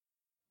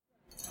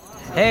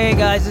Hey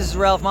guys, this is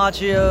Ralph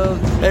Macchio.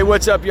 Hey,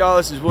 what's up, y'all?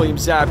 This is William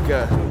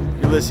Zabka.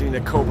 You're listening to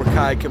Cobra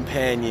Kai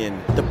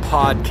Companion, the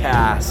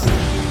podcast.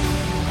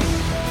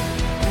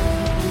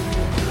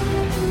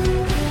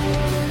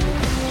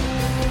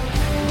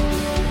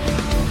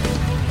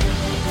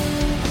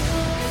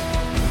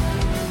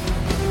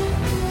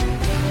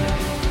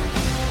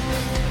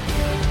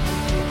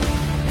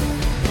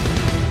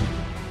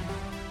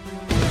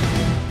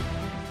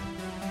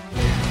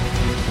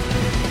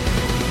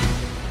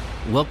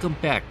 Welcome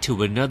back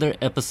to another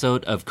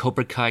episode of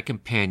Cobra Kai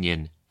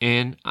Companion,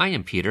 and I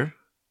am Peter.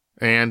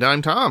 And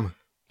I'm Tom.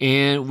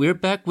 And we're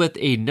back with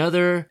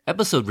another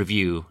episode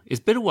review.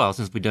 It's been a while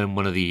since we've done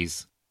one of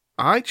these.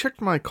 I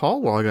checked my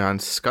call log on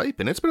Skype,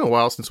 and it's been a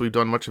while since we've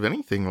done much of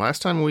anything.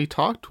 Last time we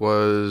talked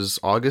was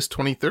August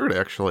 23rd,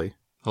 actually.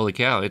 Holy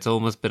cow, it's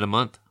almost been a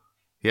month.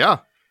 Yeah.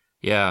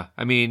 Yeah,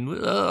 I mean,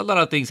 a lot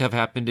of things have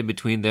happened in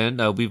between then.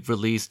 We've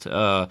released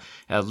at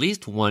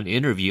least one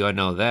interview, I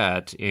know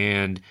that,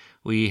 and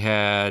we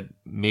had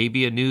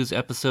maybe a news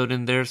episode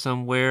in there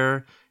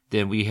somewhere.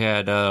 Then we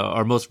had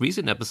our most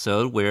recent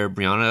episode where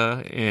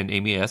Brianna and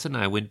Amy S. and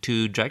I went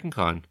to Dragon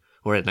Con,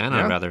 or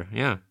Atlanta, rather.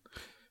 Yeah.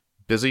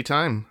 Busy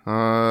time.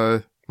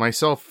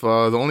 Myself, the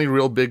only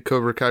real big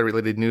Cobra Kai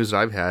related news that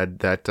I've had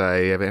that I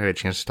haven't had a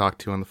chance to talk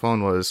to on the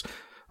phone was,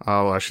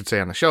 I should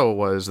say on the show,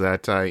 was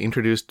that I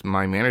introduced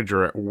my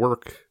manager at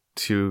work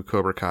to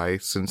Cobra Kai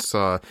since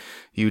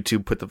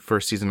YouTube put the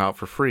first season out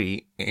for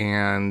free,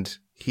 and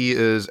he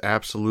is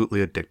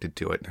absolutely addicted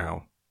to it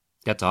now.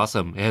 That's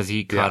awesome. Has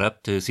he caught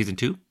up to season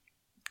 2?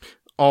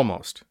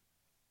 Almost.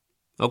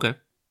 Okay.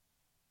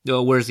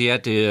 Where's he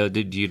at? Do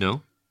you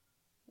know?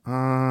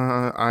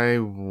 I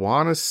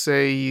want to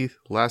say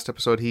last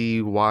episode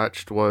he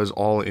watched was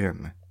All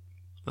In.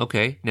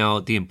 Okay. Now,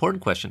 the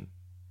important question.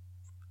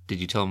 Did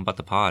you tell him about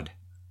the pod?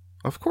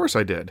 Of course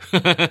I did.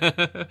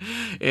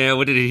 Yeah,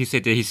 what did he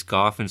say? Did he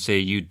scoff and say,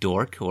 you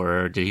dork?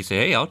 Or did he say,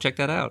 hey, I'll check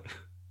that out?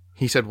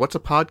 He said, what's a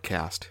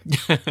podcast?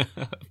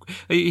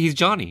 He's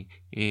Johnny.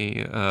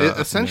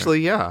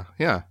 Essentially, yeah.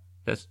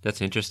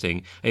 That's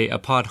interesting. A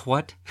pod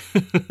what?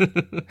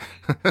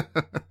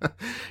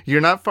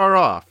 You're not far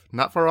off.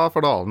 Not far off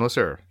at all. No,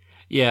 sir.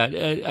 Yeah,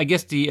 I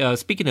guess the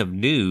speaking of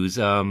news,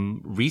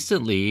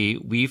 recently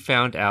we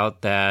found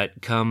out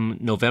that come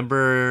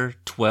November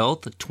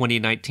 12th,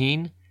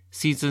 2019,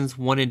 seasons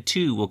 1 and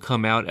 2 will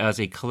come out as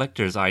a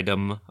collector's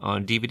item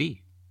on DVD.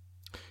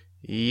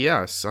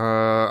 Yes,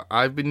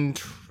 I've been,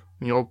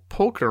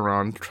 poking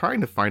around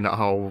trying to find out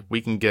how we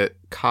can get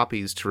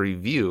copies to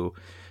review,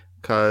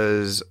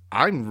 because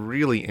I'm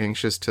really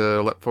anxious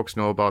to let folks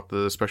know about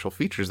the special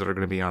features that are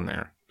going to be on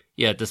there.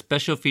 Yeah, the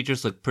special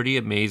features look pretty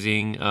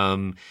amazing.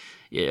 Off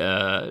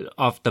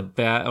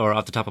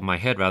the top of my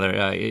head,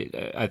 rather,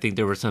 I think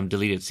there were some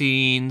deleted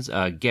scenes,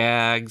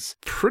 gags.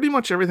 Pretty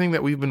much everything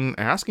that we've been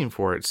asking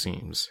for, it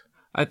seems.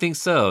 I think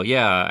so,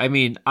 yeah. I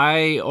mean,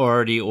 I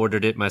already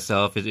ordered it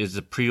myself. It's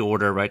a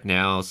pre-order right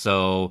now,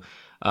 so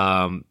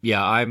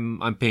yeah,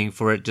 I'm paying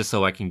for it just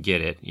so I can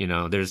get it.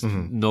 There's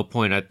no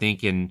point, I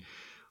think, in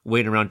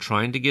waiting around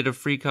trying to get a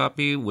free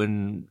copy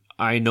when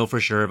I know for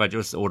sure if I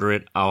just order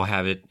it, I'll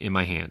have it in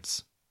my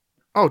hands.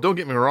 Oh, don't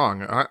get me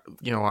wrong.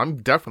 I'm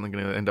definitely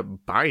going to end up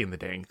buying the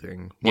dang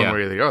thing one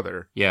way or the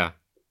other. Yeah.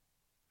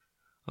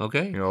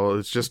 Okay.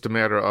 It's just a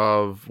matter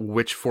of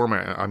which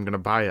format I'm going to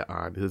buy it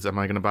on. Am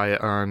I going to buy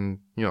it on,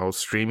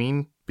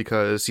 streaming?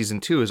 Because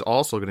season 2 is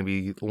also going to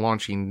be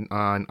launching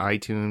on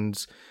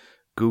iTunes,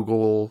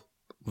 Google,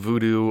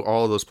 Vudu,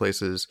 all of those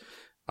places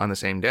on the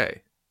same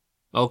day.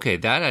 Okay,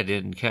 that I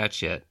didn't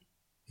catch yet.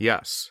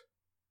 Yes.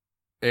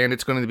 And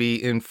it's going to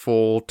be in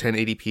full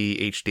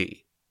 1080p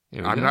HD.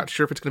 I'm not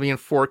sure if it's going to be in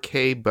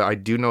 4K, but I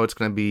do know it's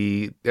going to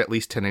be at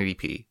least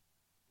 1080p.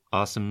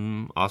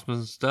 Awesome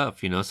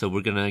stuff, so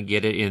we're going to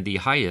get it in the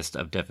highest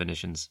of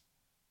definitions.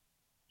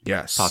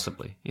 Yes.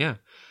 Possibly, yeah.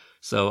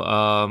 So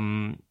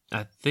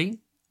I think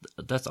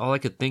that's all I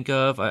could think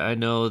of. I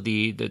know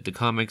the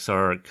comics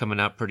are coming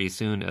out pretty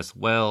soon as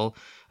well,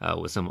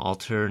 with some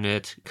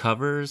alternate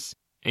covers.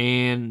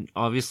 And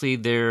obviously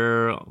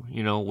they're,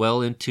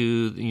 well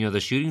into, the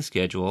shooting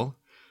schedule.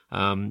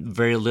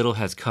 Very little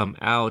has come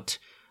out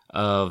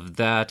of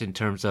that in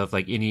terms of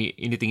like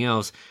anything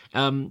else.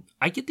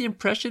 I get the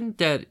impression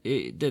that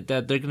that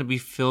they're going to be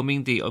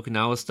filming the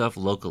Okinawa stuff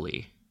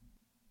locally.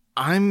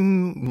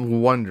 I'm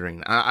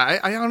wondering.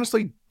 I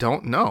honestly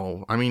don't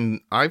know. I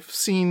mean, I've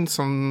seen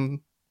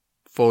some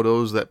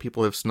photos that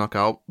people have snuck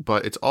out,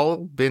 but it's all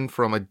been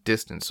from a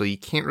distance, so you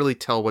can't really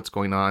tell what's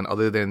going on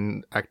other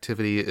than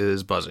activity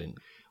is buzzing.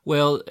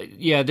 Well,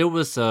 yeah, there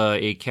was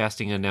a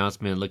casting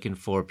announcement looking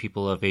for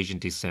people of Asian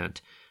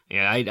descent.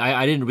 Yeah,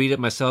 I didn't read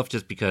it myself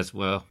just because,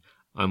 well,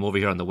 I'm over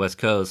here on the West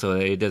Coast, so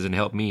it doesn't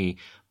help me.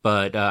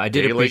 But I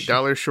did appreciate...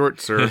 $8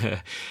 short,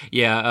 sir.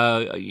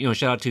 Yeah,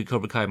 shout out to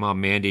Cobra Kai mom,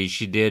 Mandy.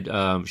 She did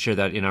share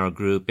that in our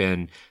group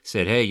and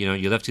said, hey,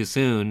 you left too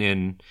soon.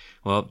 And,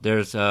 well,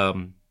 there's...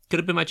 could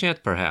have been my chance,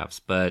 perhaps.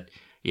 But,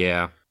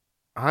 yeah.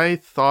 I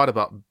thought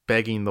about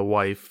begging the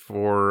wife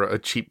for a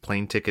cheap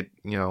plane ticket,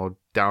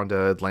 down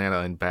to Atlanta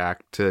and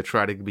back to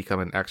try to become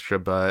an extra,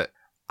 but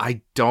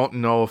I don't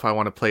know if I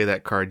want to play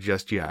that card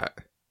just yet.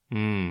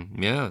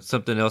 Yeah,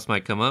 something else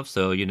might come up,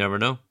 so you never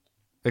know.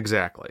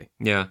 Exactly.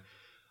 Yeah.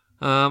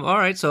 All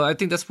right, so I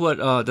think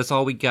that's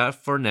all we got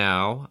for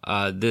now.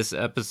 This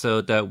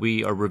episode that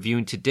we are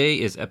reviewing today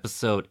is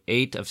episode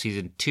 8 of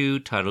season 2,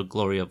 titled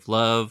 "Glory of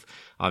Love."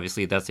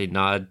 Obviously, that's a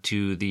nod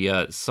to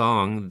the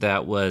song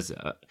that was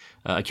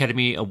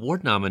Academy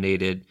Award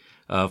nominated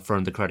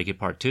from The Karate Kid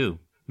Part 2,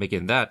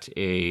 making that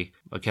a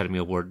Academy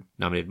Award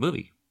nominated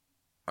movie.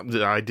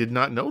 I did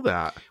not know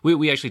that.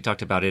 We actually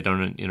talked about it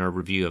in our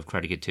review of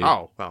Karate Kid 2.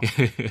 Oh, well.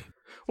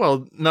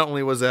 Well, not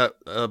only was that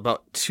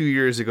about 2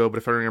 years ago, but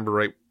if I remember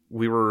right,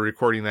 we were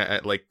recording that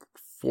at like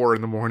 4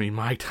 a.m.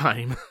 my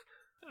time.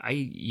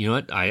 You know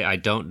what? I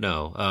don't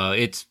know.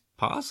 It's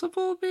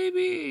possible,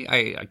 maybe.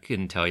 I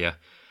couldn't tell you.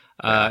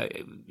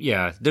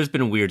 Yeah, there's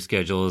been weird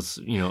schedules,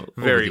 Very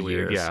over the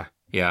weird, years.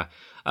 yeah.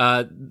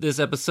 This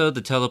episode,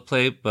 the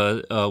teleplay,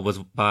 was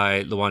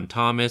by Luan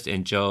Thomas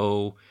and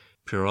Joe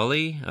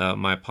Piroli.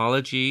 My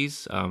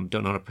apologies. Don't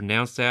know how to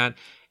pronounce that.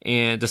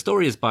 And the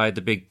story is by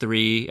the big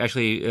three,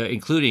 actually,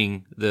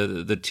 including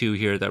the two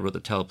here that wrote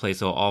the teleplay.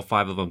 So all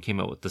 5 of them came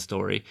up with the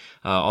story.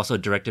 Also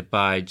directed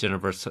by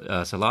Jennifer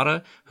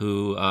Salata,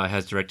 who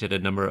has directed a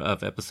number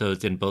of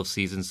episodes in both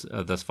seasons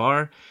thus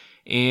far.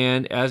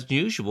 And as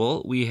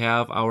usual, we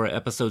have our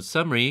episode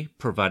summary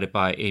provided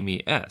by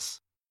Amy S.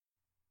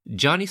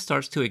 Johnny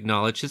starts to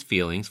acknowledge his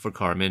feelings for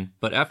Carmen,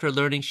 but after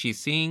learning she's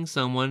seeing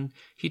someone,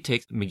 he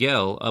takes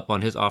Miguel up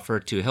on his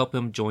offer to help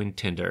him join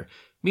Tinder.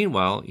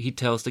 Meanwhile, he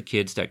tells the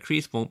kids that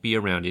Kreese won't be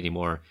around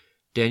anymore.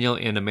 Daniel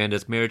and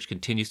Amanda's marriage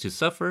continues to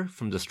suffer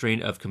from the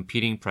strain of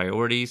competing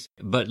priorities,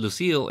 but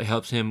Lucille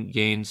helps him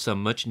gain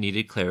some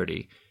much-needed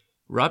clarity.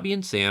 Robbie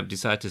and Sam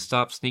decide to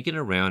stop sneaking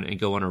around and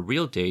go on a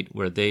real date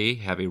where they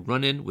have a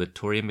run-in with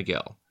Tori and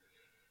Miguel.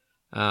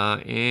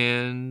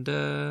 And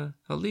I'll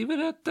leave it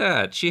at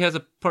that. She has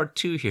a part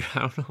 2 here. I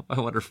don't know if I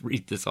want to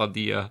read this on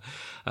the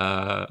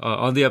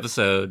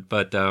episode,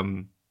 but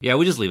yeah,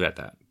 we just leave it at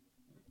that.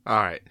 All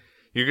right.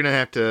 You're going to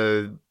have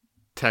to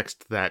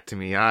text that to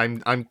me.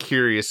 I'm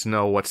curious to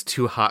know what's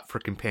too hot for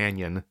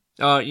companion.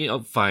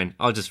 Fine.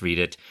 I'll just read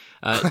it.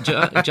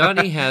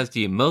 Johnny has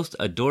the most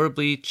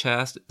adorably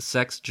chaste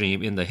sex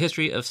dream in the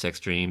history of sex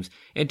dreams,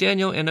 and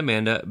Daniel and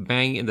Amanda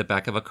bang in the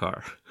back of a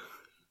car.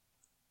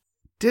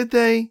 Did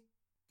they?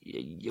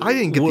 I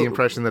didn't get the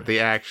impression that they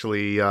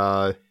actually,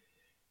 bang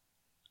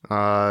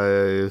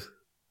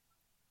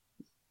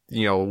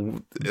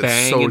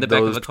sowed in the back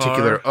those of a car?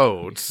 particular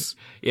oats.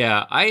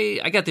 Yeah,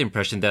 I got the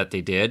impression that they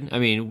did. I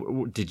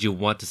mean, did you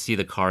want to see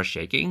the car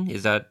shaking?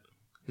 Is that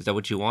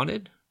what you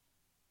wanted?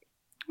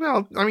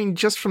 Well, I mean,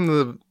 just from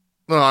the...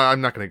 Well, I'm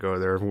not going to go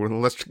there.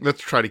 Let's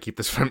try to keep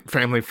this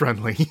family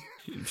friendly.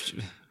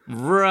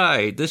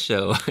 Right, this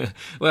show.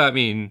 Well, I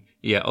mean,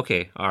 yeah,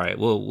 okay, all right.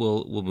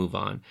 We'll move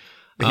on.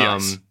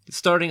 Yes.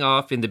 Starting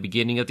off in the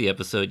beginning of the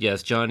episode,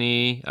 yes,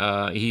 Johnny,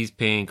 he's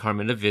paying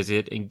Carmen a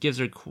visit and gives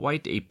her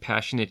quite a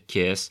passionate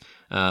kiss,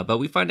 but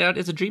we find out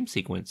it's a dream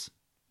sequence.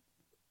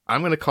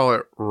 I'm going to call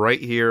it right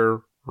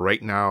here,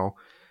 right now.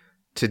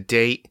 To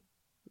date,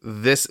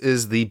 this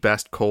is the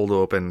best cold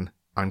open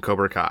on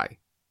Cobra Kai.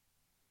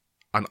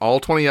 On all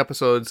 20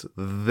 episodes,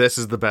 this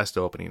is the best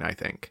opening, I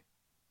think.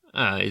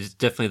 It's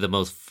definitely the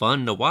most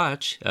fun to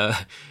watch.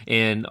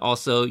 And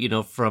also,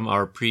 from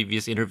our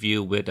previous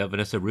interview with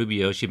Vanessa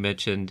Rubio, she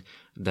mentioned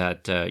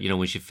that,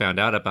 when she found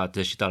out about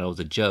this, she thought it was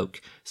a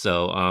joke.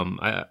 So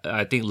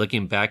I think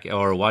looking back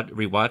or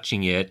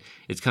rewatching it,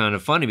 it's kind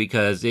of funny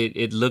because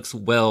it looks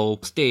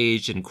well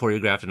staged and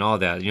choreographed and all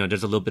that.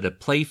 There's a little bit of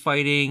play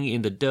fighting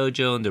in the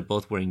dojo, and they're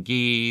both wearing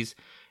gis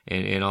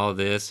and all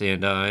this.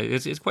 And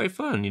it's quite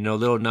fun. A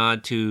little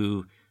nod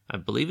to... I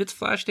believe it's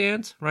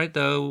Flashdance, right?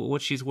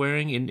 What she's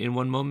wearing in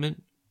one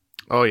moment.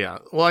 Oh, yeah.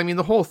 Well, I mean,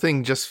 the whole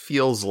thing just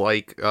feels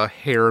like a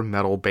hair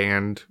metal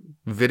band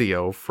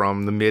video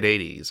from the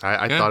mid-'80s.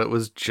 I thought it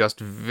was just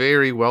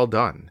very well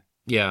done.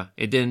 Yeah,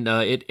 and then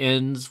it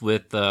ends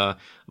with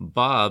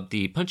Bob,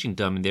 the punching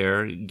dummy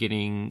there,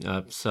 getting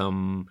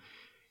some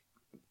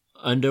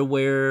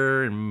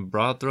underwear and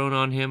bra thrown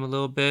on him a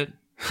little bit.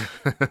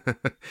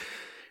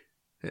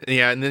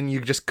 Yeah, and then you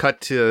just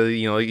cut to,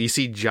 you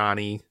see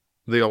Johnny...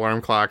 The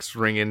alarm clock's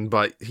ringing,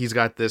 but he's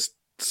got this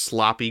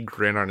sloppy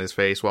grin on his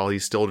face while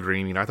he's still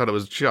dreaming. I thought it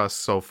was just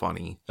so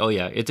funny. Oh,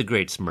 yeah. It's a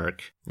great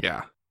smirk.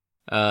 Yeah.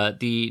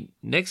 The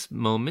next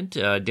moment,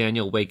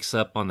 Daniel wakes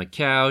up on the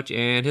couch,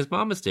 and his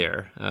mom is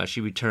there. She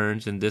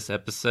returns in this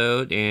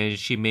episode, and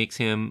she makes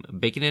him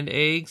bacon and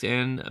eggs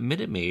and a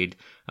Minute Maid.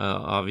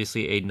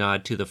 Obviously, a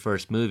nod to the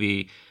first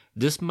movie.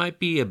 This might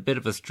be a bit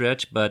of a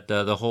stretch, but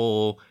the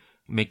whole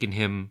making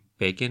him...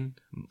 bacon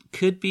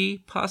could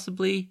be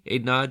possibly a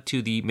nod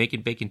to the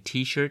Making Bacon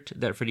t-shirt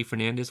that Freddy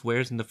Fernandez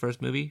wears in the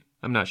first movie.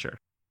 I'm not sure.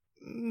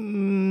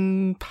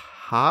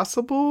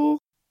 Possible?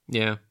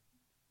 Yeah.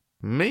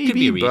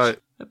 Maybe,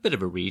 but a bit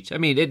of a reach. I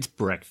mean, it's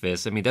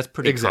breakfast. I mean, that's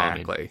pretty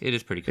Exactly. common. It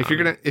is pretty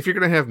common. If you're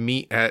gonna have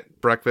meat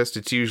at breakfast,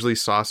 it's usually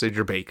sausage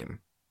or bacon.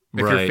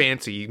 If Right. you're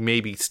fancy,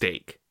 maybe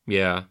steak.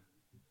 Yeah.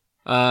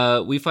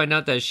 We find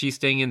out that she's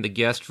staying in the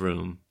guest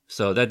room.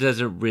 So that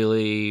doesn't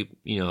really,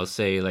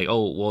 say like,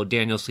 oh, well,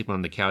 Daniel's sleeping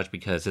on the couch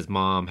because his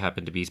mom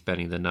happened to be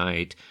spending the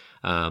night.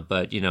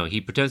 But,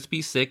 he pretends to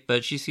be sick,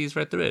 but she sees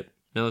right through it.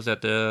 Knows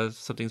that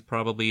something's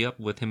probably up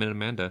with him and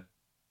Amanda.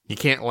 You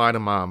can't lie to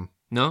mom.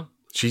 No?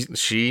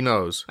 She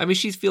knows. I mean,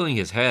 she's feeling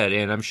his head,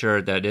 and I'm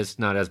sure that it's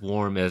not as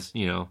warm as,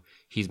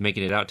 he's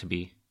making it out to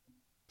be.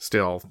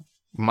 Still,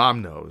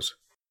 mom knows.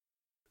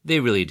 They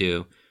really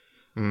do.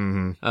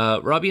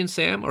 Mm-hmm. Robbie and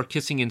Sam are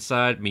kissing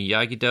inside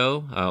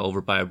Miyagi-Do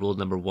over by rule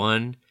number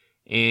 1.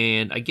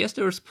 And I guess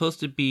they were supposed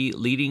to be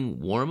leading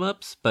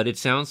warm-ups, but it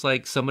sounds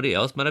like somebody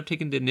else might have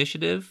taken the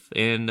initiative.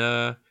 And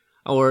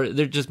or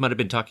they just might have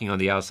been talking on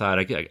the outside.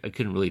 I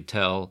couldn't really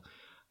tell.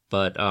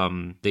 But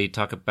they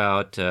talk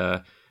about,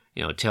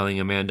 telling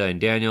Amanda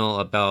and Daniel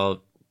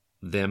about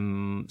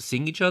them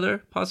seeing each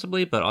other,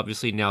 possibly. But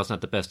obviously now it's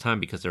not the best time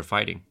because they're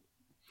fighting.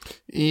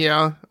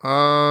 Yeah,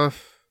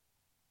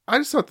 I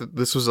just thought that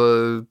this was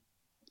I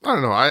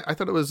don't know, I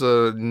thought it was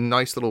a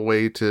nice little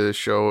way to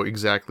show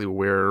exactly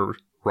where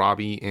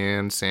Robbie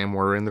and Sam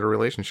were in their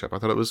relationship. I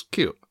thought it was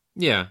cute.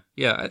 Yeah,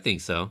 I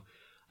think so.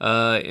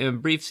 In a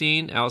brief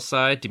scene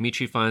outside,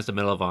 Dimitri finds the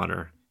Medal of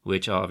Honor,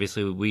 which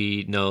obviously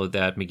we know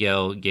that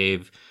Miguel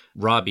gave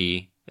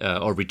Robbie,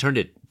 or returned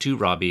it to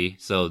Robbie,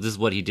 so this is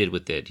what he did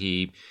with it.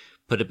 He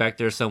put it back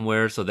there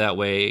somewhere, so that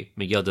way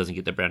Miguel doesn't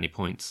get the brownie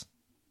points.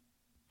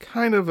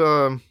 Kind of,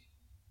 I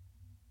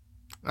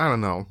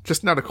don't know,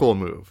 just not a cool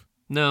move.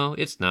 No,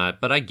 it's not,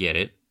 but I get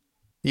it.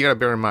 You gotta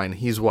bear in mind,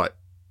 he's what,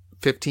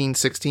 15,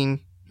 16,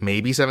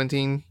 maybe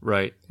 17?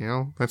 Right.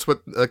 That's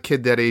what a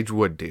kid that age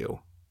would do.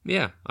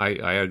 Yeah, I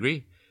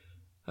agree.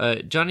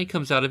 Johnny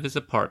comes out of his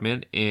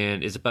apartment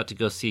and is about to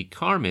go see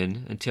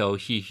Carmen until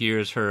he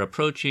hears her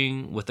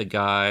approaching with a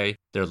guy.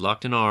 They're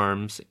locked in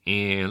arms,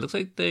 and it looks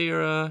like they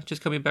are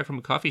just coming back from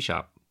a coffee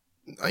shop.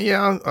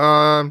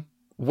 Yeah,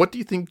 what do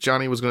you think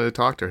Johnny was going to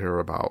talk to her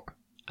about?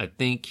 I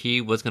think he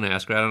was going to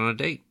ask her out on a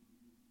date.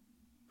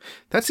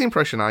 That's the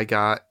impression I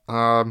got.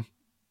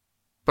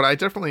 But I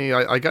definitely,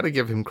 I got to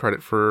give him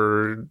credit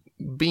for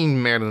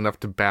being man enough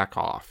to back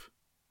off.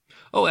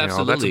 Oh,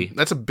 absolutely.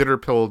 That's a bitter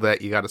pill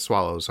that you got to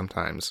swallow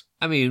sometimes.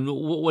 I mean,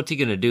 what's he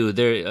going to do?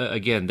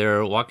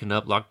 They're walking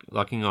up,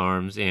 locking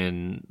arms,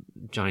 and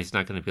Johnny's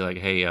not going to be like,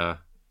 hey, can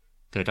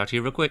I talk to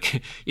you real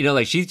quick?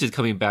 Like she's just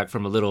coming back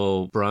from a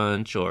little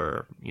brunch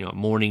or,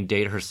 morning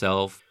date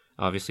herself.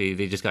 Obviously,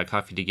 they just got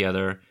coffee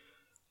together.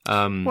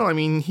 Well, I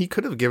mean, he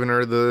could have given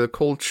her the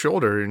cold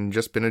shoulder and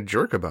just been a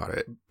jerk about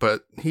it,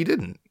 but he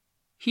didn't.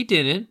 He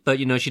didn't, but,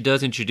 she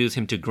does introduce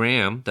him to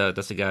Graham.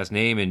 That's the guy's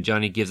name, and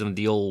Johnny gives him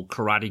the old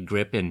karate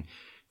grip, and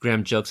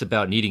Graham jokes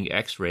about needing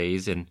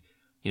x-rays, and,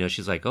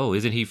 she's like, oh,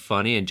 isn't he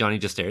funny? And Johnny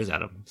just stares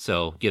at him,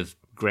 so gives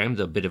Graham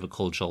a bit of a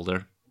cold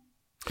shoulder.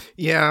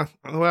 Yeah,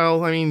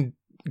 well, I mean,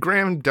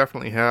 Graham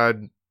definitely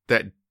had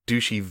that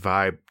douchey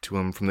vibe to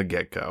him from the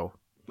get-go.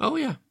 Oh,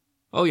 yeah.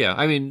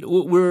 I mean,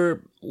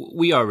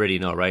 we already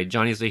know, right?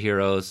 Johnny's the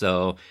hero,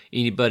 so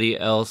anybody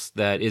else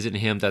that isn't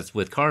him that's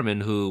with Carmen,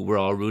 who we're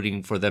all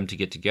rooting for them to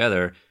get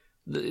together,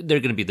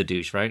 they're going to be the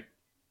douche, right?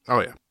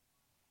 Oh, yeah.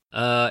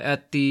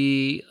 At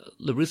the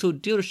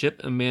LaRusso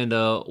dealership,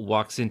 Amanda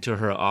walks into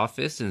her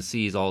office and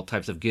sees all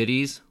types of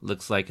goodies.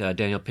 Looks like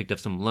Daniel picked up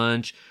some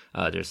lunch.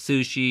 There's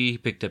sushi. He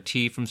picked up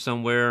tea from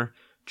somewhere,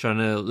 trying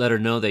to let her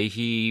know that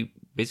he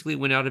basically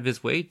went out of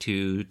his way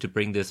to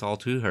bring this all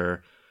to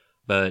her.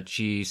 But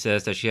she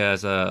says that she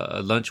has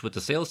a lunch with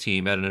the sales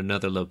team at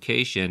another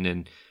location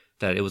and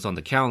that it was on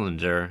the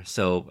calendar.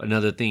 So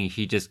another thing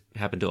he just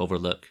happened to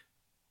overlook.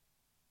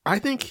 I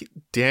think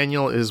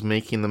Daniel is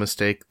making the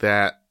mistake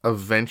that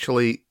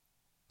eventually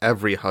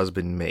every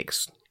husband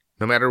makes.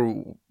 No matter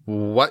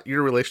what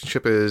your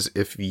relationship is,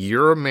 if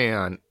you're a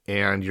man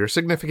and your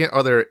significant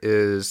other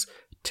is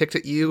ticked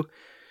at you,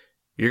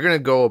 you're going to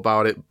go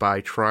about it by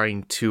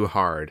trying too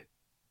hard.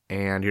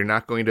 And you're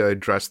not going to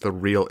address the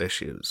real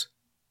issues.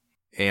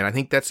 And I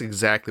think that's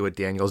exactly what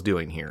Daniel's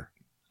doing here.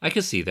 I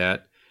can see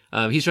that.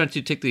 He's trying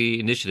to take the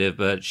initiative,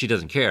 but she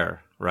doesn't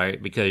care,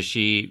 right? Because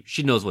she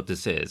knows what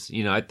this is.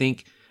 I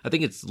think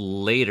it's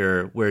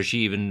later where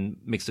she even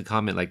makes a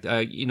comment like,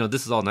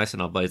 this is all nice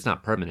and all, but it's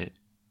not permanent.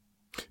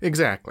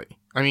 Exactly.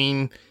 I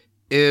mean,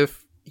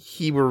 if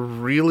he were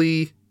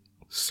really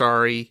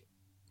sorry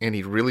and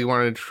he really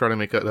wanted to try to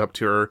make it up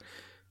to her,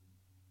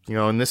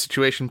 in this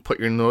situation, put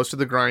your nose to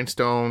the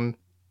grindstone,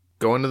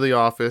 go into the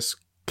office,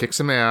 kick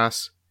some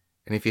ass,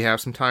 and if you have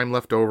some time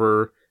left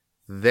over,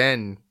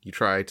 then you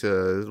try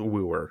to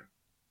woo her.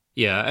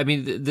 Yeah, I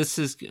mean, this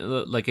is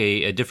like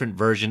a different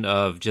version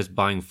of just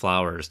buying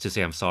flowers to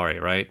say I'm sorry,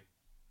 right?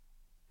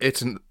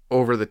 It's an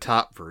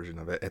over-the-top version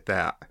of it at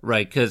that.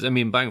 Right, because, I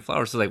mean, buying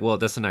flowers is like, well,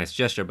 that's a nice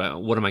gesture,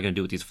 but what am I going to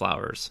do with these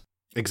flowers?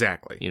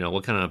 Exactly.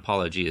 What kind of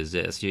apology is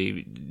this? Do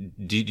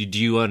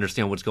you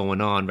understand what's going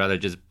on rather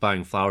than just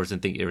buying flowers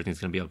and think everything's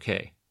going to be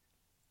okay?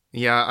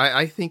 Yeah,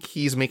 I think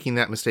he's making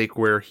that mistake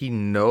where he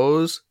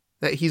knows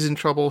that he's in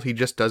trouble. He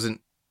just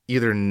doesn't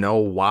either know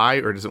why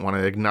or doesn't want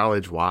to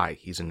acknowledge why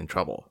he's in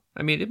trouble.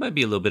 I mean, it might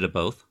be a little bit of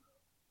both.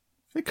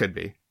 It could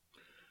be.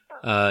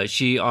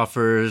 She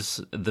offers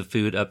the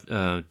food up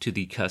to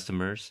the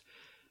customers.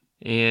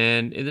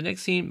 And in the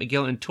next scene,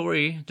 Miguel and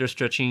Tori, they're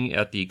stretching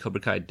at the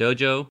Cobra Kai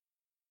dojo.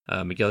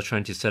 Miguel's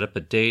trying to set up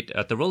a date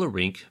at the roller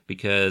rink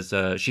because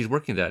she's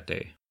working that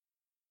day.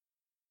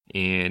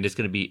 And it's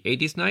going to be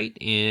 80s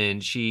night,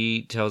 and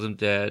she tells him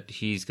that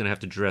he's going to have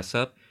to dress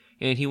up,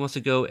 and he wants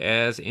to go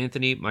as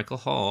Anthony Michael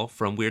Hall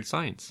from Weird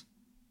Science.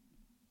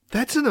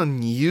 That's an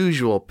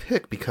unusual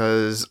pick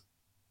because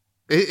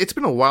it's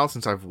been a while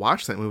since I've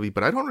watched that movie,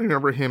 but I don't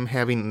remember him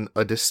having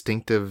a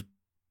distinctive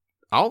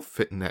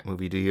outfit in that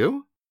movie, do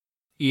you?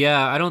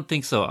 Yeah, I don't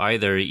think so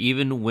either.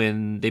 Even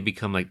when they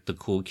become like the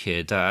cool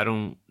kids, I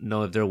don't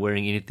know if they're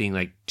wearing anything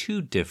like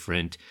too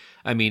different.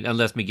 I mean,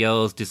 unless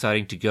Miguel's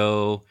deciding to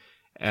go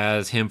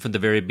as him from the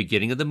very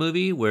beginning of the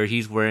movie, where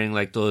he's wearing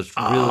like those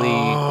really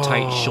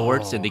tight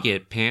shorts and they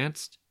get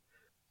pantsed.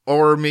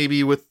 Or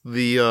maybe with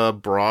the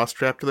bra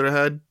strapped to their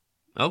head.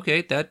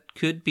 Okay, that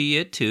could be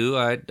it too.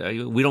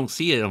 We don't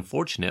see it,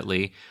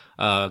 unfortunately.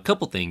 A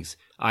couple things.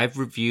 I've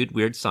reviewed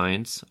Weird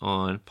Science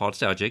on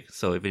Podstalgic,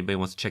 so if anybody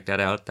wants to check that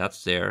out,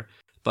 that's there.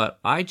 But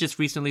I just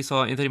recently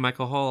saw Anthony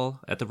Michael Hall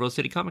at the Rose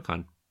City Comic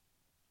Con.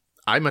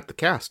 I met the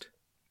cast.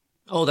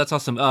 Oh, that's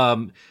awesome.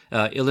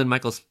 Ilan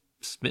Michael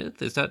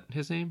Smith, is that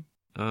his name?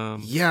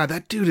 Yeah,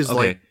 that dude is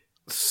like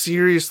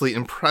seriously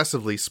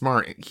impressively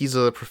smart. He's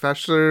a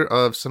professor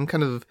of some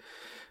kind of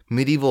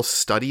medieval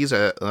studies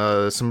at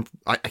I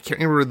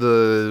can't remember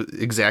the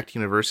exact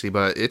university,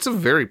 but it's a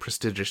very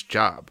prestigious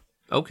job.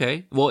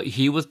 Okay. Well,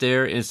 he was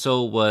there, and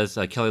so was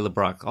Kelly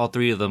LeBrock. All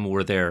three of them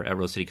were there at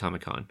Rose City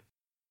Comic Con.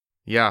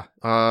 Yeah,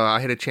 I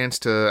had a chance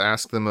to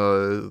ask them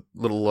a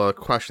little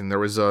question. There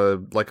was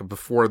a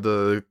before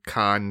the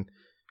con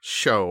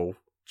show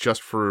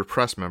just for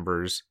press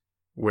members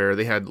where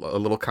they had a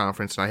little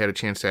conference, and I had a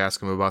chance to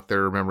ask them about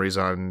their memories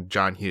on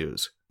John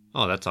Hughes.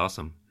 Oh, that's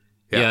awesome.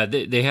 Yeah,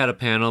 they had a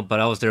panel, but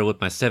I was there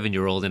with my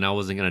 7-year-old, and I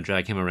wasn't going to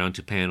drag him around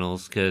to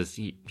panels because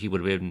he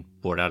would have been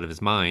bored out of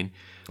his mind.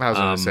 I was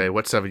going to say,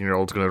 what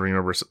 7-year-old's going to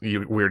remember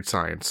Weird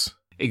Science?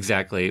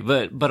 Exactly.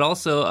 But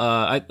also,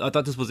 I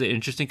thought this was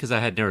interesting because I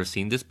had never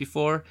seen this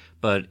before,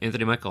 but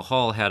Anthony Michael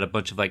Hall had a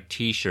bunch of like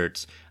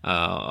T-shirts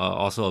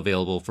also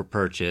available for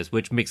purchase,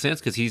 which makes sense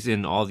because he's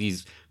in all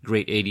these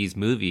great 80s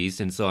movies,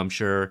 and so I'm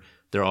sure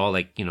they're all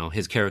like, you know,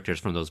 his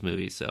characters from those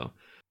movies. So,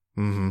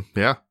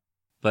 yeah.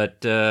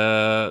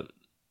 But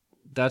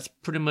that's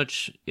pretty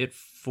much it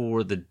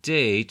for the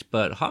date.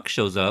 But Hawk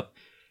shows up,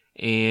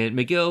 and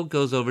Miguel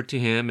goes over to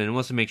him and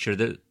wants to make sure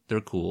that they're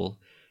cool.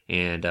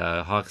 And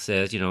Hawk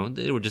says, you know,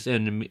 they were just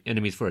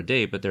enemies for a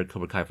day, but they're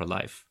Cobra Kai for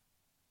life.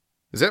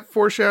 Is that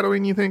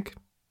foreshadowing, you think?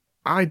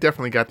 I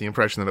definitely got the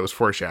impression that it was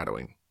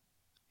foreshadowing.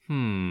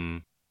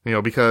 You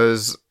know,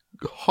 because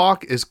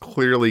Hawk is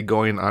clearly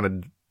going on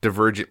a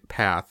divergent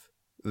path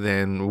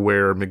than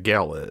where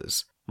Miguel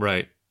is.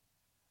 Right.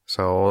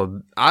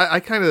 So I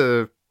kind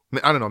of,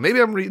 I don't know, maybe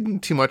I'm reading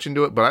too much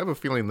into it, but I have a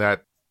feeling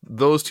that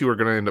those two are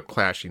going to end up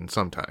clashing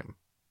sometime.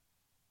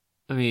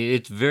 I mean,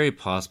 it's very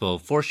possible.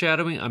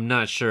 Foreshadowing, I'm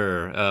not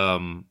sure.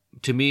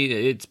 To me,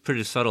 it's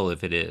pretty subtle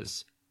if it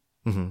is.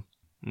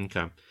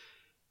 Okay.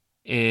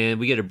 And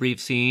we get a brief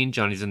scene.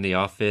 Johnny's in the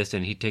office,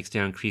 and he takes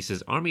down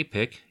Kreese's army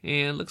pick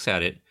and looks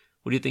at it.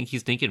 What do you think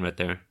he's thinking right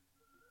there?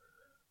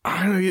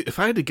 I don't know. If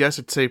I had to guess,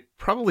 I'd say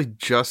probably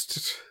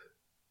just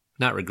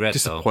not regret,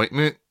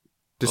 disappointment,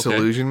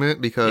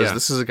 disillusionment, because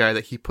this is a guy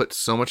that he put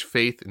so much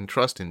faith and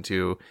trust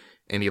into,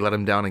 and he let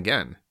him down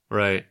again.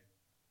 Right.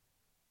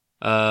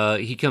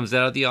 He comes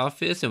out of the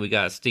office, and we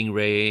got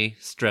Stingray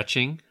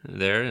stretching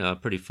there,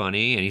 pretty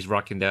funny, and he's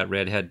rocking that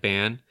red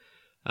headband.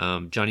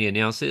 Johnny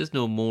announces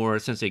no more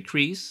Sensei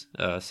Kreese,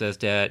 says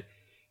that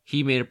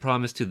he made a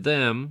promise to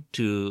them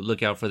to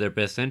look out for their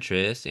best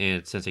interests,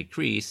 and Sensei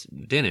Kreese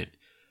didn't.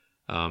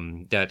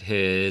 That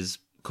his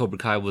Cobra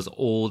Kai was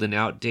old and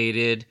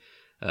outdated,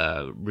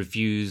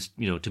 refused,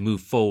 to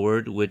move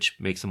forward, which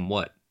makes him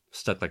what?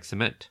 Stuck like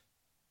cement.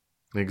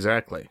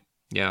 Exactly.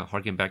 Yeah,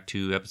 harking back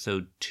to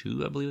episode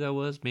 2, I believe that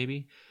was,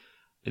 maybe.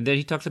 And then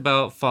he talks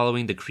about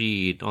following the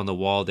creed on the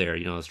wall there,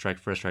 strike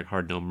first, strike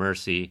hard, no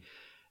mercy.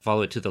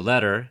 Follow it to the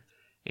letter,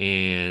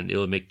 and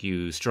it'll make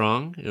you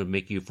strong, it'll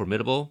make you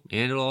formidable,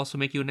 and it'll also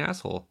make you an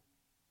asshole.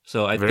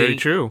 So Very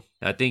true.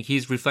 I think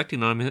he's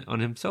reflecting on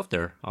himself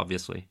there,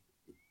 obviously.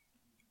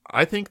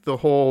 I think the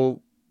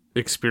whole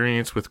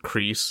experience with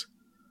Kreese,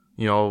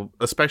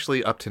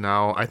 especially up to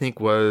now, I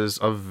think was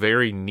a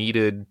very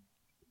needed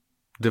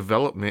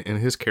development in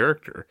his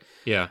character.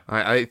 Yeah.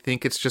 I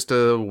think it's just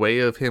a way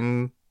of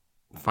him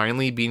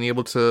finally being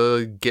able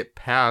to get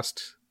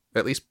past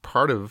at least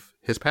part of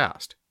his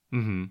past.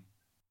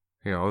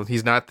 Mm-hmm.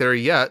 He's not there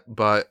yet,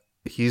 but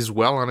he's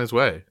well on his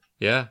way.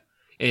 Yeah.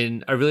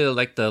 And I really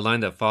like the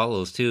line that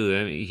follows, too.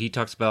 I mean, he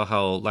talks about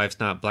how life's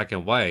not black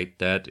and white,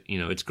 that,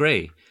 it's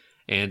gray.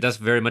 And that's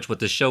very much what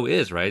this show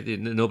is, right?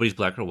 Nobody's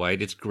black or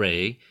white, it's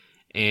gray.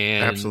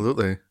 And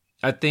Absolutely.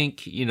 I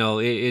think,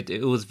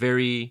 it was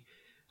very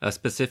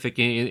specific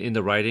in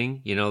the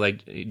writing.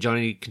 Like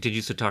Johnny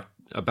continues to talk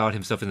about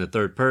himself in the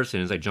third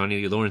person. It's like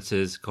Johnny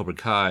Lawrence's Cobra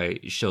Kai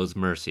shows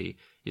mercy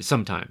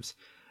sometimes,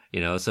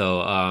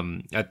 So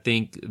I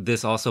think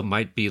this also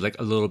might be like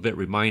a little bit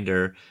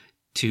reminder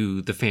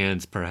to the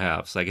fans,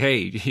 perhaps. Like,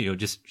 hey,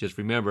 just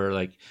remember,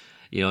 like,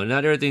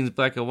 not everything's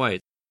black and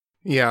white.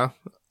 Yeah.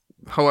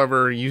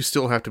 However, you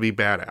still have to be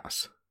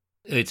badass.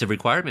 It's a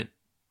requirement.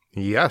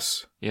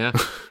 Yes. Yeah.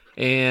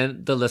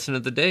 And the lesson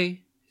of the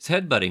day is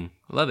headbutting.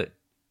 I love it.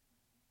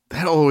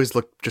 That always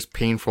looked just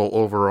painful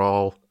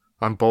overall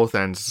on both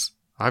ends.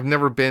 I've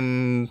never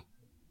been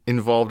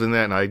involved in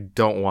that, and I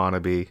don't want to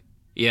be.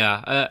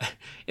 Yeah.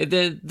 And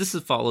then this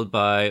is followed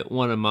by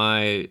one of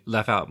my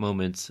laugh out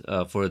moments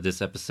for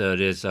this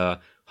episode is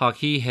Hawk,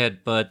 he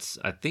headbutts,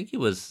 I think it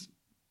was,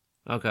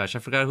 oh gosh, I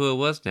forgot who it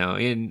was now.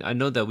 And I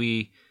know that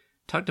we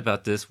talked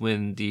about this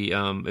when the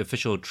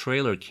official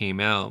trailer came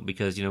out,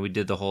 because, we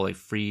did the whole like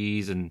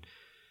freeze and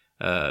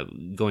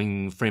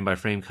going frame by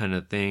frame kind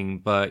of thing.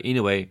 But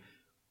anyway,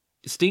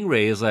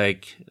 Stingray is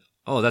like,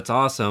 oh, that's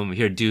awesome.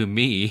 Here, do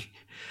me.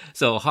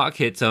 So Hawk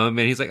hits him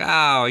and he's like,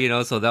 ow,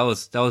 so that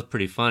was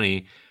pretty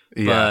funny.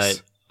 Yes.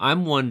 But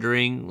I'm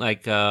wondering,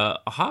 like,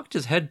 Hawk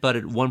just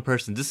headbutted one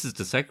person. This is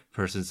the second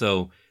person.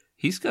 So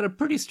he's got a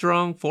pretty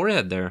strong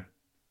forehead there.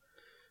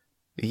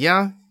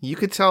 Yeah, you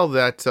could tell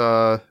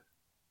that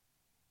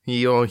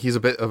he's a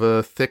bit of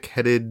a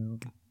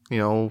thick-headed,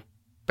 badass.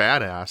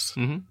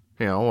 Mm-hmm.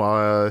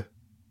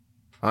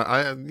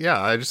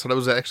 I just thought it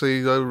was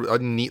actually a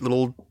neat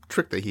little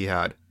trick that he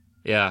had.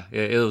 Yeah,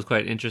 it was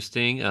quite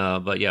interesting.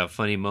 But yeah,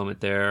 funny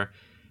moment there.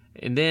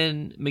 And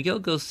then Miguel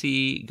goes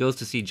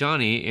to see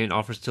Johnny and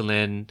offers to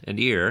lend an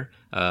ear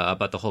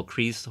about the whole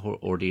Kreese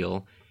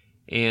ordeal.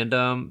 And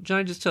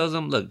Johnny just tells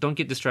him, look, don't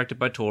get distracted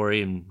by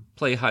Tori and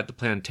play hide the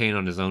plantain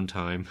on his own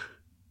time.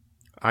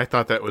 I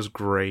thought that was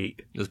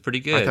great. It was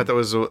pretty good. I thought that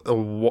was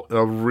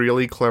a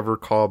really clever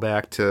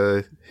callback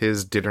to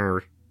his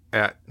dinner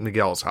at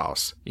Miguel's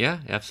house. Yeah,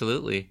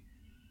 absolutely.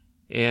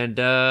 And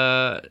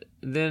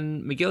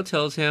then Miguel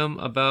tells him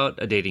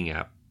about a dating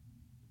app.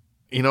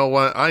 You know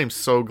what? I'm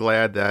so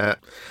glad that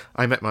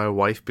I met my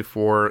wife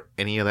before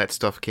any of that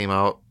stuff came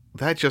out.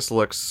 That just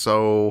looks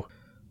so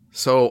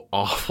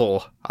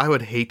awful. I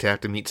would hate to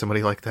have to meet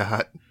somebody like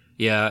that.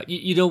 Yeah,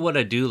 you know what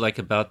I do like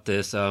about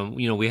this?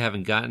 We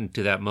haven't gotten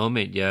to that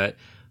moment yet,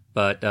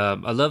 but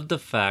I love the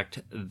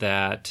fact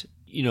that,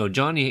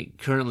 Johnny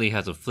currently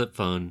has a flip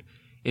phone.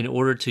 In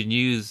order to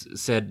use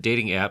said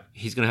dating app,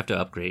 he's going to have to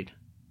upgrade.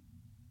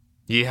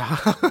 Yeah.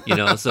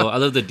 So I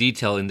love the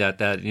detail in that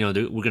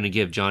we're going to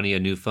give Johnny a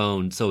new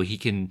phone so he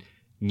can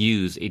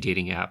use a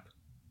dating app.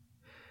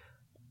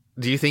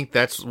 Do you think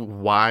that's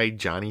why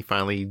Johnny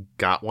finally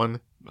got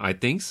one? I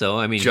think so.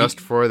 I mean, just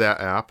for that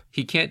app?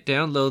 He can't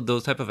download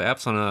those type of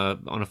apps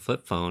on a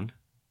flip phone.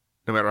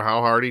 No matter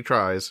how hard he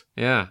tries.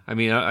 Yeah. I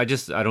mean, I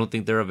don't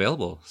think they're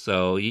available.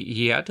 So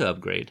he had to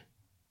upgrade.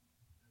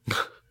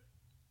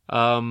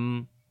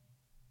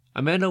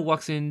 Amanda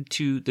walks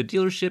into the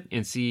dealership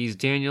and sees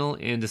Daniel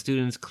and the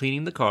students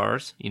cleaning the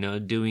cars,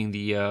 doing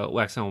the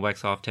wax on,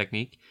 wax off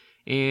technique,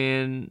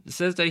 and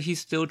says that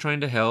he's still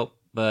trying to help,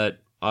 but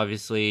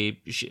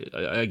obviously,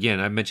 again,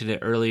 I mentioned it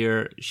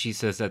earlier, she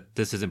says that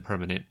this isn't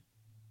permanent.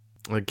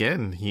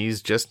 Again,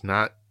 he's just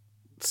not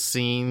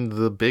seeing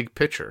the big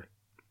picture.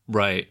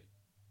 Right.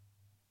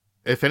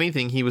 If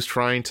anything, he was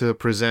trying to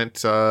present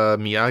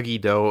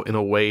Miyagi-Do in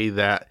a way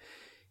that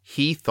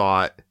he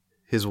thought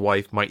his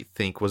wife might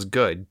think was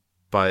good,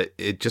 but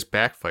it just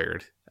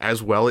backfired.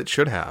 As well it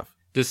should have.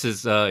 This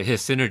is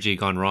his synergy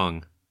gone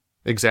wrong.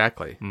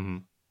 Exactly.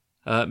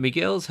 Mm-hmm.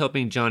 Miguel's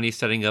helping Johnny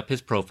setting up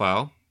his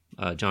profile.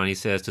 Johnny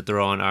says to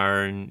throw on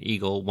Iron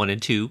Eagle 1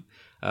 and 2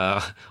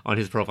 on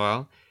his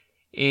profile.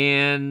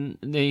 And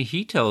then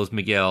he tells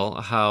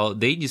Miguel how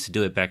they used to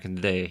do it back in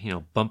the day.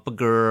 Bump a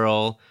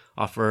girl,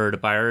 offer to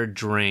buy her a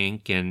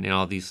drink, and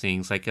all these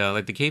things like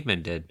the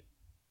cavemen did.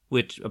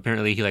 Which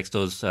apparently he likes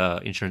those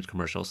insurance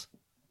commercials.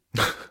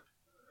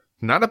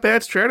 Not a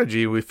bad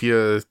strategy if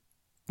you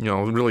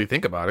really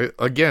think about it.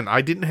 Again,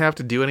 I didn't have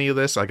to do any of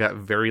this. I got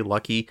very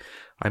lucky.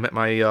 I met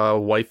my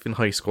wife in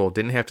high school.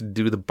 Didn't have to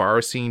do the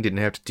bar scene. Didn't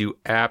have to do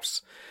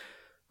apps.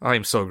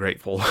 I'm so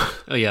grateful.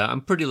 Oh yeah,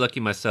 I'm pretty lucky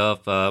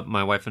myself.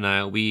 My wife and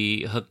I,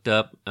 we hooked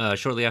up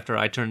shortly after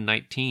I turned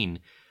 19.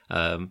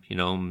 I'm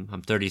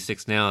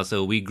 36 now,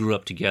 so we grew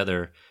up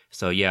together.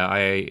 So yeah,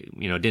 I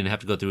didn't have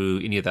to go through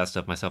any of that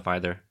stuff myself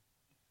either.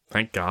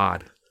 Thank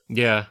God.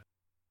 Yeah.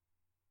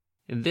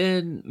 And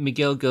then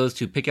Miguel goes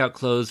to pick out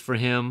clothes for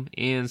him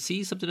and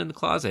sees something in the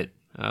closet,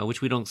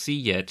 which we don't see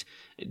yet.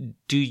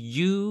 Do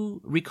you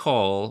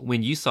recall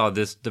when you saw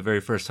this the very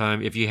first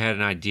time, if you had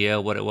an idea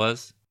what it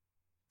was?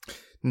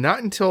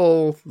 Not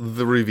until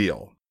the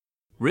reveal.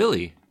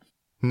 Really?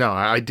 No,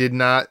 I did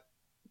not.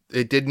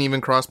 It didn't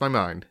even cross my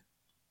mind.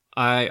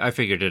 I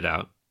figured it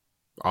out.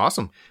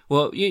 Awesome.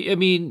 Well, I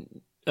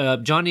mean,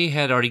 Johnny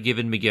had already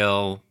given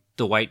Miguel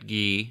the white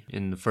gi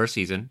in the first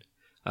season.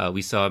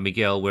 we saw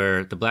Miguel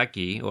wear the black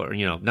gi, or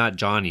not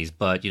Johnny's,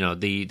 but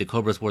the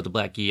Cobras wore the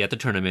black gi at the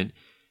tournament.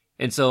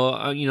 And so,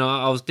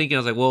 I was thinking, I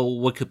was like, well,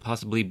 what could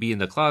possibly be in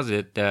the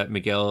closet that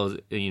Miguel,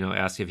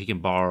 asked if he can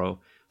borrow?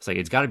 It's like,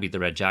 it's got to be the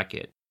red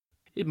jacket.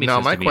 It makes Now,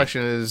 sense my to me.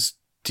 question is,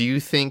 do you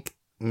think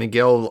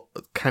Miguel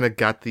kind of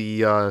got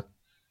the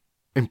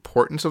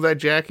importance of that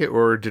jacket,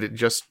 or did it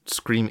just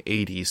scream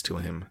 80s to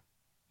him?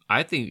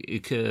 I think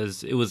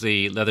because it was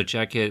a leather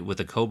jacket with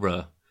a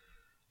cobra,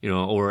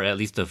 or at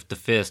least the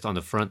fist on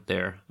the front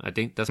there. I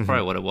think that's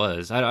probably what it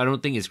was. I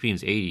don't think it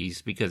screams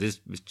 80s because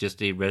it's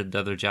just a red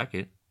leather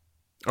jacket.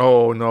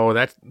 Oh, no,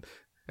 that's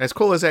as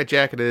cool as that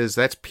jacket is,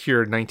 that's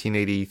pure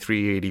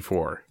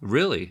 1983-84.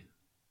 Really?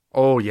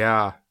 Oh,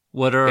 yeah.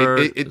 What are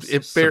some I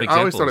always thought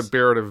examples? it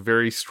bared a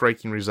very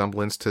striking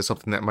resemblance to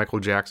something that Michael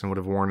Jackson would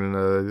have worn in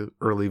an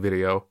early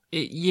video.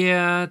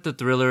 Yeah, the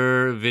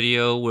Thriller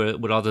video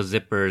with all the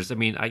zippers. I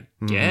mean, I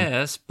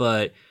guess,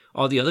 but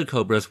all the other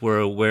Cobras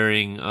were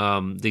wearing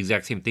the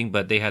exact same thing,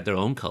 but they had their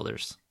own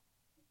colors.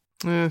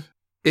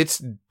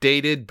 It's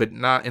dated, but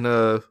not in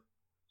a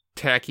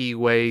tacky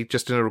way,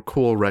 just in a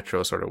cool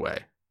retro sort of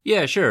way.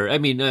 Yeah, sure. I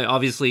mean,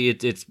 obviously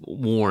it's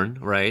worn,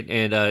 right?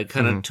 And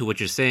kind of to what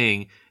you're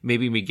saying,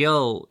 maybe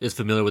Miguel is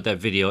familiar with that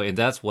video, and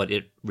that's what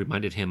it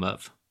reminded him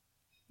of.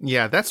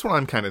 Yeah, that's what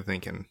I'm kind of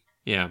thinking.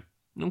 Yeah.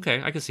 Okay,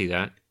 I can see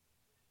that.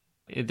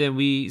 And then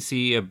we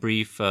see a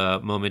brief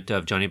moment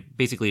of Johnny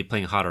basically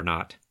playing hot or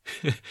not.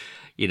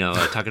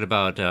 Talking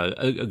about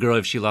a girl,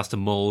 if she lost a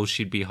mole,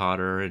 she'd be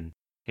hotter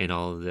and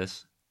all of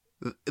this.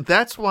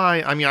 That's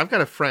why, I mean, I've got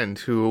a friend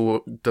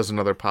who does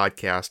another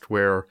podcast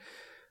where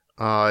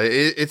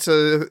it's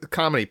a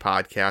comedy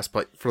podcast,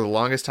 but for the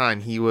longest time,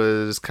 he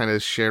was kind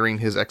of sharing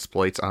his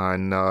exploits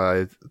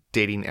on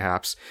dating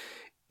apps.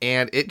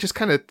 And it just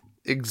kind of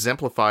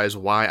exemplifies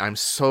why I'm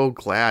so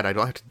glad I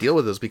don't have to deal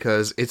with this,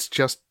 because it's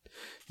just,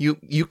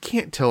 you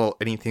can't tell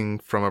anything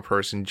from a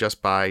person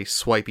just by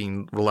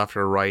swiping left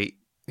or right,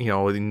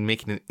 and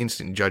making an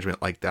instant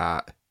judgment like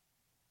that.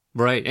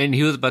 Right, and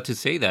he was about to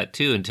say that,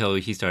 too, until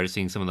he started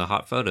seeing some of the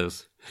hot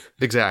photos.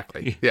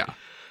 Exactly, yeah.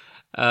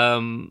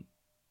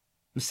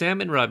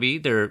 Sam and Robbie,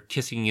 they're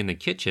kissing in the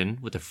kitchen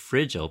with the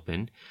fridge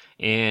open,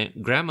 and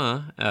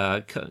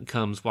Grandma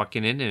comes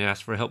walking in and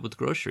asks for help with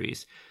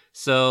groceries.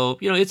 So,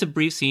 it's a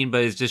brief scene,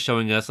 but it's just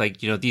showing us,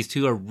 these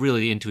two are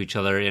really into each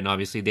other, and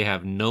obviously they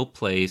have no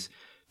place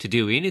to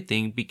do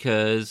anything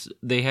because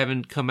they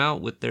haven't come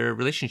out with their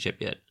relationship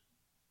yet.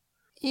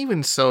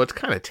 Even so, it's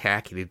kind of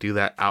tacky to do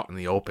that out in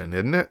the open,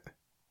 isn't it?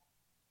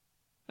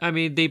 I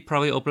mean, they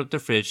probably opened up the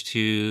fridge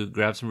to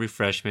grab some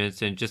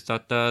refreshments and just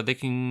thought they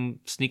can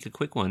sneak a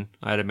quick one,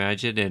 I'd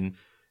imagine. And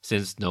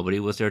since nobody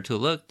was there to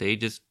look, they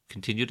just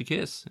continued to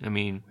kiss. I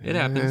mean, it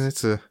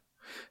happens.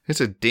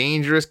 It's a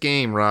dangerous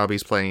game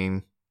Robbie's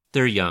playing.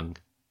 They're young.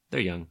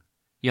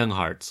 Young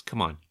hearts.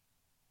 Come on.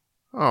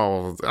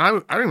 Oh,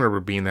 I remember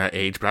being that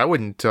age, but I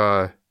wouldn't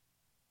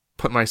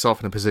put myself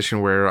in a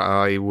position where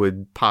I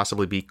would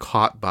possibly be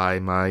caught by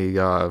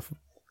my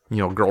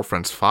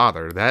girlfriend's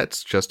father.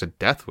 That's just a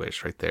death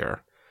wish right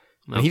there.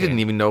 And he didn't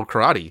even know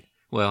karate.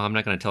 Well, I'm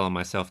not going to tell him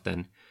myself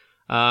then.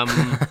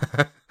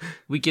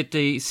 We get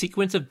the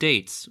sequence of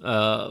dates.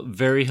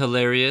 Very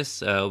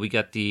hilarious. We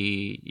got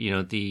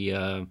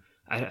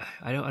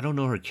I don't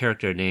know her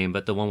character name,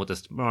 but the one with the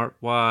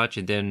smartwatch,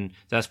 and then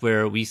that's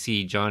where we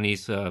see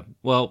Johnny's. I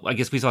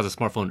guess we saw the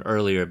smartphone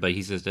earlier, but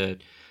he says that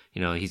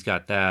he's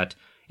got that,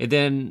 and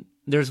then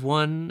there's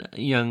one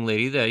young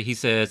lady that he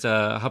says,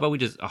 "How about we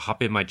just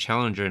hop in my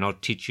Challenger and I'll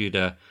teach you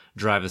to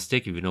drive a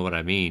stick, if you know what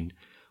I mean."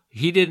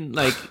 He didn't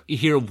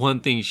hear one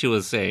thing she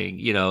was saying,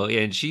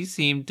 and she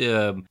seemed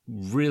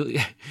really.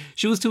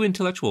 She was too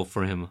intellectual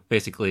for him,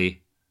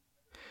 basically.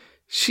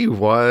 She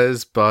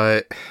was,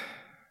 but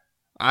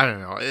I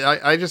don't know.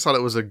 I just thought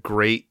it was a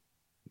great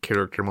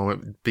character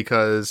moment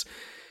because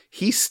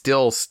he's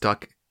still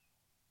stuck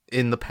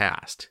in the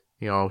past.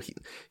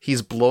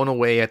 He's blown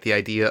away at the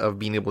idea of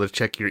being able to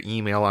check your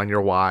email on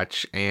your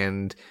watch,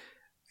 and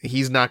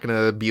he's not going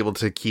to be able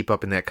to keep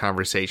up in that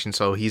conversation.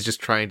 So he's just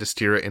trying to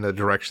steer it in a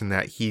direction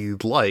that he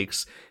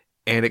likes,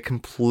 and it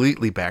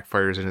completely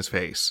backfires in his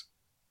face.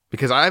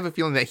 Because I have a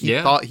feeling that he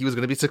thought he was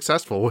going to be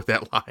successful with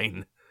that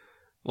line.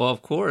 Well,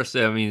 of course.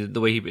 I mean,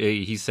 the way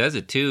he says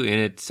it, too. And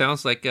it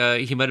sounds like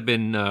he might have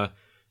been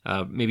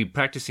maybe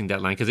practicing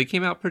that line because it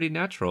came out pretty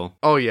natural.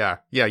 Oh, yeah.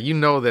 Yeah,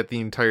 that the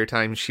entire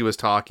time she was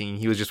talking,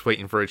 he was just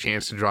waiting for a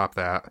chance to drop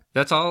that.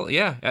 That's all.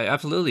 Yeah,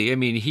 absolutely. I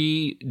mean,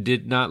 he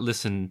did not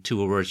listen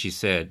to a word she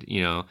said,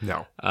 No.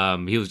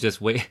 He was just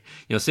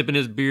sipping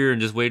his beer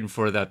and just waiting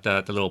for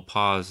that little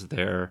pause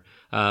there.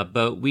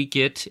 But we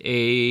get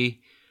a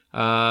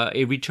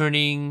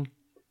returning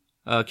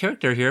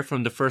character here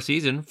from the first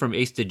season, from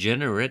Ace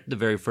Degenerate, the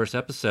very first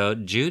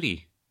episode,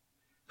 Judy,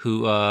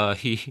 who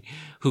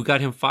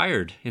got him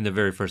fired in the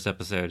very first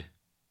episode.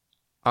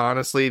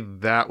 Honestly,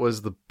 that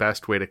was the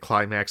best way to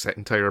climax that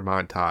entire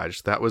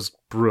montage. That was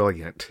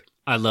brilliant.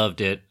 I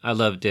loved it.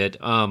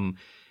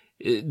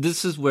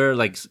 this is where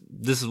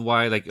this is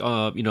why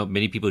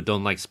many people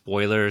don't like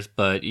spoilers,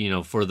 but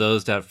for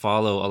those that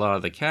follow a lot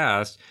of the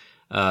cast,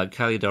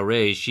 Kylie Del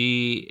Rey,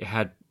 she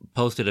had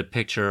posted a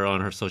picture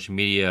on her social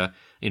media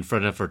in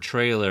front of her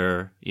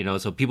trailer,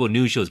 so people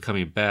knew she was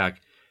coming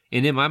back.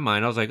 And in my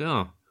mind, I was like,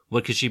 oh,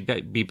 what could she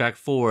be back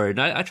for?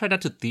 And I tried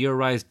not to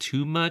theorize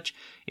too much,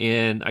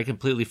 and I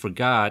completely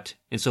forgot.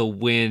 And so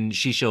when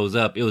she shows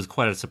up, it was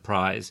quite a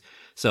surprise.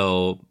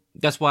 So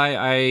that's why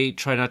I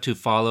try not to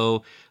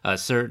follow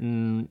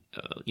certain,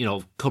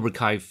 Cobra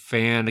Kai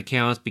fan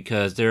accounts,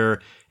 because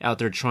they're out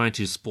there trying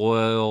to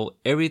spoil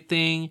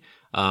everything,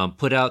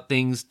 put out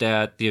things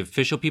that the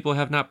official people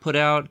have not put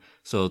out.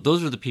 So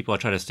those are the people I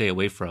try to stay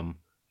away from.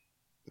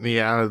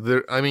 Yeah,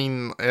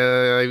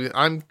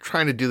 I'm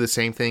trying to do the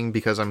same thing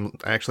because I'm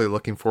actually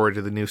looking forward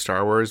to the new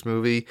Star Wars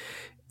movie.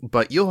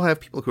 But you'll have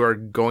people who are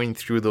going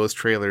through those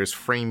trailers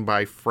frame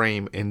by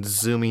frame and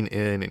zooming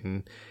in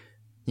and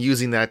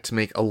using that to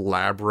make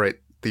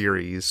elaborate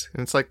theories.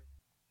 And it's like,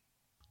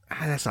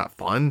 that's not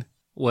fun.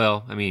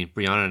 Well, I mean,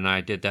 Brianna and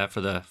I did that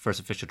for the first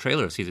official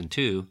trailer of season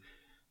 2.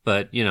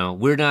 But,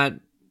 we're not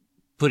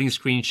putting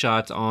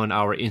screenshots on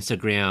our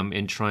Instagram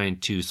and trying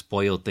to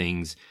spoil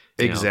things.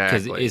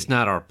 Exactly. Because it's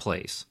not our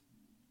place.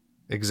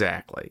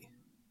 Exactly.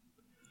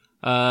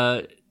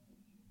 Then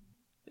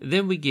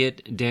we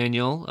get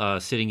Daniel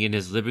sitting in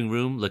his living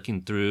room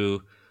looking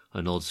through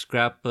an old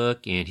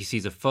scrapbook, and he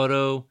sees a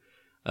photo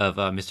of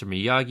Mr.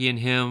 Miyagi and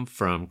him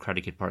from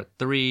Karate Kid Part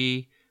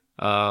 3.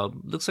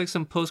 Looks like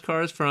some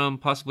postcards from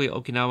possibly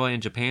Okinawa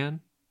in Japan.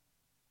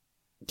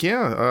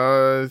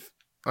 Yeah,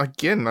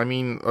 again, I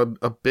mean,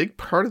 a big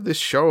part of this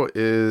show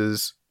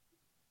is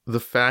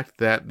the fact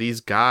that these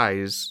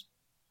guys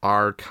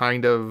are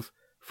kind of,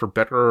 for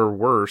better or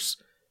worse,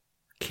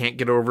 can't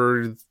get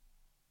over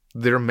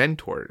their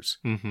mentors.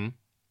 Mm-hmm.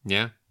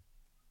 Yeah.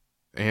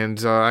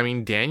 And, I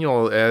mean,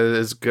 Daniel,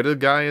 as good a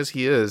guy as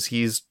he is,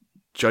 he's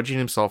judging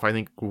himself, I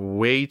think,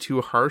 way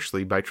too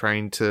harshly by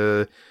trying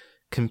to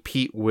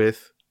compete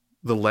with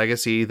the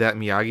legacy that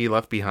Miyagi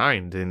left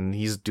behind, and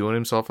he's doing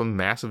himself a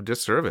massive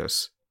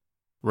disservice.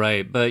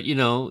 Right, but,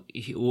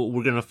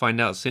 we're going to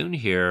find out soon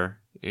here.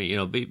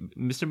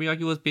 Mr.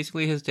 Miyagi was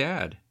basically his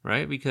dad,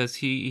 right? Because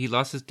he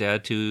lost his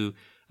dad to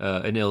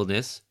an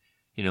illness,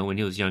 when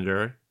he was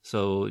younger.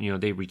 So,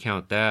 they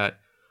recount that.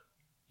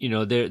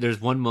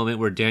 There's one moment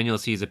where Daniel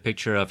sees a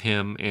picture of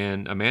him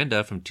and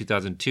Amanda from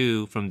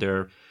 2002 from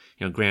their,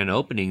 grand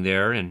opening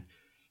there. And,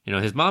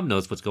 his mom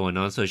knows what's going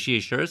on. So she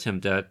assures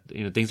him that,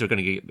 things are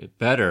going to get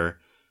better.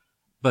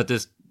 But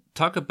this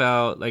talk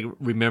about,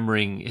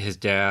 remembering his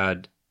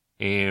dad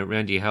and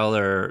Randy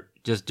Heller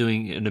just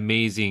doing an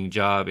amazing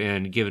job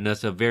and giving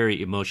us a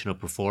very emotional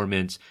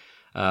performance.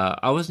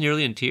 I was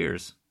nearly in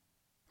tears.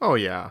 Oh,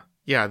 yeah.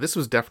 Yeah, this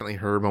was definitely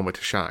her moment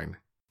to shine.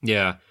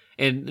 Yeah.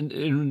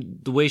 And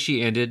the way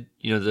she ended,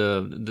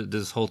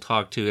 this whole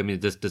talk too, I mean,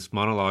 this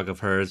monologue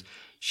of hers,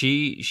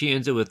 she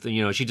ends it with,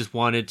 she just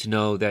wanted to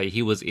know that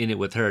he was in it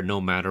with her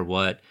no matter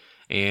what.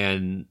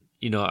 And,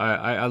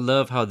 I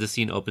love how this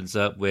scene opens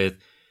up with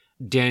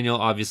Daniel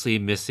obviously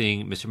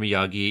missing Mr.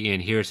 Miyagi,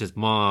 and here's his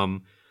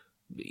mom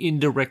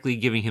indirectly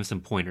giving him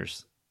some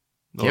pointers.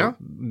 Yeah.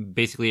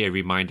 Basically a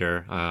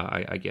reminder,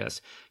 I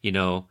guess.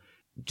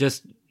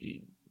 Just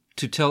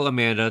to tell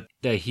Amanda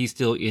that he's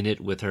still in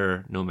it with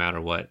her no matter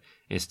what,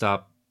 and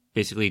stop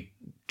basically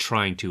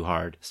trying too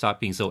hard. Stop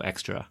being so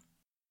extra.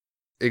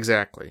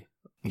 Exactly.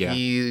 Yeah.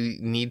 He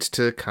needs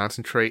to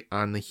concentrate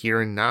on the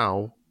here and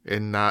now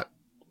and not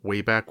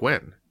way back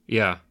when.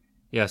 Yeah.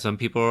 Yeah, some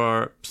people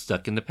are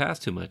stuck in the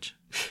past too much.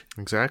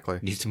 Exactly.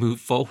 Needs to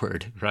move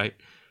forward, right?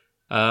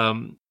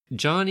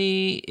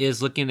 Johnny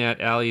is looking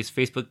at Allie's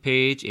Facebook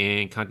page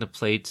and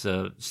contemplates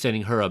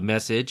sending her a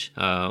message,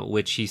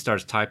 which he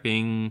starts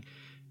typing,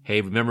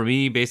 "Hey, remember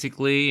me,"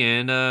 basically,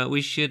 and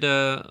we should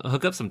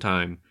hook up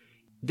sometime.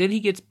 Then he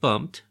gets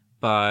bumped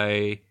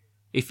by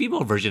a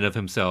female version of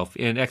himself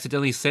and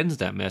accidentally sends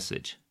that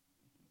message.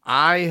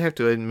 I have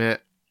to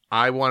admit,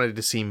 I wanted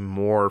to see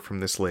more from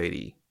this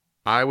lady.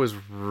 I was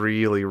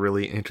really,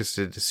 really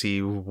interested to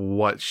see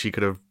what she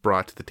could have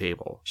brought to the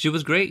table. She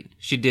was great.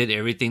 She did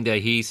everything that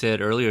he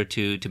said earlier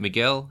to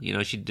Miguel.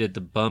 She did the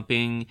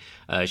bumping.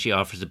 She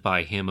offers to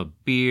buy him a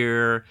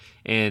beer.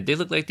 And they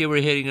looked like they were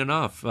hitting it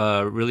off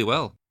really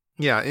well.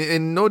 Yeah,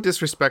 and no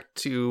disrespect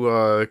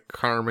to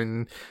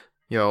Carmen.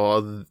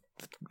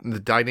 The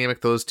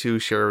dynamic those two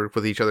share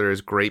with each other is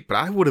great. But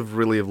I would have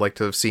really liked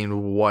to have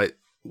seen what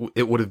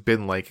it would have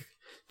been like.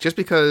 Just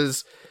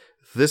because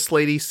this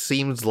lady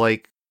seems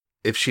like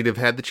if she'd have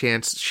had the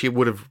chance, she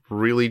would have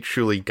really,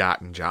 truly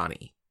gotten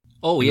Johnny.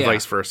 Oh, yeah. And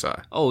vice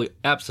versa. Oh,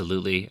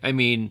 absolutely. I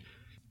mean,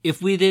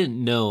 if we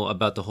didn't know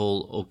about the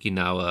whole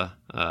Okinawa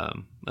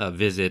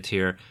visit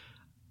here,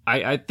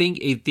 I think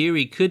a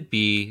theory could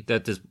be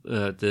that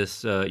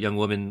this young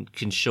woman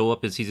can show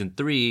up in season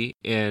 3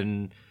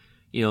 and,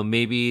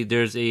 maybe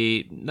there's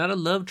not a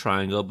love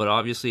triangle, but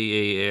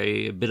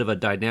obviously a bit of a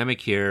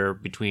dynamic here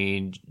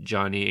between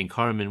Johnny and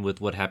Carmen with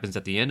what happens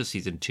at the end of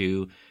season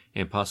 2.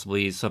 And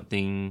possibly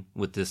something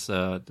with this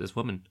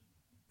woman.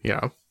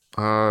 Yeah.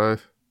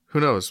 Who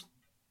knows?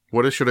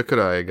 Woulda, shoulda,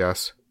 coulda, I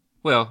guess.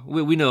 Well,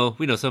 we know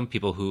some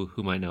people who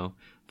might know,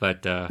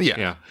 but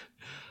yeah.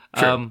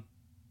 Sure.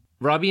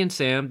 Robbie and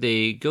Sam,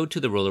 they go to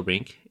the roller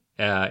rink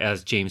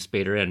as James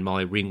Spader and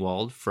Molly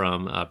Ringwald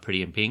from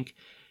Pretty in Pink,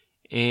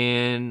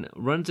 and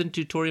runs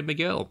into Tori and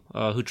Miguel,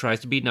 who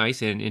tries to be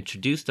nice and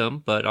introduce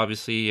them, but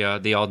obviously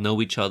they all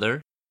know each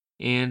other.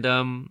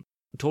 And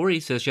Tori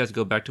says she has to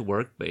go back to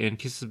work and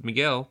kisses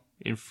Miguel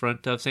in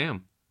front of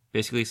Sam,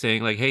 basically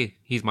saying like, hey,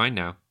 he's mine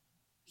now.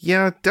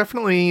 Yeah,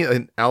 definitely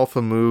an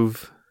alpha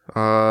move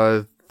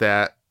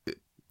that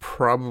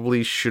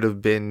probably should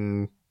have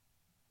been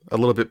a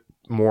little bit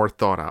more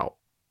thought out.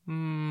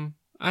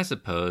 I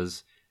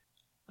suppose.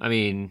 I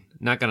mean,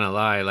 not gonna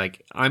lie,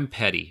 like, I'm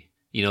petty,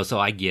 so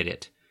I get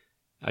it.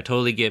 I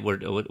totally get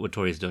what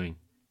Tori's doing.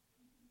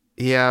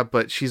 Yeah,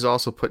 but she's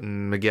also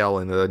putting Miguel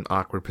in an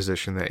awkward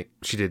position that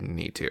she didn't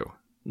need to.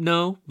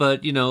 No,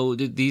 but,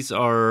 these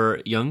are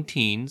young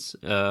teens,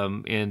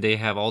 and they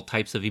have all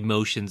types of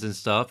emotions and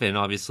stuff, and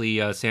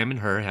obviously Sam and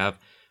her have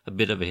a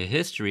bit of a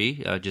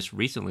history just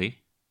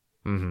recently.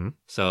 Mm-hmm.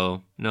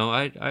 So, no,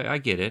 I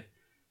get it.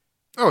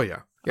 Oh,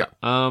 yeah. Yeah.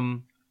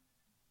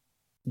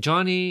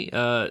 Johnny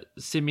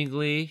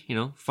seemingly,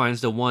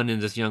 finds the one in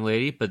this young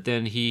lady, but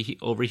then he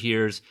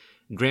overhears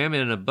Graham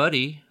and a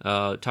buddy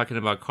talking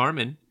about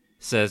Carmen,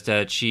 says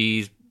that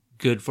she's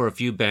good for a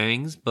few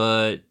bangs,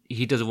 but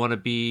he doesn't want to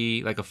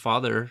be like a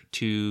father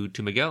to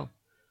Miguel.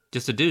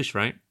 Just a douche,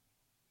 right?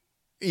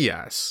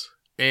 Yes.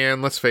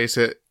 And let's face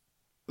it,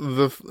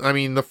 the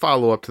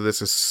follow-up to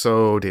this is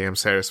so damn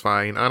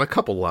satisfying on a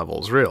couple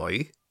levels,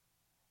 really.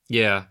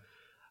 Yeah.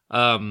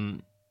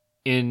 And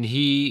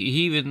he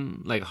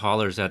even like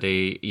hollers at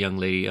a young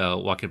lady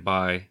walking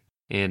by.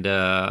 And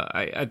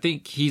I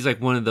think he's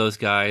like one of those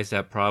guys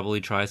that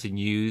probably tries to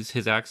use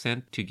his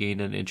accent to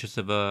gain an interest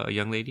of a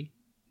young lady.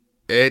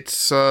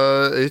 It's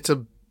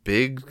a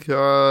big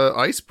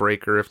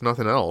icebreaker, if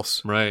nothing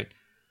else. Right.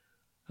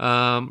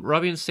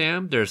 Robbie and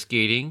Sam, they're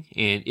skating,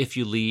 and If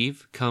You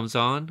Leave comes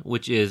on,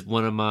 which is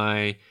one of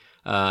my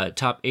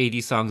top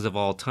 80 songs of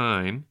all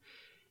time.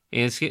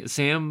 And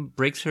Sam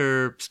breaks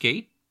her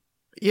skate.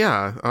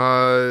 Yeah,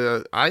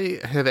 I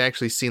have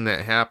actually seen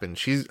that happen.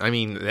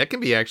 That can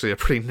be actually a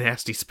pretty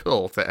nasty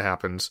spill if that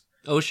happens.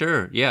 Oh,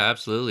 sure. Yeah,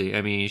 absolutely.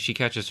 I mean, she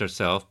catches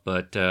herself,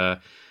 but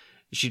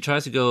she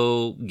tries to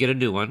go get a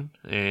new one,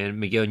 and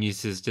Miguel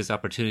uses this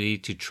opportunity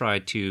to try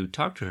to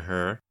talk to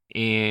her.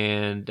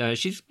 And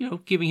she's,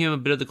 giving him a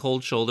bit of the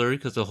cold shoulder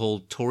because the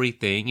whole Tori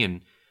thing.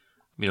 And,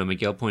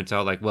 Miguel points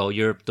out, like, well,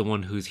 you're the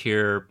one who's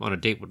here on a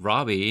date with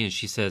Robbie. And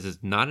she says it's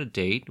not a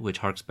date, which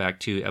harks back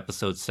to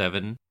episode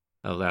 7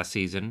 of last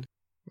season.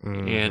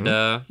 Mm-hmm.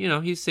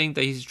 And, he's saying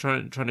that he's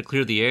trying to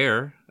clear the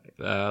air,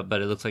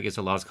 but it looks like it's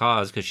a lost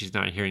cause because she's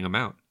not hearing him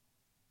out.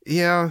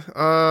 Yeah,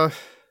 I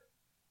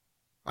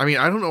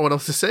don't know what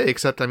else to say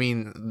except,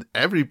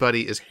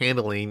 everybody is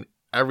handling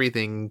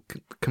everything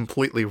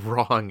completely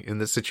wrong in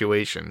this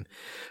situation.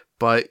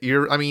 But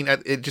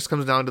it just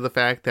comes down to the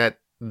fact that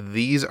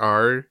these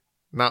are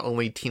not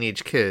only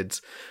teenage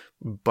kids,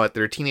 but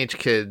they're teenage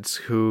kids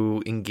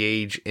who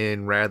engage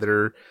in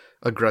rather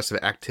aggressive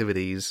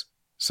activities.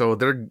 So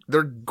they're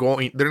not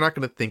going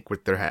to think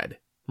with their head.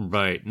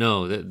 Right.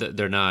 No,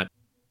 they're not.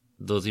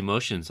 Those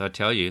emotions, I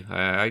tell you.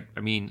 I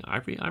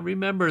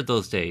remember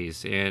those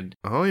days, and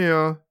oh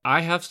yeah,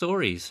 I have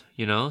stories,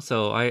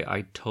 so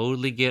I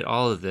totally get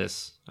all of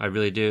this. I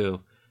really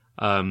do.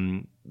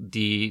 The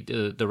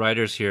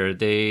writers here,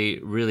 they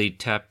really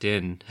tapped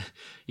in,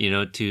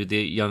 to the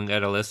young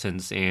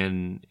adolescents,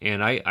 and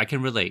I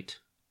can relate.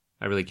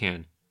 I really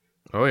can.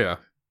 Oh yeah.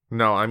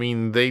 No,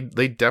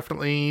 they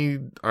definitely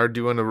are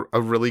doing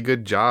a really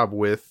good job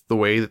with the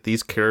way that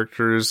these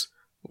characters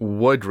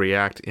would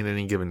react in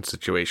any given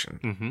situation.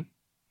 Mm-hmm.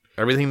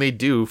 Everything they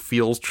do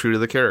feels true to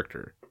the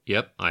character.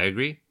 Yep, I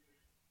agree.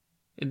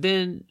 And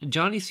then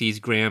Johnny sees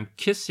Graham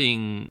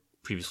kissing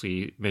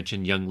previously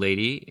mentioned young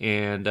lady,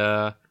 and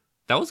that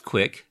was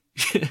quick.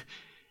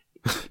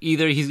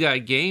 Either he's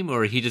got game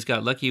or he just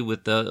got lucky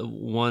with the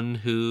one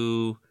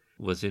who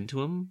was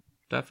into him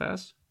that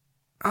fast.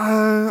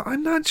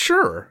 I'm not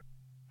sure.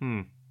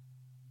 I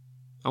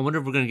wonder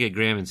if we're going to get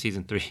Graham in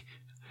season 3.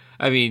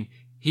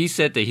 He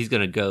said that he's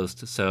going to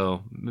ghost,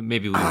 so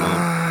maybe we won't.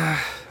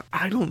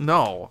 I don't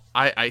know.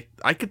 I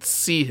could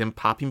see him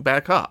popping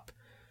back up.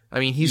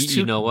 He's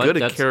too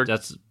good a character.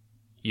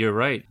 You're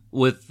right.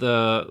 With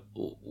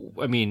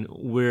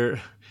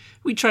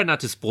we try not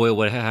to spoil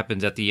what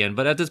happens at the end,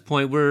 but at this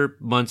point we're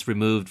months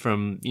removed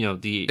from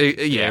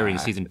the airing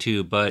season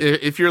 2. But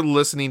if you're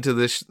listening to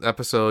this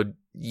episode,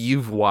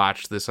 you've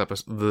watched this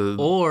episode,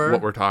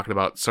 what we're talking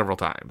about several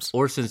times.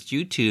 Or since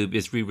YouTube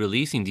is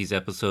re-releasing these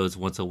episodes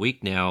once a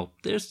week now,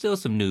 there's still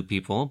some new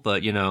people,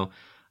 but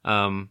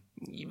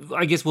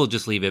I guess we'll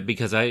just leave it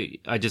because I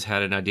just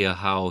had an idea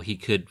how he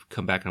could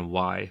come back and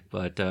why,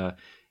 but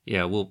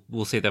yeah,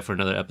 we'll save that for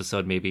another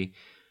episode maybe.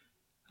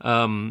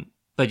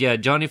 But yeah,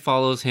 Johnny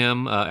follows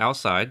him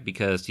outside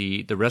because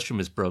the restroom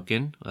is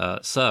broken.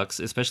 Sucks,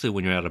 especially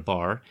when you're at a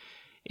bar.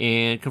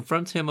 and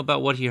confronts him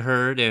about what he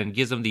heard and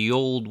gives him the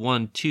old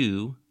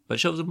 1-2, but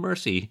shows him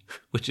mercy,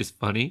 which is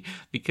funny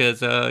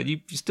because you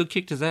still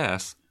kicked his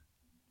ass.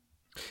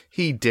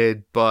 He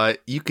did,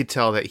 but you could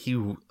tell that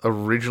he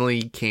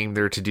originally came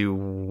there to do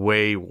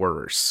way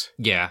worse.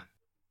 Yeah.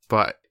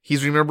 But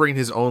he's remembering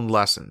his own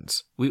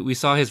lessons. We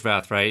saw his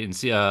wrath, right, in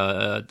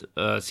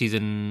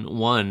season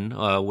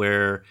 1,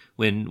 where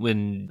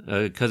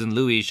when Cousin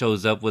Louis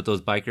shows up with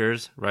those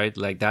bikers, right,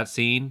 like that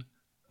scene.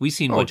 We've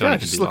seen what Johnny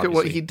can do. Just look at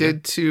what he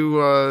did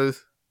to,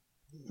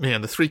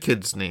 the 3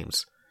 kids'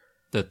 names.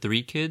 The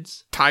 3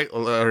 kids?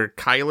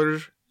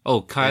 Kyler.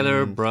 Oh,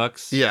 Kyler,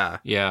 Brooks. Yeah.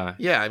 Yeah.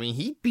 Yeah, I mean,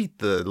 he beat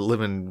the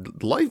living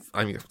life.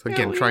 I mean,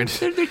 again,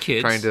 they're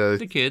kids. They're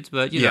kids,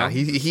 but, you know.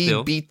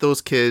 He beat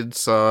those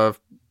kids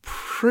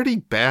pretty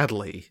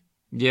badly.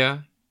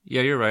 Yeah,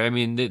 you're right. I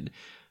mean,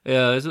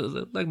 it's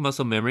like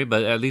muscle memory,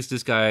 but at least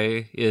this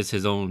guy is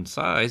his own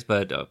size,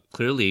 but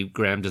clearly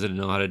Graham doesn't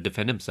know how to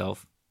defend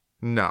himself.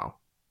 No,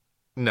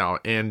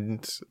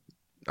 and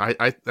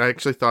I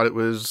actually thought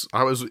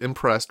I was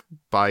impressed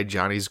by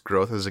Johnny's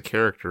growth as a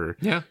character.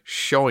 Yeah.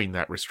 Showing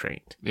that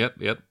restraint.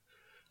 Yep.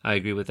 I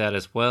agree with that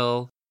as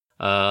well.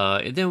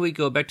 And then we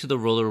go back to the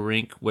roller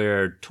rink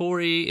where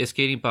Tori is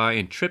skating by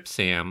and trips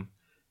Sam,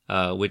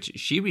 which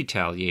she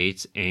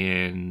retaliates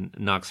and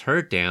knocks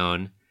her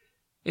down.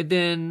 And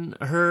then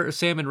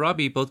Sam and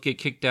Robbie both get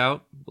kicked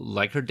out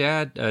like her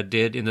dad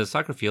did in the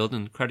soccer field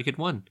in Karate Kid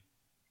 1.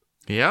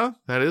 Yeah,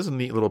 that is a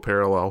neat little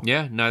parallel.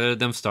 Yeah, neither of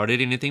them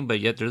started anything,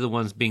 but yet they're the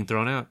ones being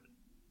thrown out.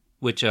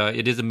 Which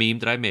it is a meme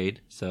that I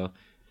made. So,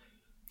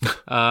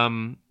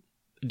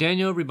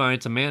 Daniel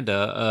reminds Amanda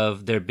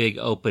of their big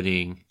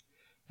opening,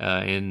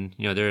 and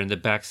they're in the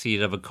back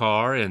seat of a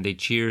car, and they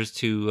cheers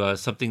to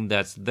something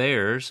that's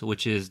theirs,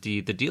 which is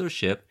the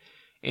dealership.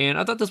 And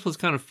I thought this was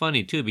kind of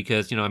funny too,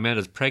 because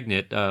Amanda's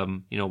pregnant.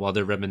 While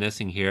they're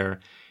reminiscing here,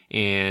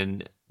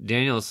 and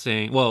Daniel's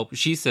saying, well,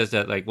 she says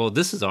that, like, well,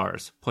 this is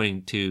ours,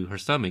 pointing to her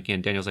stomach.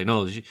 And Daniel's like,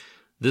 no,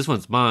 this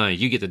one's mine.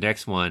 You get the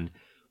next one.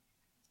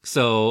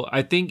 So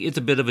I think it's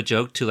a bit of a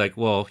joke to, like,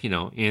 well,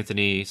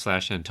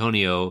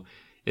 Anthony/Antonio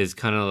is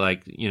kind of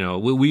like,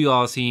 we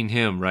all seen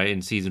him, right,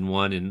 in season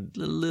 1 and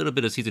a little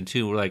bit of season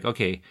 2. We're like,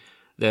 okay,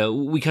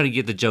 we kind of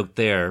get the joke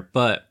there.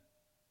 But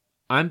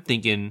I'm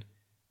thinking,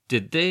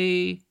 have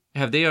they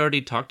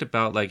already talked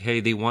about, like, hey,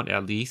 they want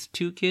at least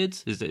 2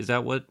 kids? Is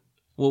that what?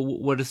 Well,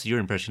 what is your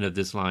impression of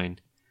this line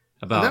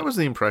about? That was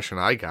the impression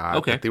I got.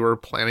 Okay. That they were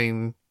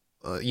planning,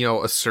 a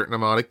certain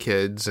amount of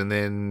kids, and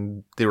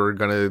then they were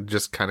going to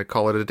just kind of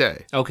call it a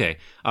day. Okay.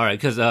 All right.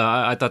 Because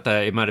I thought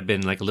that it might have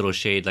been like a little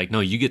shade, like, no,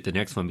 you get the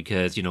next one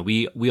because,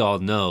 we all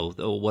know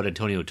what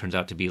Antonio turns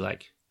out to be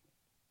like.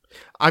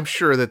 I'm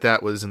sure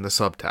that was in the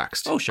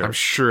subtext. Oh, sure. I'm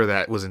sure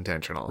that was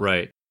intentional.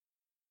 Right.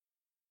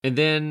 And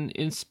then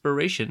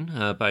Inspiration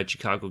by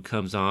Chicago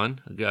comes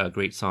on, a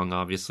great song,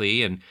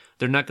 obviously, and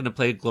they're not going to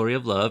play Glory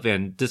of Love.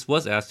 And this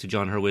was asked to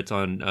John Hurwitz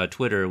on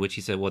Twitter, which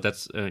he said, well,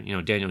 that's,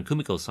 Daniel and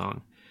Kumiko's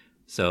song.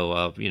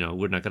 So,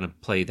 we're not going to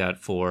play that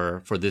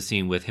for this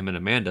scene with him and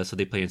Amanda, so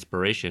they play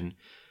Inspiration.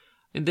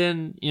 And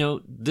then,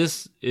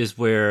 this is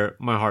where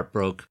my heart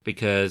broke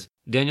because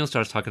Daniel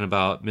starts talking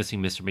about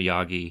missing Mr.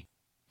 Miyagi,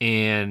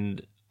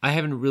 and I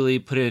haven't really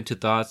put it into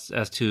thoughts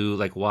as to,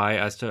 like, why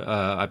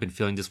I've been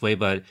feeling this way,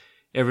 but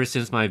ever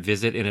since my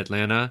visit in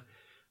Atlanta,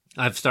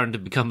 I've started to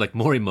become, like,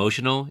 more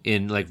emotional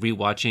in, like,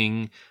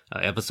 rewatching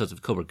episodes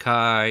of Cobra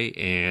Kai.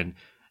 And,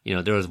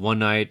 there was one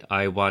night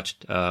I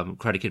watched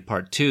Karate Kid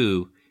Part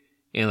 2,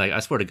 and, like, I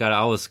swear to God,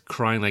 I was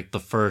crying, like,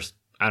 the first,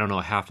 I don't know,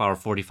 half hour,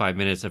 45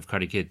 minutes of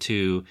Karate Kid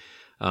 2,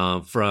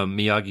 from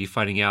Miyagi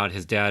finding out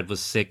his dad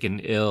was sick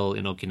and ill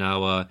in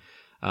Okinawa,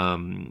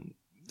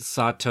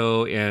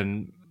 Sato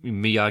and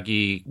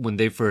Miyagi, when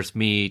they first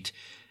meet,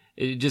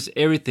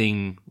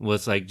 everything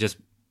was, like, just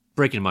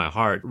breaking my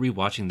heart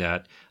rewatching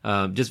that.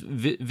 Just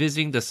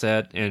visiting the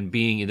set and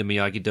being in the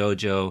Miyagi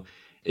dojo,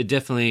 it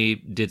definitely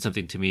did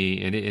something to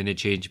me, and it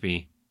changed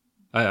me.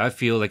 I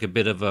feel like a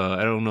bit of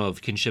I don't know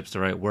if kinship's the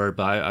right word,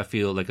 but I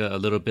feel like a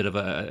little bit of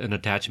an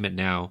attachment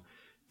now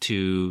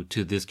to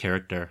this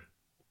character.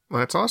 Well,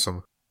 that's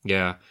awesome.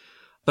 Yeah.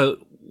 But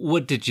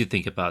what did you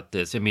think about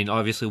this? I mean,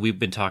 obviously we've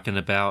been talking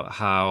about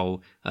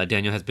how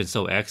Daniel has been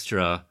so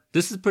extra.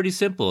 This is pretty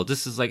simple.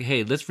 This is like,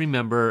 hey, let's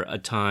remember a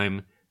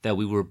time that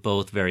we were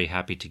both very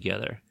happy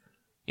together.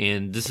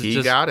 And this is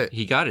He got it.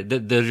 He got it.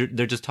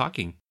 They're just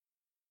talking.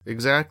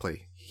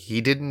 Exactly.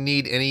 He didn't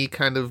need any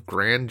kind of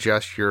grand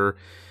gesture.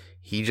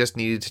 He just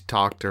needed to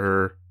talk to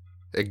her,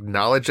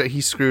 acknowledge that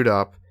he screwed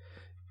up,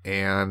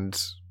 and,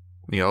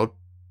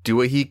 do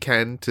what he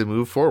can to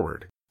move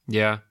forward.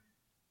 Yeah.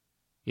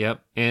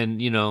 Yep.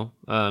 And,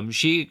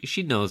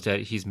 she knows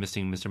that he's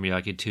missing Mr.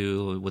 Miyagi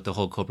too with the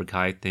whole Cobra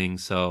Kai thing.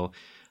 So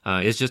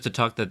it's just a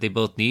talk that they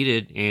both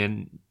needed,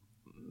 and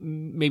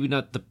maybe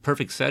not the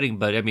perfect setting,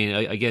 but I mean,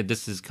 again,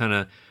 this is kind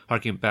of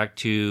harking back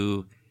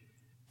to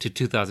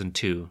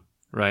 2002,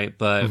 right?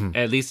 But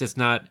at least it's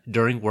not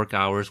during work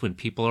hours when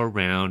people are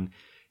around.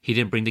 He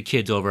didn't bring the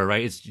kids over,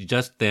 right? It's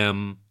just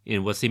them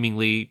in what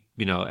seemingly,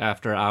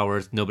 after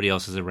hours, nobody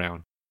else is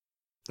around.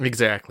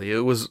 Exactly. It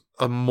was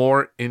a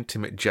more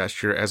intimate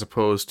gesture as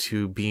opposed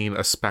to being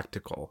a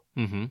spectacle.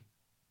 Mm-hmm.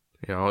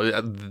 You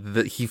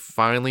know, he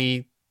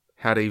finally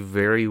had a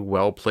very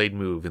well-played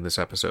move in this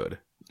episode.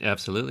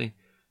 Absolutely.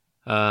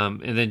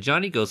 And then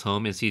Johnny goes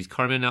home and sees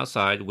Carmen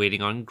outside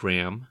waiting on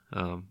Graham.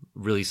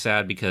 Really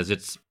sad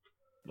because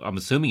I'm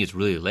assuming it's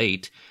really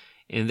late.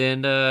 And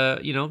then,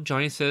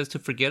 Johnny says to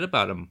forget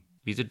about him.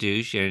 He's a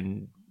douche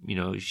and,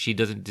 she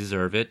doesn't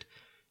deserve it.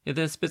 And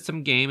then spits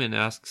some game and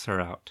asks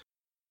her out.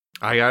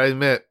 I gotta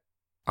admit,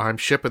 I'm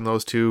shipping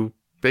those two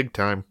big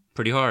time.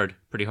 Pretty hard.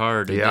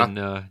 Yeah.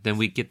 And then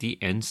we get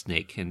the end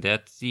snake, and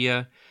that's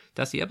the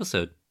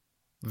episode.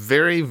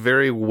 Very,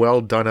 very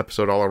well done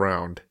episode all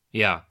around.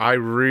 Yeah. I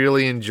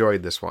really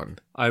enjoyed this one.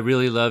 I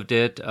really loved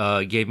it.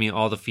 It gave me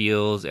all the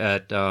feels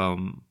at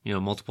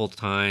multiple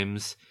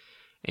times.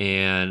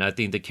 And I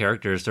think the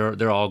characters,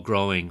 they're all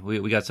growing.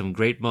 We got some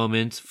great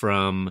moments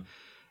from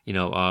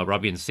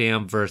Robbie and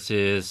Sam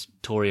versus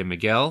Tori and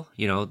Miguel.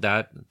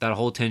 That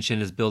whole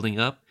tension is building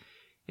up.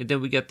 And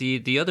then we got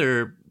the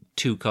other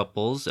two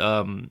couples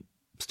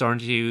starting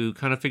to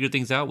kind of figure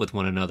things out with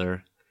one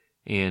another.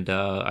 And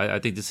I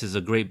think this is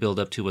a great build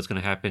up to what's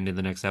going to happen in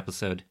the next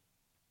episode.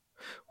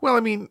 Well, I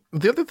mean,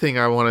 the other thing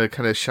I want to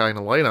kind of shine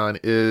a light on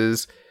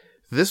is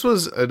this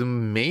was an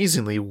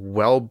amazingly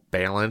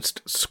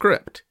well-balanced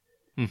script.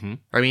 Mm-hmm.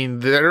 I mean,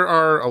 there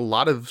are a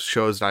lot of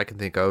shows that I can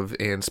think of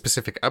and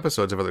specific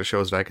episodes of other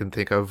shows that I can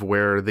think of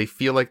where they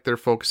feel like they're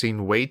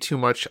focusing way too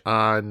much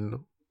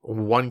on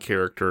one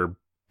character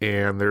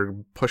and they're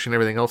pushing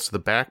everything else to the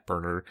back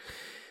burner.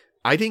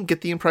 I didn't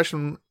get the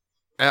impression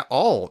at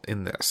all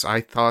in this. I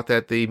thought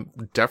that they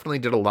definitely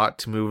did a lot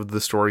to move the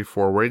story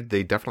forward.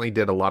 They definitely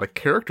did a lot of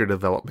character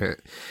development.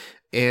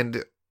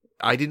 And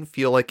I didn't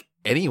feel like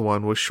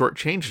anyone was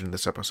shortchanged in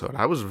this episode.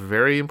 I was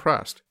very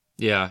impressed.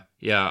 Yeah,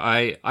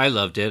 I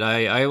loved it.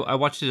 I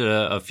watched it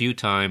a few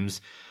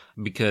times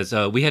because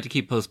we had to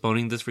keep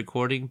postponing this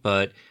recording,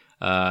 but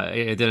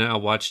and then I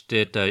watched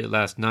it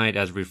last night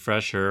as a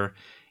refresher,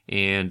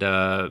 and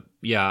I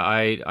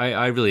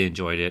really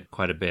enjoyed it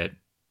quite a bit.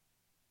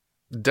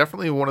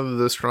 Definitely one of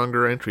the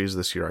stronger entries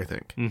this year, I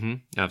think. Mm-hmm,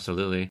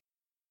 absolutely.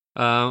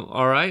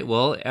 All right,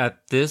 well,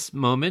 at this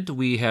moment,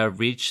 we have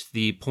reached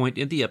the point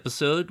in the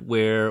episode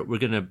where we're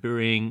going to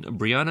bring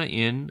Brianna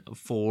in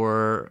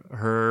for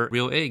her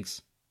real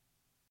eggs.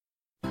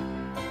 I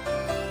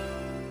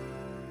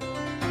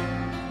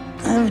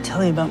ever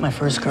tell you about my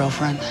first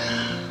girlfriend?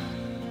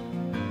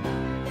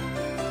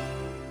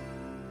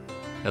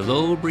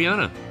 Hello,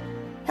 Brianna.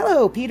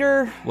 Hello,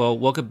 Peter. Well,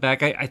 welcome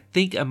back. I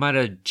think I might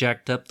have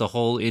jacked up the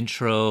whole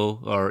intro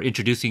or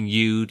introducing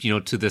you,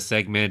 to this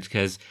segment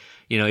because,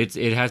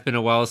 it has been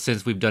a while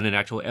since we've done an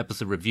actual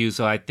episode review.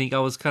 So I think I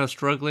was kind of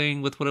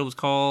struggling with what it was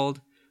called.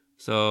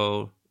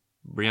 So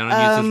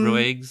Brianna uses real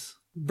eggs.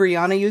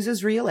 Brianna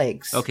uses real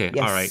eggs. Okay.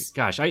 Yes. All right.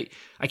 Gosh, I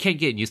can't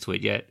get used to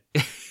it yet.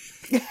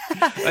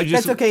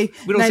 That's okay.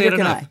 We don't Neither say it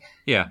can enough. I.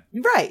 Yeah.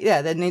 Right.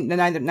 Yeah.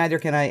 Neither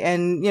can I.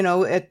 And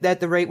at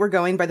the rate we're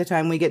going, by the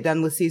time we get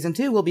done with season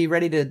 2, we'll be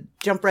ready to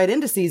jump right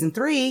into season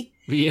 3.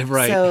 Yeah.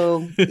 Right.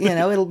 So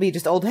it'll be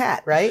just old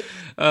hat, right?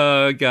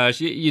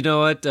 Gosh, you know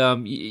what?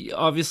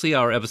 Obviously,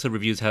 our episode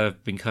reviews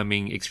have been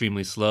coming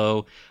extremely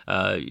slow.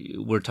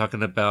 We're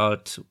talking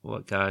about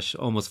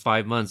almost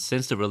 5 months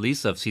since the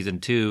release of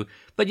season 2.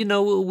 But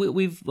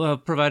we've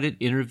provided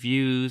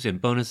interviews and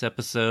bonus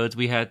episodes.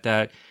 We had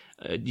that.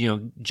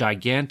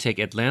 Gigantic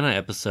Atlanta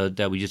episode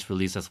that we just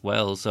released as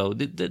well. So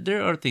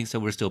there are things that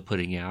we're still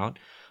putting out.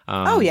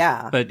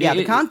 But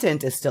the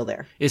content is still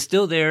there. It's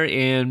still there,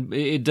 and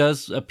it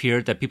does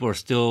appear that people are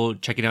still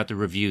checking out the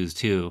reviews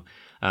too.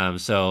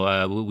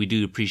 So we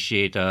do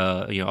appreciate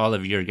all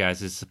of your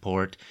guys'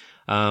 support.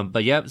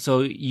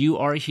 So you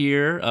are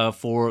here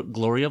for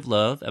Glory of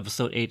Love,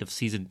 episode 8 of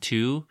season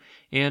 2,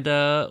 and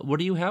what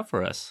do you have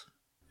for us?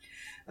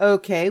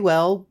 Okay,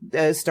 well,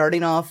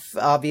 starting off,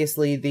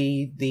 obviously,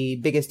 the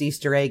biggest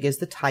Easter egg is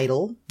the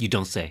title. You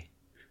don't say.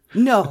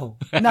 No,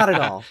 not at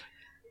all.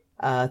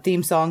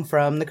 Theme song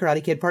from The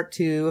Karate Kid Part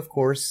 2, of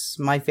course,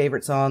 my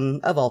favorite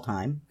song of all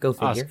time. Go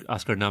figure.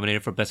 Oscar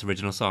nominated for Best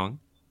Original Song.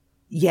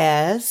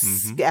 Yes.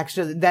 Mm-hmm.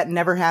 Actually, that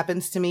never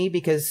happens to me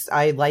because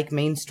I like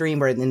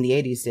mainstream, or in the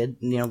 80s did,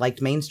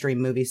 liked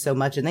mainstream movies so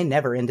much, and they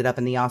never ended up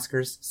in the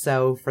Oscars.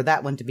 So for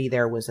that one to be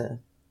there was a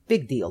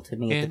big deal to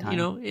me at the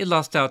time. It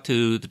lost out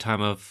to The Time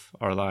of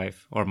Our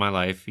Life, or My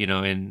Life,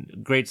 and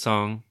great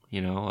song,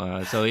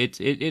 so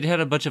it had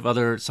a bunch of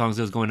other songs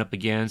it was going up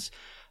against.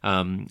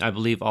 I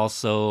believe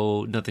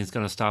also Nothing's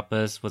Gonna Stop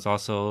Us was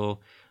also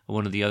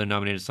one of the other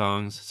nominated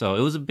songs. So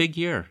it was a big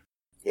year.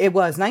 It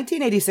was.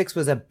 1986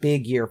 was a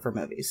big year for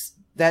movies.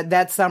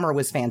 That summer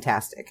was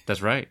fantastic.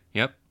 That's right.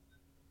 Yep.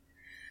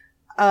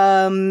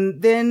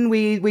 Then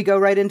we go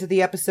right into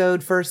the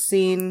episode. First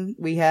scene,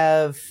 we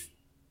have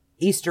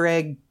Easter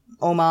egg,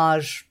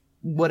 homage,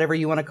 whatever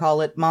you want to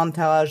call it,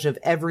 montage of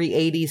every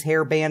 80s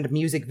hair band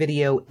music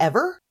video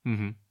ever.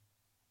 Mm-hmm.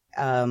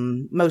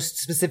 Most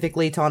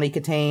specifically, Tawny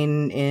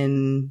Katane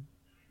in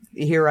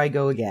Here I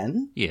Go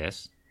Again.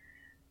 Yes.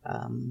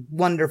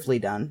 Wonderfully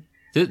done.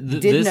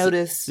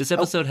 Notice this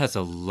episode has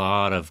a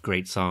lot of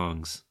great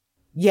songs.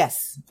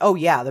 Yes. Oh,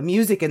 yeah. The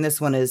music in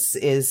this one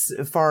is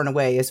far and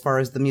away, as far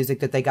as the music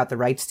that they got the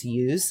rights to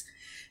use.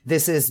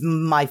 This is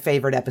my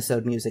favorite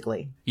episode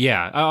musically.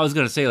 Yeah, I was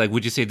gonna say, like,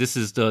 would you say this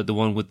is the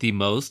one with the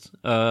most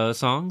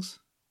songs?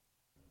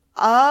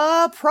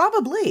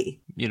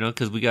 Probably. You know,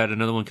 because we got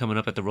another one coming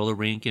up at the roller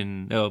rink,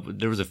 and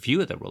there was a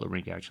few at the roller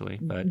rink actually.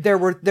 But there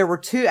were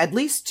two, at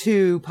least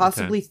two,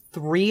 possibly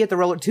three at the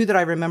roller. Two that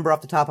I remember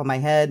off the top of my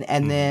head,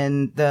 and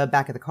then the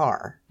back of the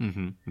car.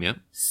 Mm-hmm. Yep.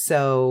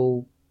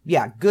 So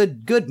yeah,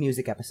 good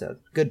music episode.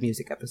 Good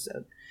music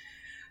episode.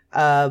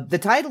 The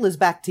title is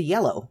Back to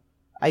Yellow.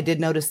 I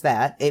did notice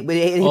that it had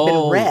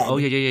been red. Oh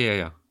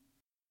yeah.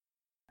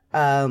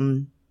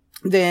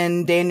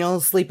 Then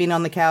Daniel's sleeping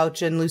on the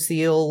couch, and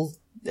Lucille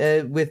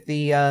with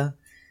the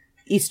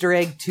Easter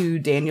egg to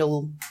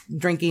Daniel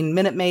drinking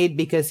Minute Maid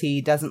because he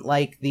doesn't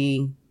like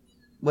the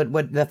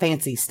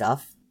fancy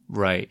stuff.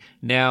 Right.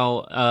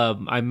 Now,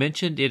 I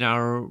mentioned in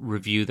our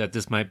review that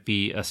this might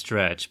be a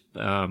stretch,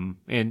 and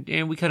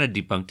we kind of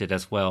debunked it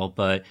as well,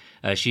 but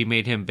she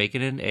made him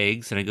bacon and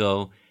eggs, and I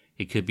go,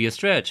 it could be a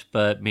stretch,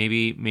 but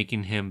maybe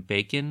making him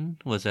bacon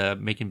was a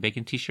Making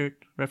Bacon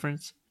t-shirt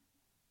reference?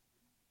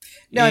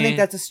 No, I think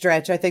that's a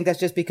stretch. I think that's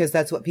just because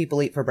that's what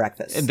people eat for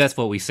breakfast. And that's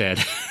what we said.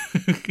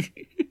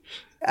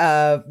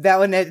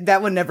 That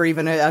one never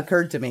even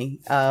occurred to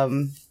me.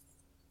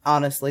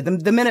 Honestly,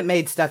 the Minute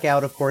Maid stuck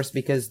out, of course,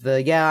 because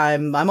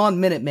I'm on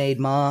Minute Maid,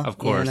 Ma. Of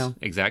course, you know.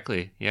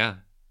 Exactly. Yeah,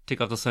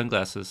 take off the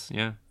sunglasses.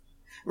 Yeah,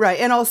 right,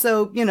 and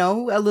also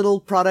a little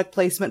product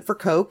placement for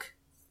Coke,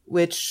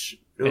 which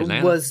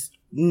Atlanta was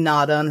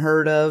not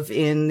unheard of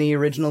in the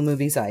original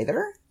movies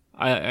either.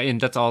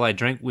 And that's all I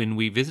drank when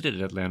we visited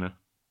Atlanta.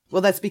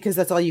 Well, that's because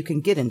that's all you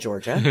can get in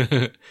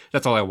Georgia.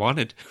 That's all I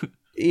wanted.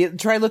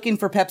 Try looking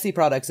for Pepsi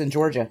products in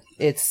Georgia.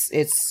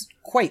 It's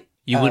quite.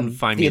 You wouldn't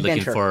find me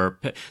adventure. looking for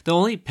the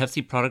only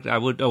Pepsi product I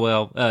would.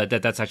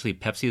 That's actually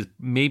Pepsi is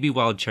maybe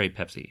Wild Cherry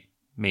Pepsi,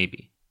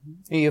 maybe.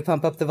 Are you a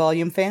Pump Up the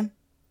Volume fan?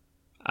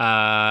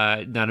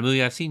 Not a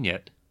movie I've seen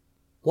yet.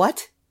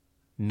 What?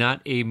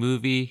 Not a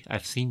movie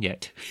I've seen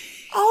yet.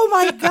 Oh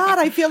my God,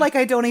 I feel like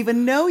I don't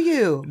even know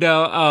you.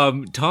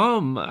 No,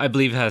 Tom, I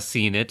believe, has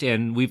seen it,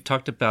 and we've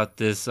talked about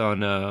this on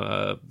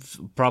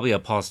probably a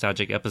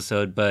Paulstalgic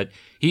episode, but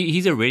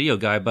he's a radio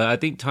guy, but I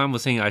think Tom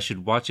was saying I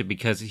should watch it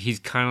because he's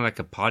kind of like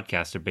a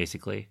podcaster,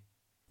 basically.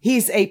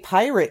 He's a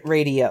pirate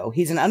radio.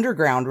 He's an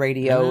underground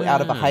radio out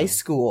of a high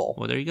school.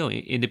 Well, there you go.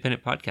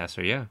 Independent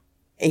podcaster, yeah.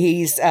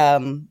 He's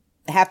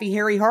Happy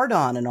Harry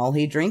Hardon, and all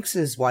he drinks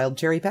is Wild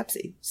Cherry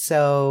Pepsi.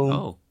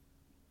 So,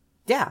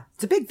 yeah,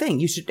 it's a big thing.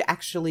 You should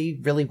actually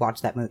really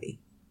watch that movie.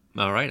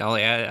 All right, I'll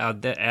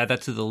add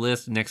that to the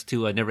list next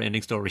to a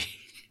Never-Ending Story.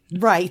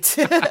 Right.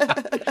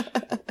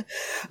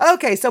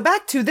 Okay, so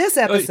back to this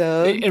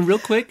episode. And real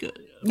quick,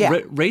 yeah.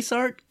 Race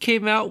Art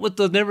came out with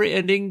the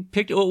Never-Ending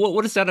picture.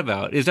 What is that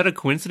about? Is that a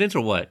coincidence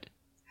or what?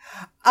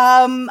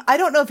 I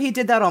don't know if he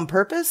did that on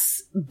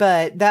purpose,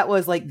 but that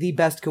was like the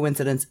best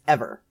coincidence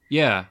ever.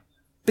 Yeah.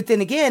 But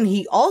then again,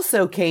 he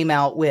also came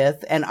out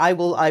with, and I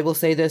will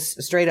say this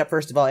straight up.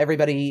 First of all,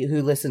 everybody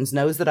who listens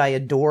knows that I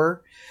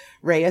adore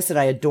Reyes and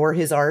I adore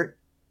his art.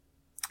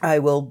 I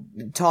will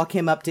talk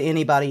him up to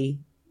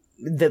anybody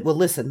that will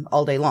listen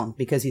all day long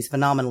because he's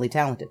phenomenally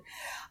talented.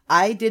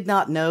 I did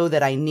not know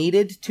that I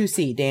needed to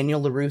see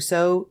Daniel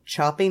LaRusso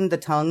chopping the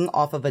tongue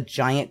off of a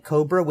giant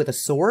cobra with a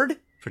sword.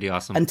 Pretty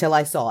awesome. Until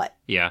I saw it.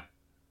 Yeah.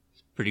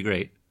 Pretty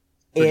great.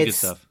 Pretty good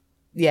stuff.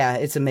 Yeah,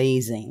 it's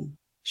amazing.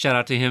 Shout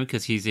out to him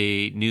because he's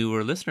a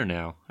newer listener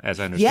now, as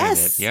I understand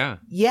it. Yeah.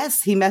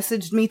 Yes, he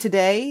messaged me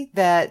today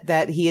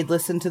that he had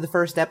listened to the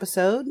first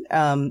episode.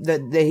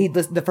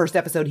 The first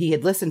episode he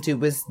had listened to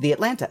was the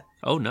Atlanta.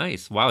 Oh,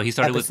 nice. Wow, he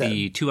started with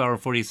the 2 hour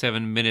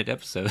 47-minute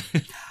episode.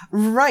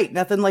 Right,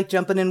 nothing like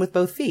jumping in with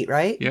both feet,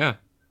 right? Yeah.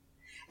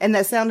 And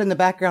that sound in the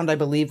background, I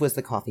believe, was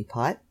the coffee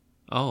pot.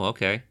 Oh,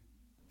 okay.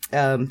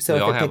 So if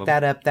I pick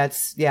that up,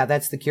 that's the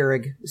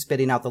Keurig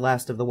spitting out the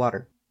last of the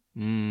water. I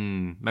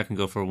can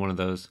go for one of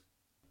those.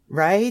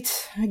 Right?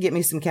 Get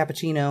me some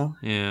cappuccino.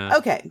 Yeah.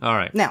 Okay. All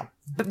right. Now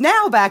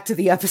back to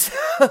the episode.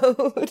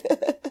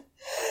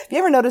 Have you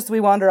ever noticed we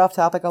wander off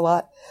topic a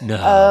lot? No.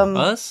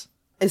 Us?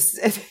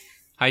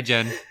 Hi,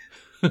 Jen.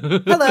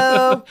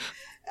 Hello.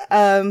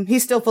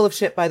 He's still full of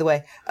shit, by the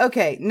way.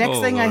 Okay,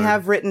 next thing Lord. I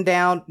have written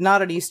down,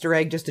 not an Easter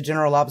egg, just a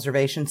general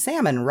observation.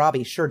 Sam and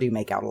Robbie sure do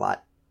make out a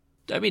lot.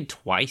 I mean,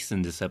 twice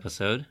in this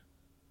episode.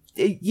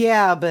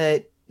 Yeah,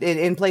 but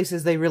in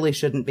places they really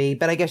shouldn't be.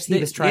 But I guess he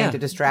was trying to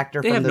distract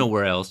her from have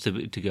nowhere else to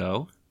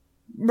go.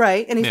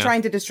 Right, and he's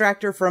trying to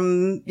distract her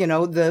from,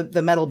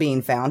 the medal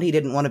being found. He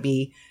didn't want to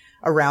be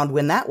around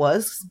when that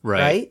was,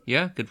 right?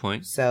 Yeah, good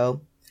point.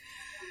 So,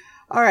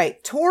 all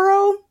right,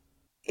 Toro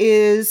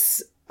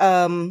is,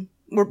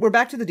 we're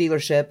back to the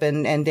dealership,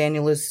 and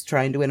Daniel is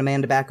trying to win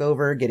Amanda back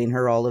over, getting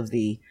her all of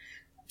the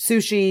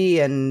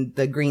sushi and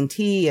the green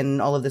tea and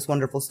all of this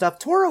wonderful stuff.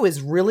 Toro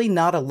is really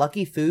not a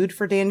lucky food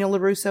for Daniel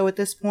LaRusso at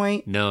this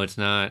point. No, it's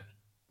not.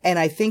 And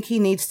I think he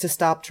needs to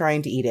stop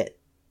trying to eat it.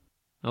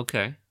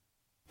 Okay.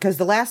 Because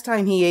the last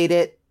time he ate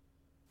it,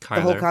 Kyler.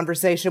 the whole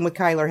conversation with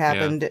Kyler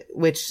happened,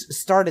 which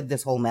started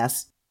this whole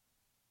mess.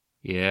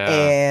 Yeah.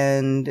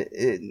 And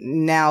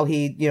now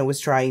he, was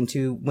trying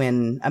to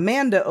win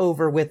Amanda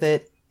over with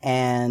it,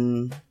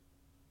 and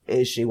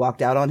she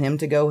walked out on him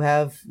to go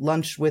have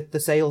lunch with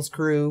the sales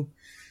crew.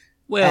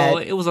 Well,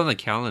 it was on the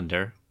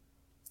calendar.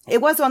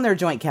 It was on their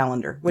joint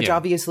calendar, which Yeah.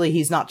 obviously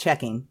he's not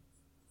checking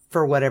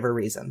for whatever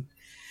reason.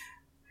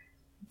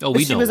 Oh, But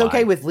we she know was why.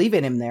 okay with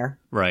leaving him there.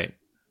 Right.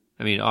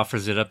 I mean,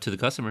 offers it up to the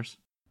customers.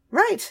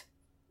 Right.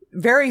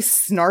 Very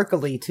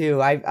snarkily, too.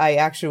 I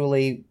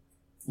actually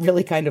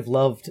really kind of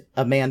loved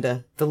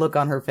Amanda. The look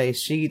on her face.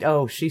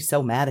 She's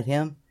so mad at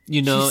him.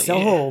 You know, she's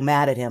so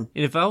mad at him.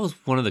 if I was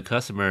one of the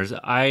customers,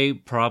 I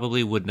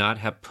probably would not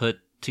have put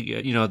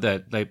together,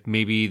 that like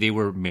maybe they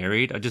were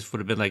married. I just would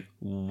have been like,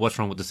 what's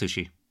wrong with the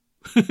sushi?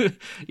 Just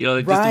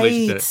the way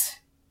she said it. Right.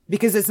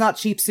 Because it's not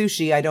cheap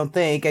sushi, I don't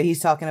think. And he's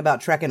talking about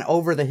trekking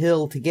over the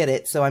hill to get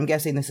it. So I'm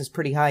guessing this is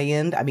pretty high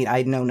end. I mean,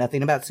 I know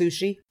nothing about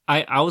sushi.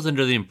 I was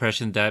under the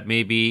impression that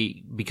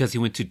maybe because he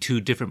went to two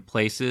different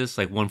places,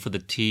 like one for the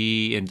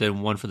tea and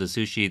then one for the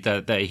sushi,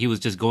 that he was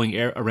just going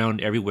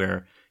around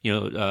everywhere,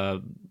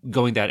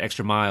 going that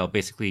extra mile,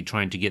 basically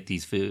trying to get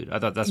these food. I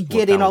thought that's what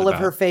Getting that was all of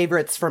about. her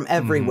favorites from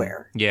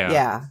everywhere. Yeah.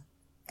 Yeah.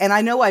 And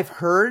I know I've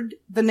heard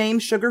the name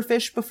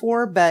Sugarfish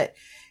before, but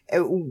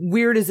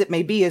weird as it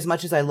may be, as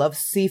much as I love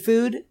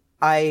seafood,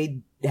 I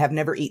have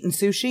never eaten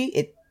sushi.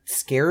 It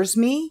scares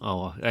me.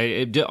 Oh,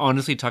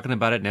 honestly, talking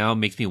about it now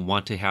makes me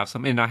want to have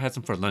some. And I had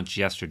some for lunch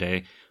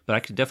yesterday, but I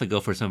could definitely go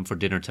for some for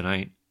dinner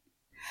tonight.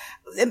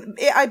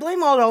 I blame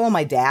it all on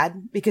my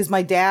dad, because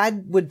my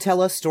dad would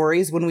tell us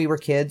stories when we were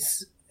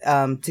kids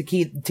to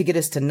get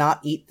us to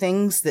not eat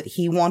things that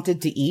he wanted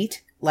to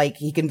eat. Like,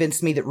 he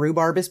convinced me that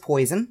rhubarb is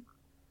poison.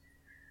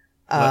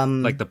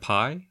 Like the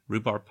pie?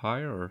 Rhubarb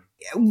pie? Or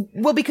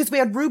Well, because we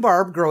had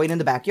rhubarb growing in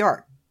the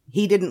backyard.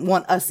 He didn't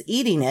want us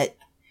eating it,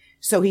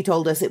 so he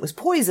told us it was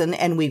poison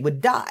and we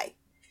would die.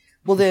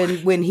 Well, then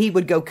when he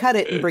would go cut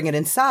it and bring it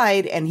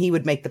inside and he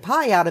would make the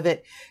pie out of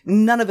it,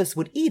 none of us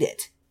would eat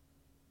it.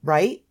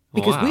 Right?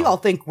 Because we Wow. all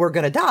think we're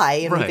going to die,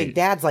 and we Right. think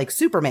Dad's like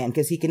Superman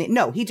because he can eat.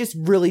 No, he just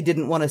really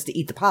didn't want us to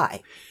eat the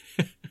pie.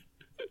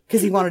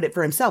 Because he wanted it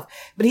for himself.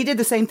 But he did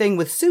the same thing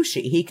with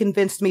sushi. He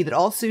convinced me that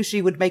all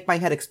sushi would make my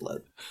head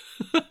explode.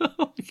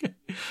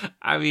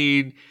 I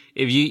mean,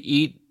 if you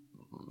eat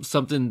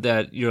something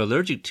that you're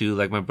allergic to,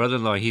 like my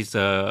brother-in-law, he's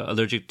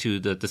allergic to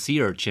the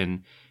sea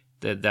urchin,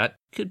 that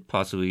could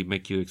possibly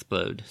make you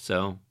explode.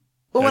 So,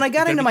 Well, when I you got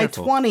gotta into be my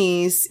careful.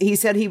 20s, he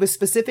said he was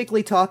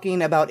specifically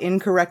talking about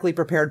incorrectly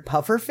prepared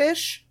puffer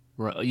fish.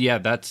 Right, yeah,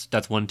 that's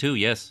one too.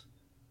 Yes.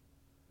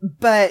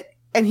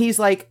 And he's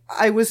like,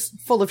 I was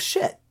full of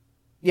shit.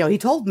 He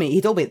told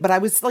me, but I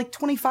was like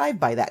 25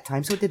 by that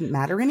time, so it didn't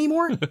matter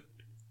anymore.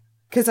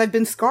 Because I've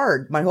been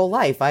scarred my whole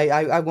life.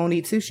 I won't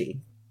eat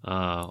sushi.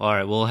 All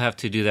right, we'll have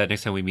to do that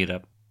next time we meet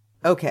up.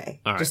 Okay.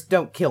 All right. Just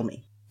don't kill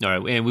me. All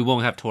right, and we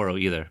won't have Toro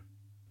either.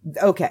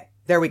 Okay.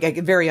 There we go.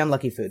 Very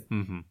unlucky food.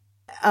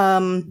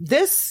 Mm-hmm.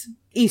 This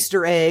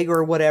Easter egg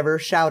or whatever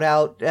shout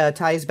out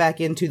ties back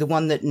into the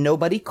one that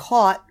nobody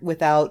caught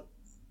without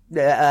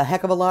a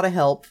heck of a lot of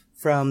help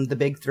from the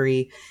big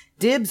three.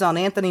 Dibs on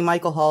Anthony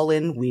Michael Hall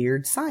in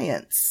Weird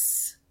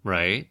Science.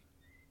 Right.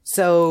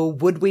 So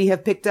would we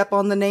have picked up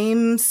on the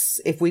names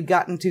if we'd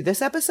gotten to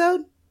this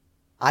episode?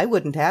 I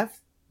wouldn't have.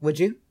 Would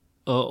you?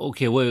 Oh,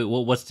 okay. Wait,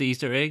 what's the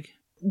Easter egg?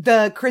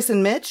 The Chris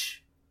and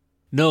Mitch?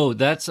 No,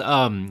 that's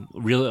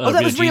real.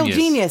 That was Real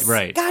Genius.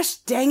 Right. Gosh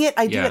dang it.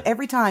 I do Yeah. it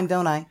every time,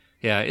 don't I?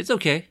 Yeah, it's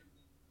okay.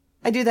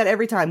 I do that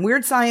every time.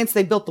 Weird Science,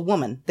 they built the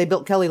woman. They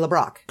built Kelly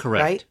LeBrock.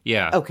 Correct. Right?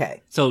 Yeah.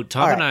 Okay. So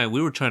Tom All and right. I,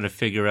 we were trying to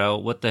figure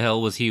out what the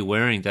hell was he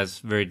wearing that's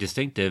very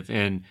distinctive,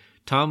 and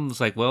Tom was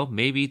like, "Well,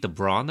 maybe the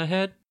bra on the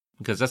head,"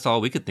 because that's all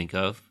we could think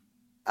of.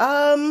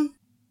 I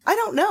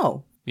don't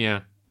know.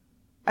 Yeah,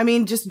 I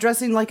mean, just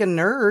dressing like a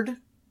nerd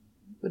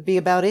would be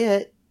about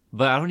it.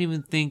 but I don't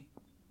even think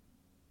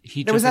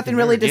There was dressed like a nothing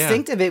really nerd. Yeah.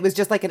 distinctive. It was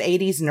just like an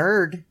 80s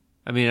nerd.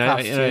 I mean,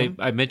 costume.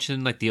 I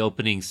mentioned like the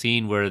opening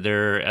scene where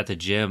they're at the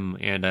gym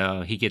and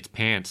he gets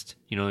pantsed.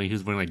 He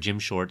was wearing like gym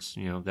shorts.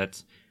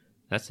 That's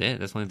it.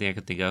 That's the only thing I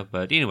could think of.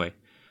 But anyway,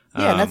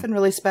 Yeah, nothing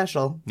really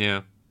special.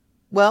 Yeah.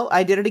 Well,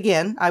 I did it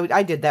again.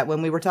 I did that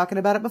when we were talking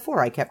about it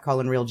before. I kept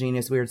calling Real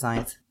Genius Weird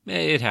Science.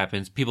 It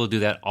happens. People do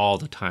that all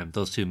the time.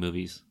 Those two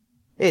movies.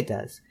 It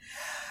does.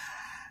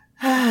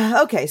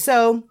 Okay,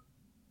 so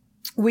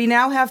we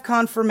now have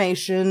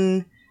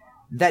confirmation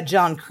that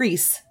John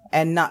Kreese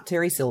and not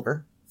Terry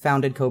Silver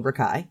founded Cobra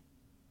Kai.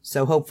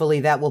 So hopefully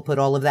that will put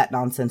all of that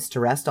nonsense to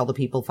rest, all the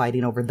people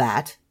fighting over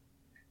that.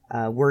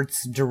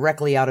 Words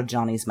directly out of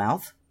Johnny's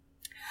mouth.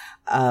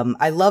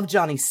 I love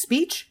Johnny's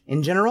speech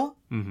in general.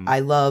 Mm-hmm. I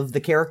love the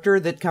character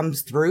that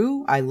comes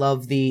through. I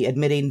love the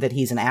admitting that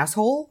he's an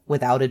asshole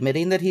without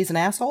admitting that he's an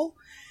asshole.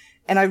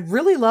 And I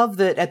really love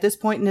that at this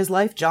point in his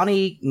life,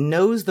 Johnny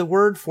knows the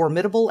word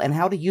formidable and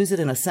how to use it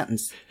in a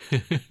sentence.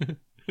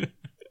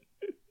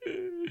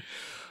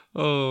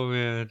 Oh,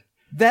 man.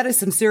 That is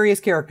some serious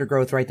character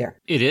growth right there.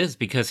 It is,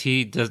 because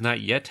he does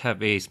not yet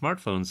have a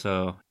smartphone,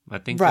 so I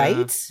think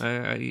Right.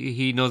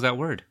 he knows that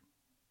word.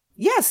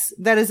 Yes,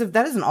 that is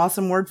an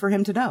awesome word for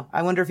him to know.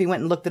 I wonder if he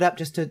went and looked it up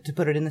just to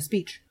put it in the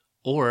speech.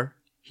 Or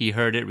he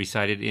heard it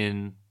recited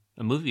in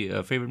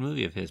a favorite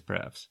movie of his,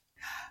 perhaps.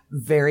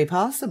 Very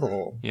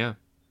possible. Yeah.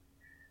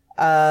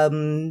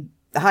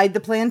 Hide the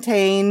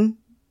plantain.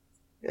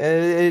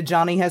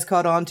 Johnny has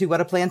caught on to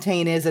what a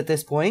plantain is at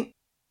this point.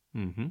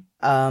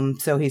 Mm-hmm.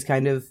 So he's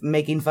kind of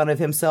making fun of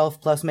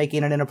himself, plus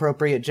making an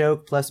inappropriate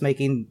joke, plus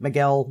making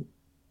Miguel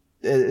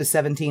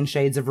 17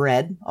 shades of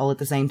red all at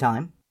the same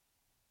time.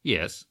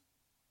 Yes.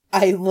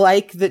 I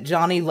like that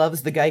Johnny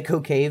loves the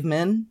Geico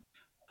cavemen.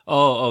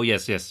 Oh,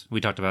 yes. We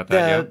talked about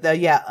that.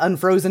 The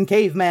unfrozen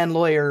caveman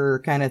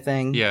lawyer kind of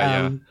thing.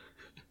 Yeah.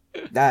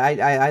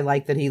 I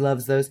like that he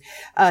loves those.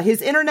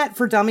 His Internet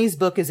for Dummies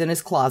book is in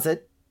his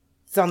closet.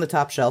 It's on the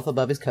top shelf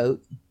above his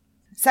coat.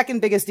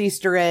 Second biggest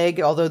Easter egg,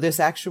 although this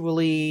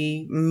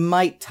actually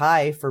might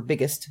tie for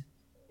biggest,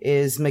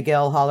 is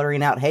Miguel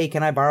hollering out, "Hey,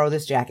 can I borrow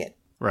this jacket?"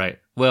 Right.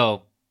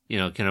 Well,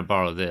 can I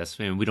borrow this?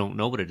 I mean, we don't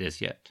know what it is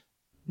yet.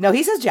 No,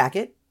 he says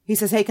jacket. He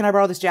says, "Hey, can I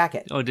borrow this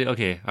jacket?" Oh,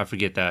 okay. I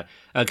forget that.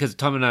 Because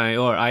Tom and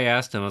I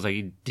asked him, I was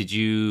like, did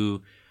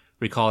you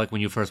recall, like,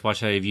 when you first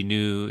watched it, if you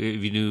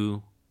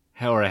knew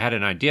how, or had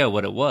an idea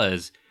what it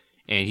was?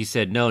 And he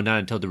said, no, not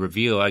until the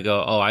review. I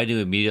go, oh, I knew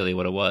immediately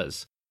what it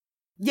was.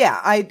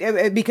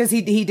 Yeah, because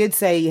he did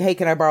say, "Hey,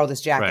 can I borrow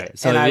this jacket?" Right.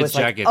 So and I his was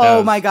jacket, like,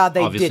 "Oh my God,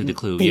 they obviously didn't." the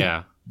clue, They-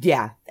 yeah.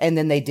 Yeah, and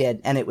then they did,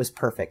 and it was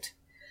perfect.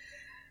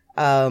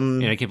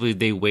 And I can't believe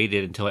they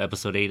waited until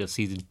episode 8 of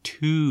season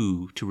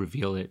 2 to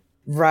reveal it.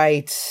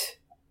 Right.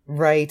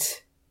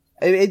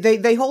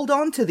 They hold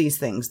on to these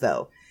things,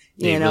 though.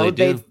 They really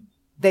do.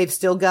 They've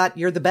still got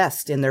 "You're the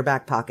best" in their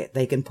back pocket.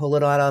 They can pull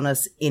it out on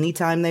us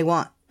anytime they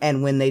want,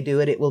 and when they do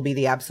it, it will be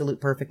the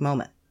absolute perfect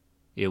moment.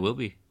 It will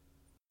be.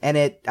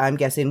 And I'm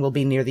guessing, will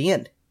be near the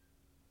end.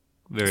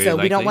 Very So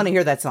likely. we don't want to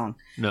hear that song.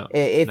 No, not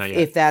yet.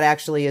 If that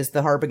actually is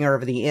the harbinger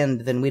of the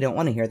end, then we don't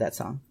want to hear that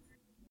song.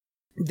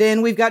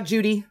 Then we've got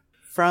Judy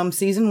from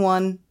season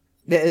 1.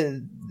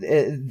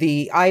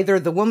 The either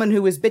the woman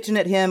who was bitching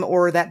at him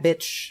or that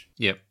bitch.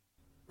 Yep.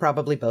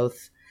 Probably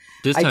both.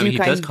 This I time do he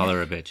kind does of- call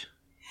her a bitch.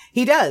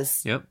 He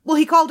does. Yep. Well,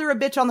 he called her a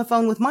bitch on the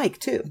phone with Mike,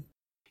 too.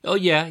 Oh,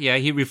 yeah,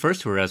 he refers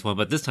to her as one,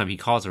 but this time he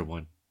calls her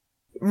one.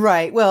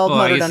 Right. Well, Well,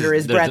 I muttered guess under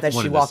his they're breath as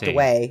one she and the walked same.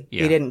 away.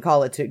 Yeah. He didn't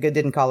call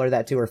her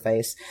that to her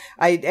face.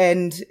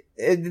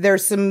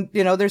 There's some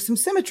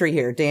symmetry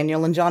here.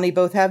 Daniel and Johnny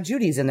both have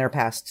Judys in their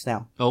pasts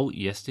now. Oh,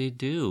 yes, they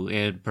do.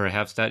 And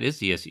perhaps that is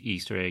the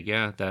Easter egg,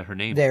 yeah, that her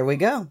name. There we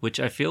go. Which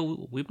I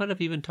feel we might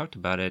have even talked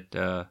about it.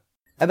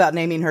 About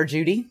naming her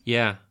Judy.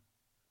 Yeah.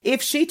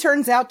 If she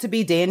turns out to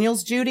be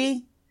Daniel's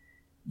Judy,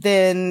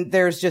 then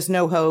there's just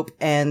no hope,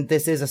 and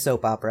this is a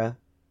soap opera.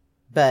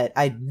 But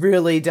I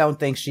really don't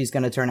think she's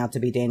going to turn out to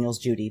be Daniel's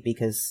Judy,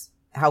 because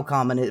how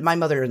common is my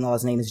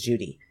mother-in-law's name is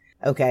Judy.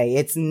 Okay,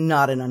 it's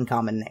not an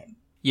uncommon name.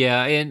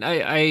 Yeah, and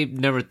I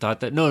never thought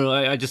that. No,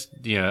 I just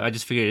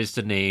figured it's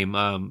the name.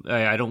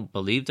 I don't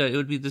believe that it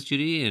would be this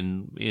Judy,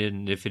 and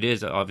if it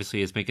is,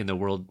 obviously it's making the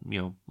world,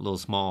 a little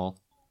small.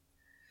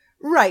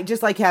 Right,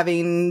 just like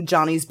having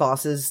Johnny's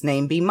boss's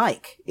name be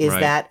Mike. Is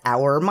Right. that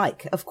our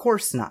Mike? Of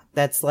course not.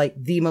 That's like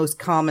the most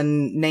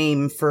common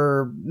name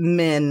for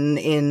men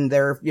in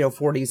their,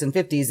 40s and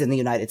 50s in the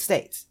United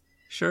States.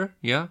 Sure,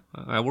 yeah.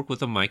 I work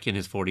with a Mike in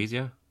his 40s,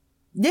 yeah.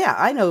 Yeah,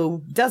 I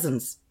know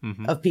dozens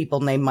Mm-hmm. of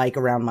people named Mike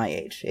around my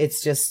age.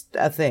 It's just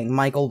a thing.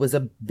 Michael was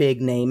a big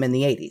name in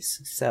the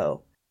 80s,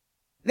 so.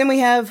 Then we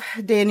have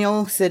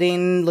Daniel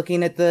sitting,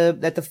 looking at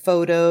the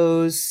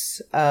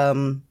photos,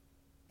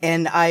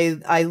 and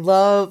I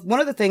love, one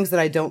of the things that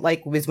I don't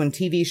like is when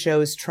TV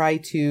shows try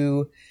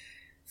to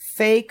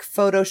fake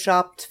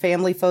photoshopped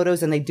family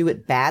photos and they do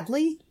it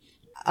badly.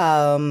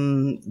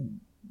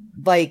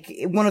 Like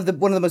one of the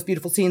most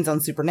beautiful scenes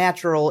on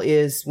Supernatural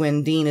is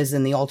when Dean is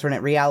in the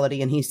alternate reality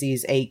and he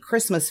sees a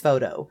Christmas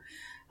photo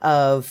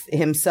of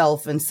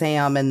himself and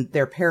Sam and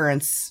their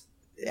parents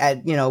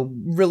at,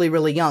 really,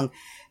 really young.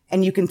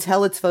 And you can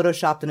tell it's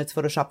photoshopped, and it's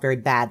photoshopped very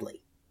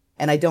badly.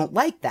 And I don't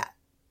like that.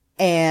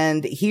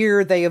 And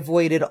here they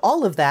avoided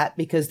all of that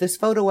because this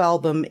photo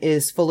album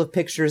is full of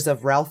pictures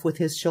of Ralph with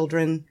his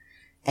children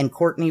and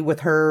Courtney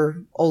with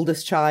her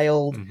oldest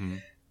child. Mm-hmm.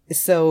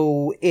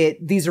 So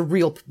these are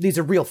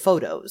real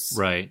photos.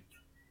 Right.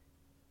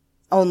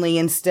 Only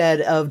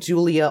instead of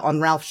Julia on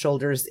Ralph's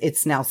shoulders,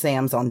 it's now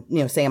Sam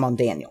on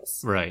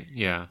Daniel's. Right,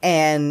 yeah.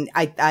 And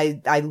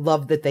I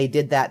love that they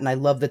did that, and I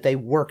love that they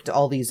worked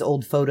all these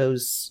old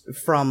photos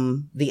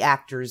from the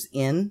actors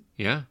in.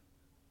 Yeah.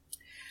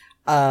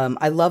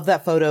 I love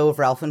that photo of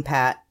Ralph and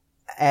Pat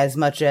as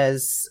much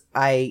as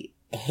I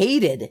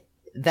hated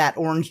that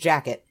orange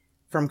jacket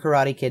from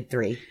Karate Kid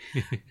 3.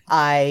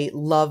 I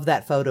love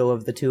that photo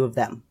of the two of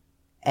them.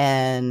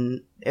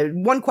 And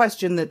one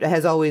question that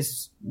has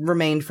always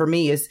remained for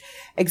me is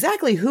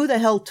exactly who the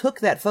hell took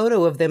that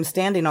photo of them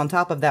standing on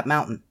top of that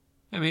mountain,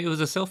 I mean, it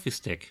was a selfie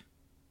stick.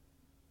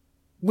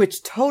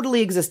 which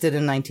totally existed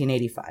in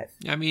 1985.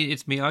 I mean,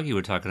 it's Miyagi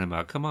we're talking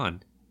about. Come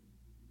on.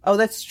 Oh,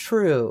 that's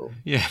true.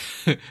 Yeah.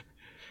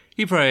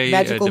 He probably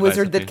magical devised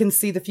wizard that something. can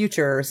see the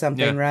future or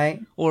something, Yeah. right?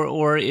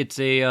 Or it's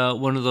a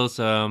one of those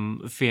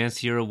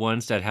fancier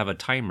ones that have a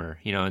timer,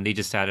 and they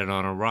just sat it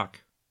on a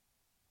rock.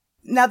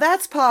 Now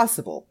that's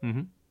possible.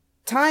 Mhm.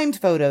 Timed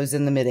photos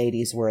in the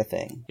mid-'80s were a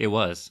thing. It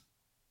was.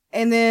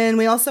 And then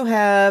we also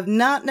have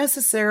not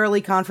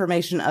necessarily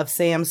confirmation of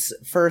Sam's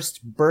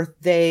first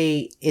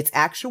birthday, its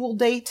actual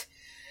date.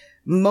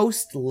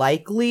 Most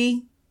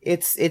likely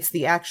it's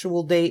the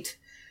actual date,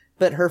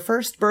 but her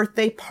first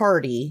birthday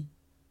party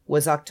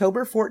was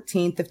October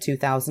 14th of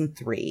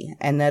 2003,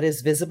 and that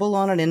is visible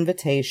on an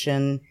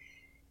invitation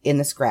in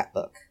the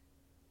scrapbook.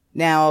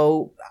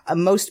 Now,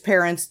 most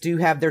parents do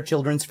have their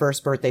children's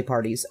first birthday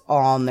parties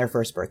on their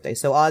first birthday,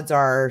 so odds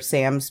are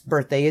Sam's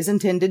birthday is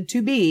intended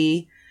to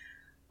be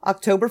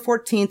October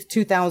 14th,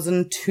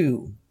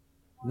 2002,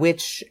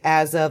 which,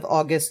 as of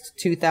August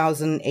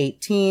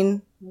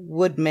 2018,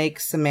 would make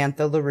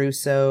Samantha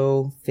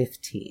LaRusso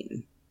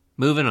 15.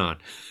 Moving on.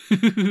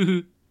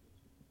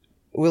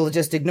 We'll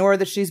just ignore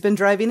that she's been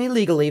driving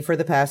illegally for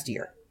the past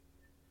year.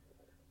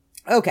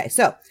 Okay,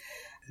 so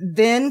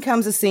then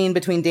comes a scene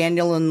between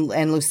Daniel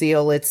and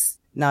Lucille. It's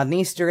not an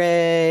Easter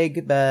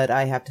egg, but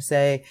I have to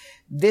say,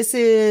 this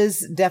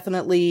is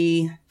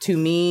definitely, to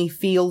me,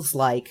 feels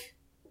like,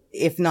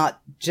 if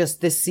not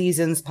just this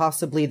season's,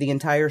 possibly the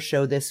entire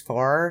show this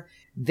far,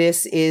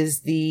 this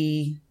is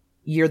the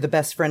 "you're the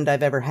best friend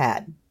I've ever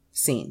had"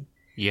 scene.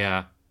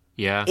 Yeah.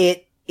 Yeah.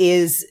 It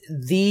is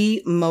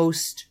the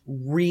most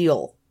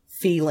real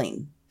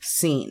feeling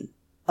scene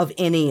of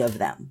any of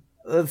them.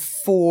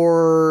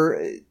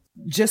 For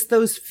just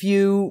those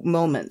few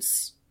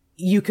moments,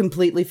 you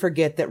completely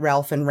forget that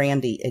Ralph and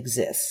Randy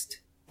exist.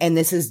 And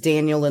this is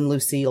Daniel and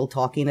Lucille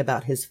talking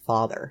about his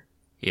father.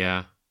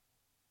 Yeah.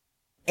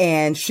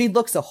 And she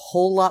looks a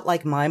whole lot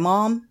like my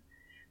mom,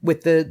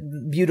 with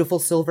the beautiful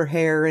silver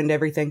hair and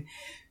everything.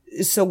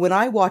 So when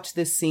I watch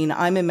this scene,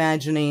 I'm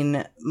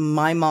imagining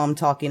my mom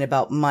talking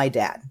about my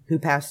dad, who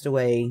passed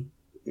away,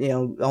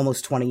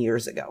 almost 20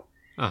 years ago.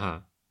 Uh-huh.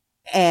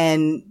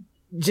 And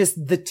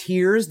just the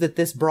tears that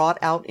this brought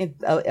out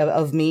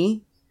of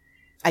me,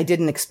 I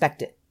didn't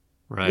expect it.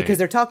 Right. Because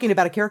they're talking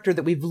about a character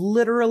that we've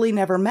literally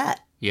never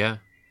met, Yeah.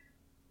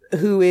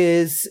 who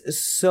is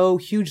so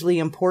hugely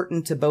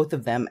important to both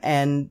of them.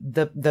 And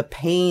the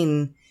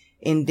pain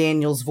in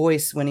Daniel's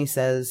voice when he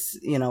says,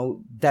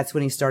 that's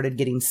when he started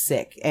getting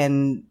sick.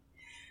 And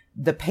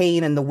the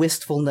pain and the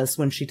wistfulness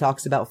when she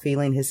talks about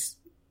feeling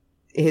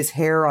his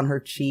hair on her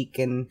cheek.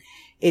 And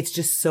it's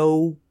just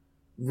so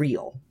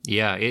real.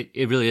 Yeah,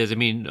 it really is. I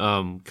mean,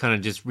 kind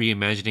of just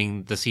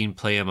reimagining the scene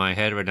play in my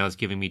head right now is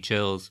giving me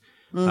chills.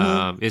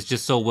 Mm-hmm. It's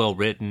just so well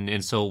written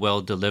and so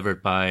well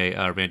delivered by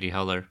Randy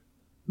Heller.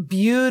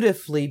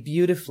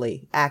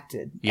 Beautifully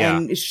acted. Yeah.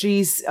 And she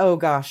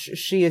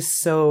is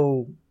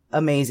so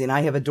amazing.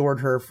 I have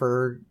adored her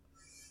for,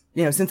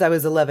 since I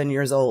was 11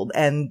 years old.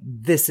 And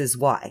this is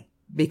why,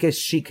 because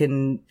she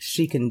can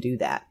do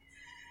that.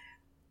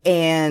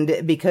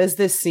 And because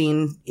this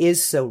scene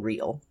is so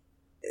real,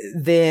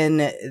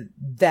 then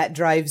that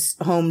drives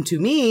home to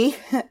me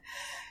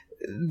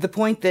the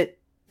point that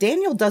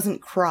Daniel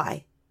doesn't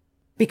cry.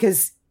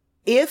 Because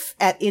if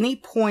at any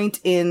point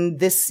in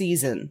this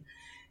season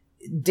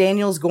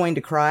Daniel's going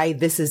to cry,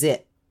 this is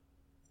it.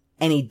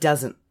 And he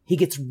doesn't. He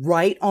gets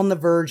right on the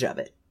verge of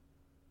it.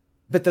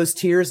 But those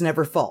tears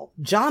never fall.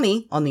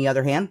 Johnny, on the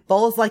other hand,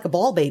 falls like a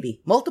ball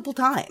baby multiple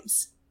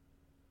times.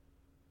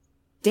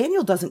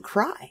 Daniel doesn't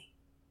cry.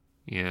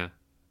 Yeah.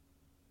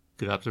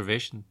 Good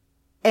observation.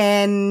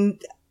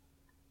 And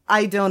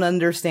I don't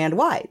understand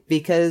why,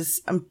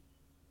 because I'm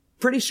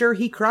pretty sure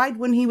he cried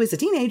when he was a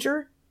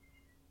teenager.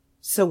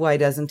 So why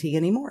doesn't he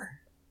anymore?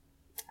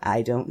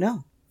 I don't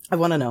know. I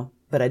want to know,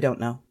 but I don't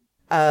know.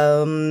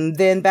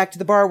 Then back to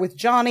the bar with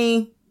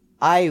Johnny.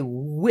 I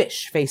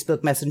wish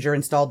Facebook Messenger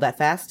installed that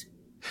fast.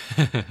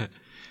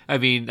 I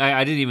mean,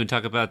 I didn't even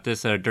talk about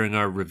this during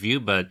our review,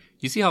 but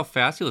you see how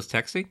fast he was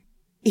texting?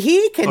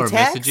 He can or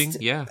text. Messaging?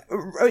 Yeah.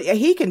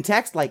 He can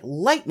text like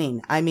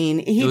lightning. I mean,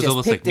 he it was just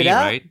almost picked like me, it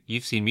up. right?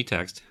 You've seen me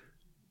text.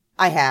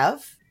 I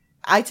have.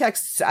 I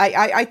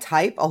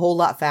type a whole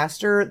lot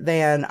faster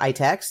than I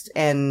text,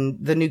 and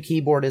the new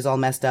keyboard is all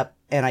messed up,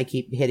 and I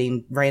keep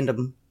hitting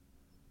random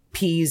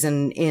P's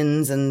and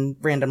N's and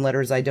random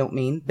letters I don't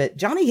mean. But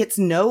Johnny hits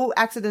no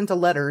accidental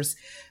letters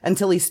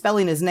until he's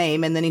spelling his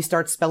name, and then he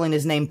starts spelling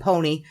his name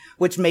Pony,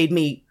 which made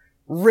me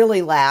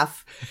really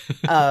laugh,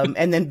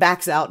 and then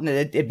backs out, and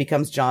it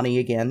becomes Johnny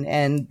again.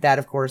 And that,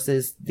 of course,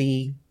 is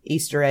the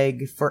Easter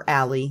egg for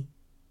Allie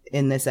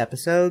in this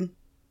episode.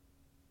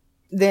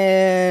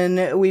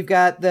 Then we've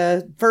got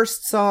the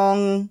first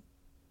song,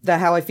 the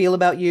How I Feel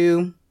About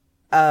You.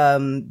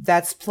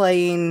 That's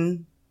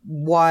playing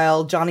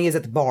while Johnny is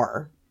at the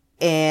bar.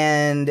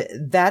 And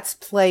that's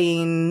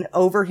playing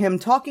over him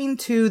talking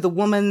to the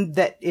woman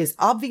that is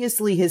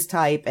obviously his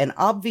type and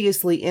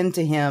obviously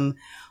into him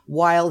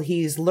while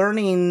he's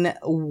learning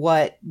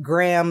what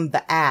Graham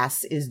the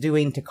ass is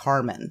doing to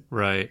Carmen.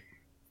 Right.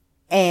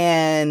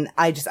 And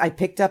I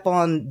picked up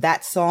on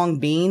that song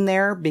being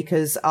there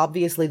because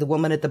obviously the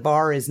woman at the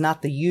bar is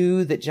not the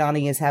you that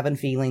Johnny is having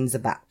feelings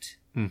about.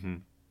 Mm-hmm.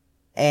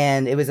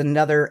 And it was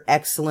another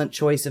excellent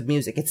choice of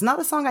music. It's not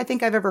a song I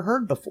think I've ever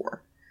heard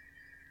before.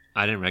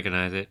 I didn't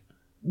recognize it.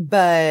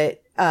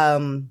 But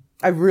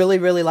I really,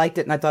 really liked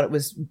it, and I thought it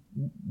was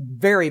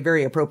very,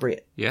 very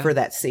appropriate for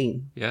that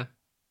scene. Yeah.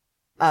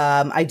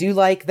 I do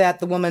like that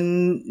the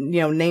woman,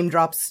 name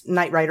drops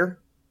Knight Rider.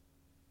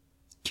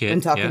 Kid,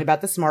 and talking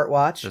about the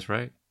smartwatch. That's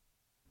right.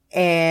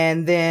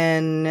 And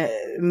then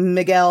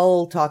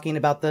Miguel talking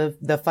about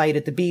the fight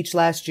at the beach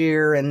last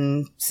year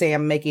and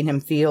Sam making him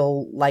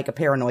feel like a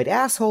paranoid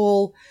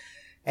asshole.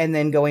 And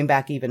then going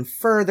back even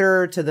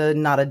further to the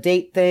not a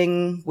date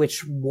thing,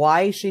 which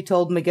why she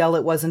told Miguel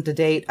it wasn't a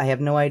date, I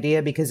have no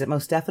idea, because it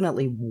most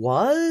definitely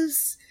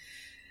was.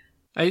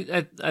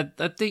 I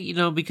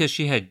think, because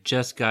she had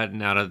just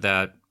gotten out of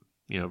that,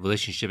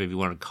 relationship, if you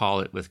want to call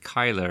it, with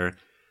Kyler.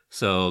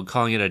 So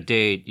calling it a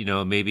date,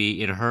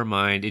 maybe in her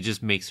mind, it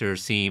just makes her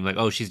seem like,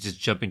 oh, she's just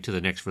jumping to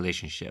the next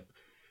relationship.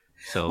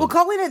 So, well,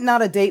 calling it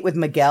not a date with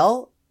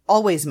Miguel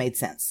always made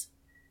sense.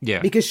 Yeah.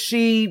 Because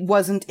she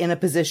wasn't in a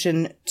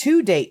position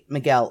to date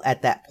Miguel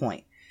at that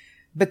point.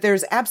 But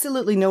there's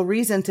absolutely no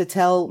reason to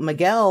tell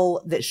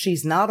Miguel that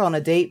she's not on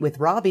a date with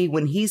Robbie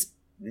when he's,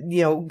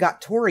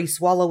 got Tori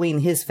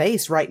swallowing his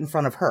face right in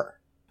front of her.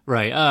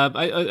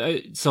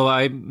 Right. So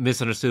I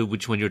misunderstood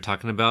which one you're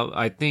talking about.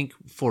 I think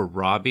for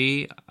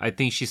Robbie, I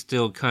think she's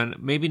still kind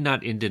of, maybe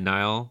not in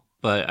denial,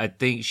 but I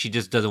think she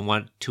just doesn't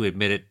want to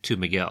admit it to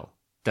Miguel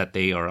that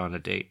they are on a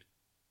date.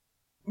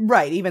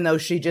 Right. Even though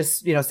she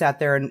just, sat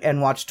there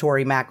and watched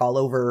Tori Mac all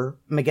over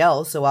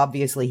Miguel. So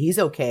obviously he's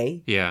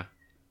okay. Yeah.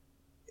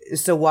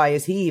 So why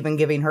is he even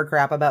giving her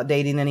crap about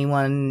dating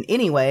anyone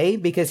anyway?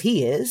 Because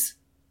he is.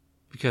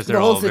 Because they're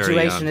all very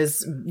young. They're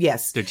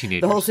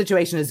teenagers. The whole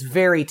situation is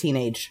very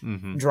teenage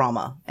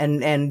drama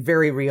and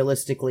very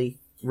realistically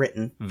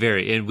written.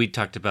 Very, and we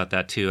talked about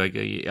that too.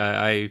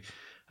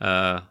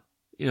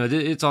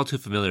 It's all too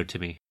familiar to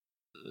me.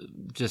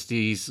 Just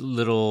these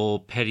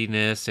little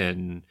pettiness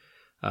and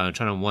trying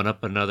to one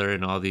up another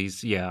and all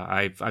these. Yeah,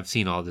 I've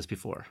seen all this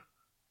before.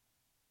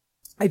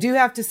 I do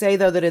have to say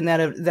though that in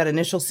that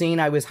initial scene,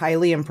 I was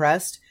highly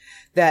impressed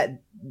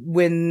that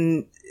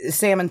when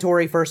Sam and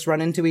Tori first run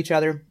into each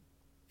other.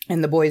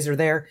 And the boys are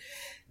there.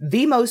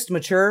 The most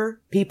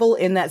mature people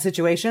in that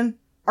situation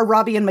are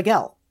Robbie and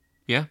Miguel.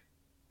 Yeah.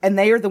 And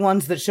they are the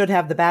ones that should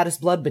have the baddest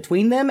blood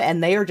between them.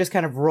 And they are just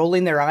kind of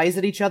rolling their eyes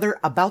at each other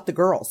about the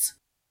girls.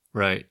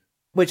 Right.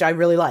 Which I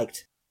really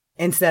liked.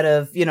 Instead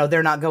of,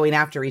 they're not going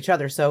after each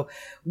other. So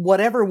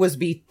whatever was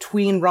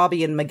between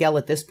Robbie and Miguel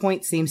at this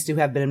point seems to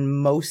have been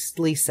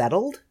mostly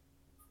settled.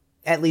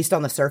 At least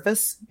on the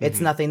surface.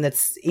 It's nothing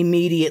that's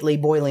immediately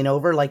boiling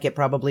over like it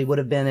probably would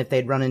have been if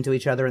they'd run into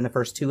each other in the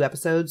first 2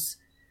 episodes.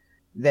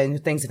 Then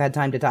things have had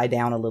time to die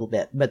down a little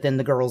bit. But then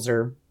the girls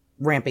are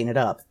ramping it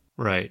up.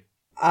 Right.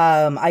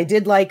 I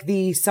did like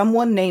the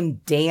someone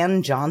named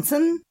Dan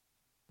Johnson,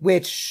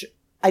 which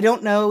I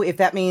don't know if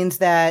that means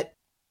that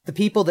the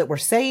people that were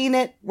saying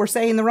it were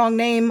saying the wrong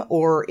name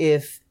or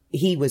if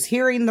he was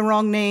hearing the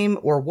wrong name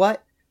or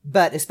what.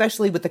 But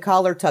especially with the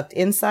collar tucked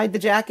inside the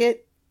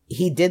jacket,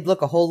 he did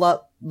look a whole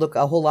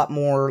lot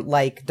more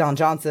like Don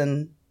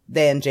Johnson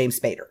than James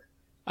Spader.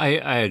 I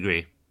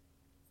agree.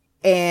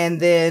 And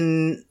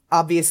then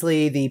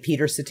obviously the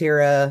Peter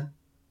Cetera,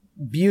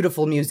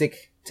 beautiful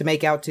music to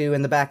make out to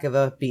in the back of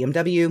a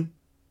BMW.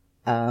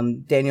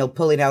 Daniel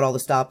pulling out all the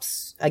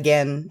stops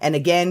again and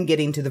again,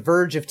 getting to the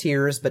verge of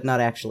tears, but not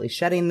actually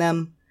shedding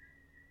them.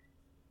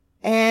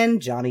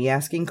 And Johnny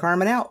asking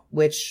Carmen out,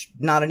 which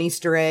not an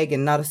Easter egg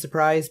and not a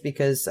surprise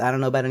because I don't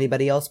know about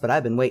anybody else, but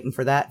I've been waiting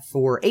for that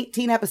for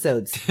 18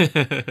 episodes.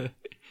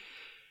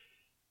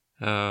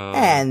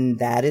 And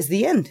that is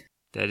the end.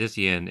 That is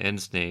the end.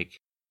 End Snake.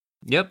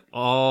 Yep,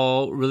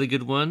 all really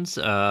good ones.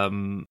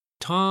 Tom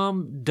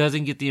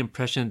doesn't get the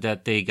impression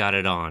that they got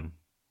it on.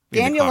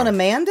 Daniel and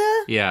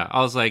Amanda? Yeah, I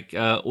was like,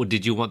 well,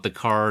 did you want the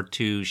car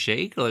to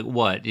shake? Or like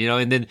what?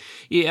 And then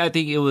I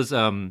think it was...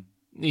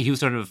 he was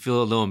starting to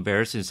feel a little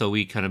embarrassed, and so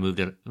we kind of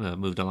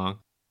moved along.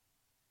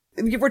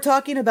 We're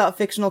talking about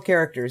fictional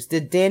characters.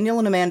 Did Daniel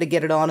and Amanda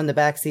get it on in the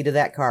backseat of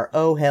that car?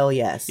 Oh, hell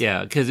yes.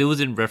 Yeah, because it was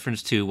in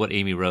reference to what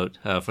Amy wrote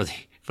for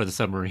the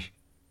summary.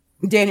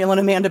 Daniel and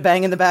Amanda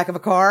bang in the back of a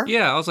car?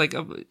 Yeah, I was like,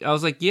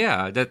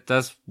 yeah, that's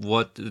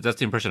the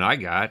impression I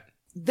got.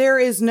 There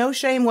is no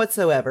shame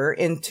whatsoever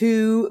in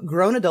 2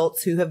 grown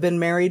adults who have been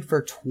married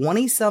for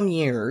 20-some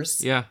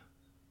years. Yeah.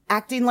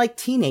 Acting like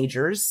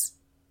teenagers.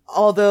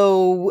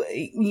 Although,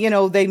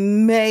 they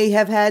may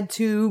have had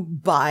to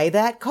buy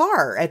that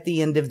car at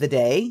the end of the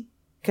day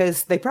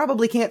because they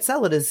probably can't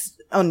sell it as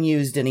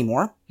unused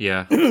anymore.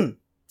 Yeah.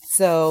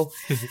 So,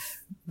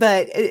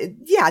 but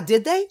yeah,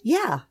 did they?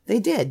 Yeah, they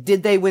did.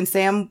 Did they when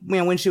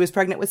when she was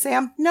pregnant with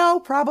Sam?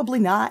 No, probably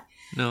not.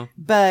 No.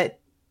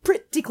 But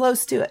pretty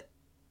close to it.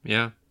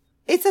 Yeah.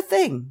 It's a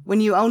thing when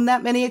you own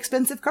that many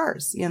expensive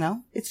cars,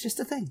 it's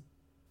just a thing.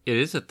 It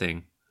is a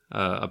thing,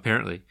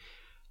 apparently.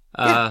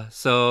 Yeah.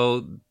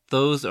 So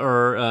those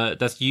are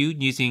that's you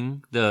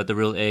using the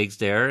real eggs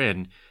there.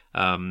 And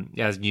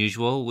as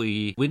usual,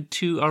 we went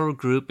to our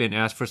group and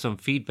asked for some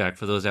feedback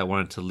for those that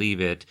wanted to leave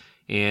it.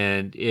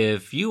 And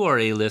if you are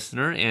a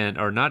listener and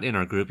are not in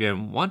our group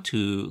and want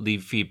to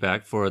leave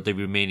feedback for the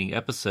remaining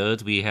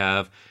episodes, we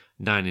have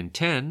 9 and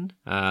 10,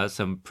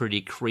 some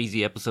pretty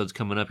crazy episodes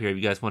coming up here. If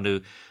you guys want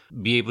to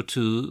be able to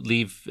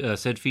leave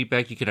said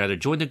feedback, you can either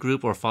join the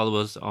group or follow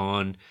us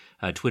on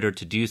Twitter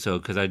to do so,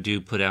 because I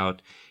do put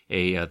out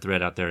a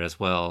thread out there as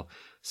well.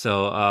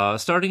 So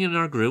starting in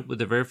our group with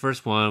the very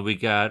first one, we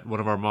got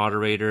one of our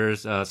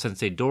moderators,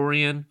 Sensei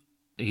Dorian.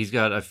 He's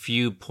got a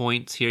few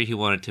points here he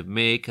wanted to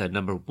make.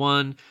 Number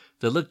 1,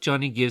 the look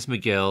Johnny gives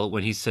Miguel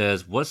when he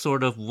says, "What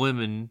sort of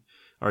women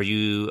are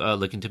you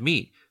looking to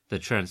meet?" The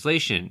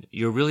translation,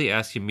 "You're really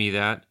asking me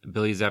that?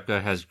 Billy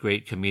Zabka has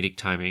great comedic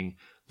timing.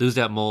 Lose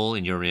that mole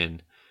and you're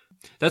in."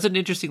 That's an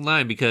interesting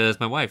line because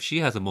my wife,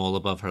 she has a mole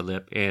above her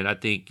lip, and I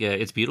think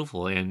it's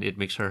beautiful and it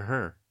makes her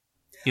her.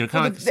 You know,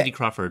 kind of like the Cindy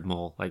Crawford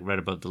mole, like right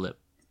above the lip.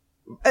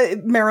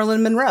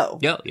 Marilyn Monroe.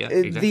 Yeah,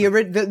 exactly.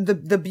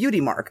 The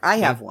beauty mark. I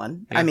have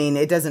one. Yeah. I mean,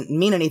 it doesn't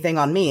mean anything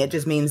on me. It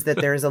just means that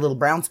there's a little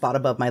brown spot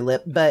above my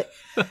lip. But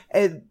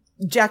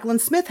Jacqueline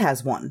Smith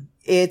has one.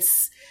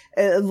 It's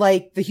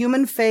like the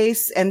human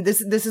face, and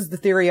this is the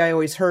theory I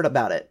always heard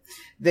about it.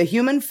 The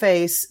human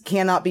face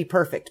cannot be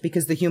perfect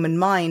because the human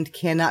mind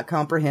cannot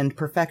comprehend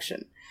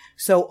perfection.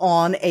 So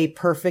on a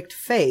perfect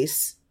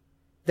face,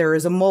 there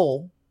is a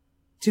mole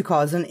to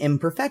cause an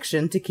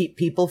imperfection to keep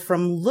people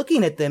from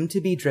looking at them to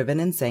be driven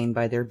insane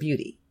by their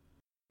beauty.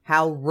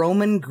 How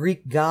Roman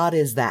Greek god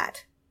is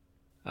that?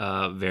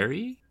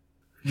 Very?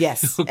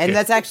 Yes. Okay. And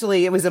that's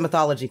actually, it was a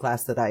mythology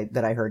class that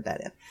I heard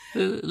that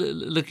in.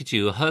 Look at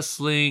you,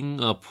 hustling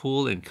a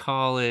pool in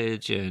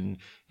college and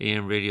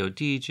AM radio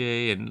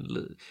DJ,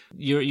 and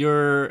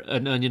you're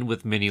an onion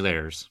with many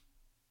layers.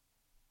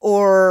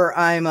 Or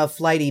I'm a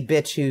flighty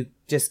bitch who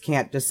just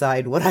can't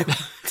decide what I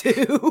want to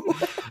do.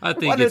 I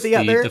think it's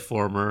the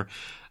former.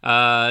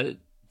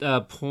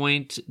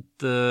 Point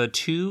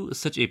 2,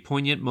 such a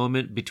poignant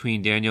moment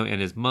between Daniel and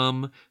his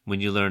mom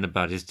when you learn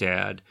about his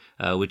dad,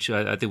 which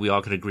I think we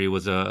all could agree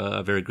was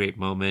a very great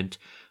moment.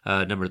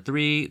 Number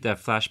 3, that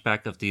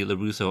flashback of the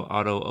LaRusso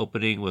auto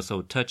opening was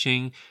so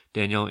touching.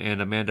 Daniel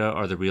and Amanda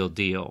are the real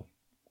deal.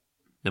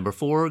 Number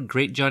 4,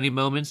 great Johnny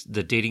moments.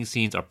 The dating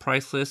scenes are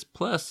priceless.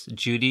 Plus,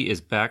 Judy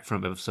is back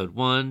from episode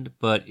 1,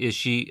 but is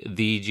she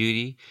the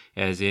Judy?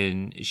 As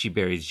in, she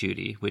buries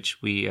Judy, which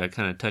we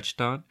kind of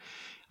touched on.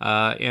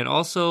 And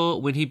also,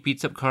 when he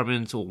beats up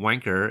Carmen's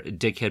wanker,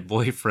 dickhead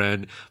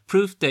boyfriend,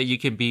 proof that you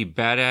can be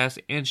badass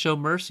and show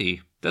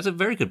mercy. That's a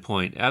very good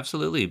point.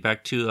 Absolutely.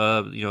 Back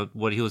to,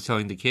 what he was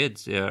telling the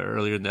kids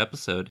earlier in the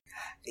episode.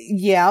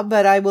 Yeah,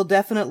 but I will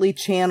definitely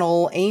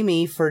channel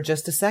Amy for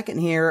just a second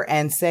here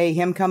and say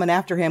him coming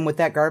after him with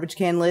that garbage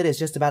can lid is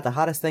just about the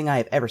hottest thing I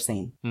have ever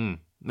seen.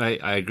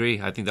 I agree.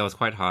 I think that was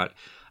quite hot.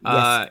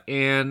 Yes.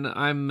 And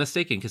I'm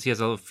mistaken because he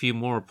has a few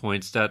more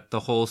points that the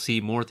whole see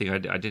more thing. I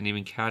didn't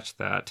even catch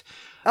that.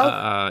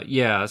 Oh.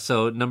 Yeah.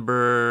 So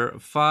number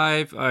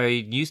 5, I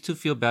used to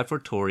feel bad for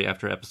Tori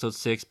after episode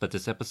 6, but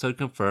this episode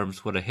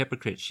confirms what a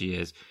hypocrite she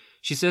is.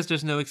 She says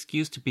there's no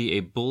excuse to be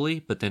a bully,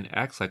 but then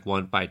acts like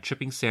one by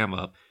tripping Sam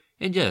up.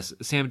 And yes,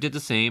 Sam did the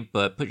same,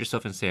 but put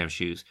yourself in Sam's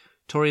shoes.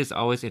 Tori is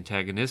always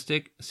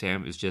antagonistic.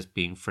 Sam is just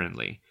being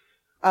friendly.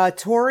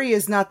 Tori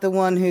is not the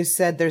one who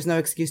said there's no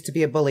excuse to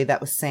be a bully. That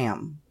was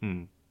Sam.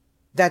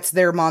 That's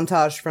their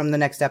montage from the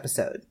next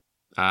episode.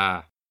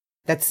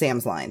 That's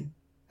Sam's line.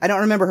 I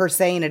don't remember her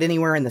saying it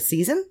anywhere in the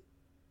season.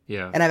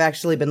 Yeah. And I've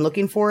actually been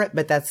looking for it,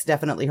 but that's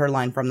definitely her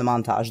line from the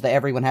montage, that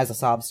everyone has a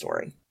sob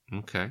story.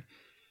 Okay.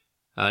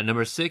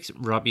 Number 6,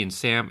 Robbie and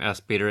Sam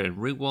asked Bader and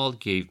Ringwald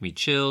gave me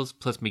chills,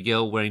 plus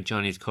Miguel wearing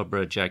Johnny's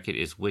Cobra jacket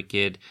is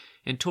wicked.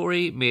 And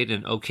Tori made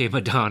an okay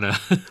Madonna.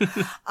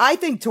 I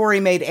think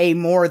Tori made a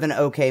more than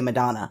okay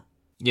Madonna.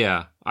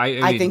 Yeah.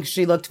 I think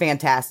she looked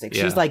fantastic.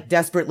 Yeah. She's like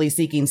desperately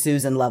seeking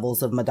Susan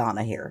levels of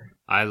Madonna here.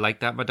 I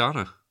like that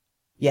Madonna.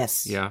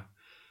 Yes. Yeah.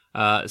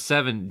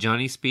 7,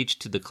 Johnny's speech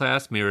to the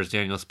class mirrors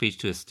Daniel's speech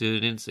to his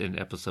students in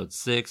episode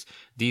 6.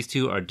 These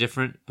two are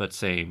different, but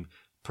same.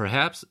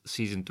 Perhaps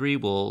season 3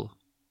 will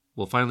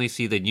finally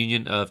see the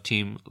union of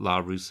Team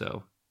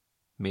LaRusso.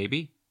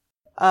 Maybe?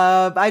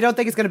 I don't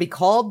think it's going to be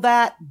called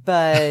that,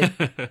 but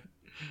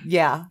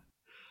yeah.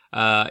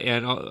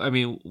 And I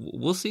mean,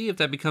 we'll see if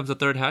that becomes a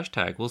third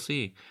hashtag. We'll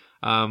see.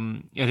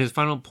 And his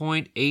final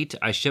point, 8,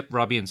 I ship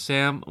Robbie and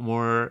Sam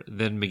more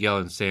than Miguel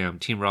and Sam.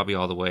 Team Robbie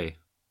all the way.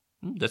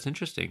 That's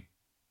interesting.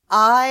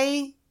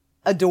 I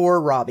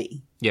adore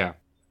Robbie. Yeah.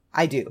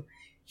 I do.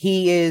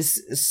 He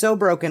is so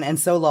broken and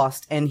so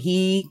lost, and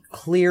he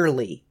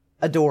clearly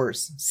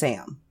adores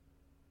Sam.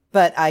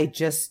 But I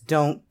just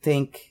don't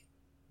think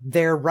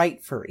they're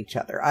right for each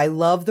other. I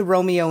love the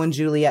Romeo and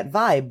Juliet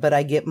vibe, but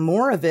I get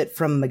more of it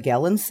from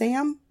Miguel and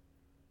Sam.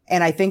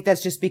 And I think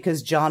that's just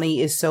because Johnny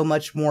is so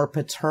much more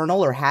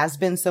paternal, or has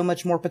been so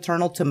much more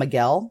paternal to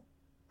Miguel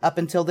up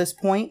until this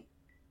point,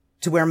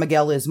 to where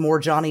Miguel is more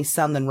Johnny's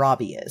son than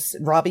Robbie is.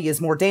 Robbie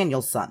is more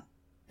Daniel's son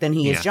than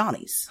he is Yeah.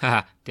 Johnny's.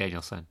 Haha,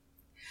 Danielson.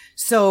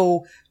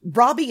 So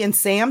Robbie and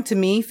Sam, to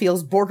me,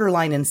 feels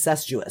borderline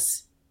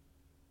incestuous.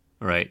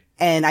 Right.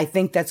 And I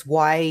think that's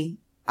why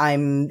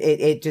I'm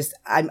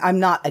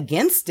not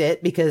against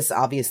it, because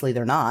obviously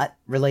they're not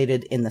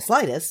related in the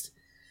slightest.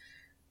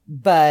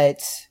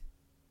 But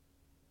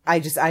I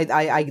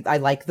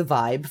like the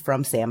vibe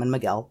from Sam and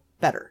Miguel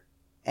better.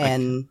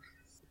 And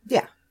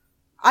yeah.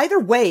 Either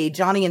way,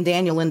 Johnny and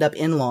Daniel end up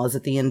in-laws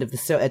at the end of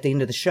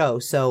the show,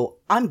 so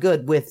I'm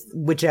good with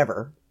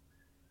whichever.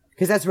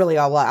 Because that's really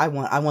all I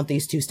want. I want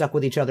these two stuck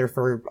with each other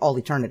for all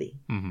eternity.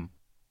 Mm-hmm.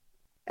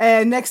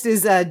 And next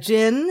is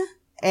Jen,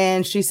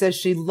 and she says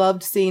she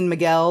loved seeing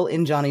Miguel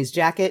in Johnny's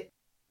jacket,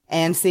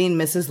 and seeing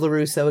Mrs.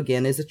 LaRusso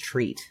again is a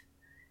treat.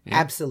 Yeah.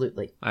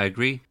 Absolutely. I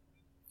agree.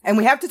 And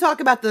we have to talk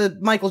about the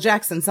Michael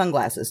Jackson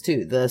sunglasses,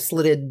 too. The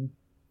slitted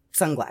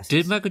sunglasses.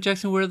 Did Michael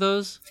Jackson wear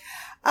those?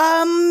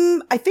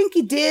 I think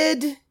he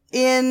did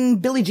in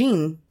Billie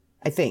Jean,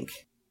 I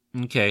think.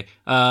 Okay.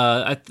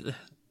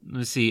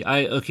 Let's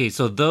see.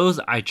 So those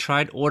I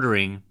tried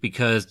ordering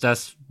because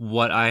that's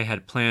what I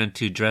had planned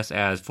to dress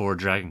as for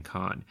Dragon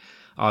Con.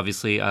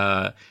 Obviously,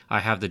 I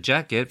have the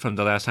jacket from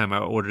the last time I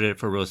ordered it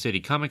for Rose City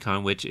Comic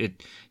Con, which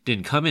it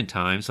didn't come in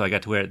time, so I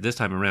got to wear it this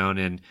time around.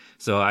 And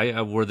so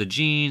I wore the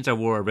jeans, I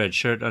wore a red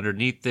shirt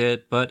underneath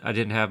it, but I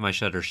didn't have my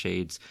shutter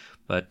shades.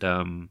 But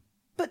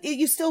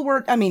you still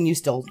were, you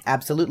still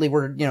absolutely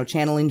were,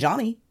 channeling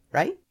Johnny,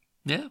 right?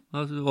 yeah,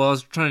 I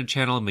was trying to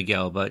channel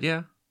Miguel, but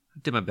yeah, I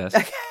did my best.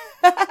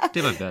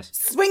 Did my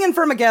best. Swinging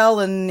for Miguel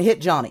and hit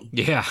Johnny.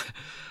 Yeah.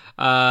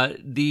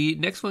 The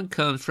next one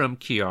comes from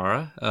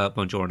Kiara.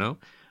 Buongiorno.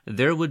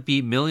 There would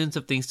be millions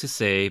of things to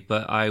say,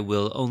 but I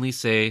will only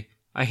say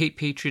I hate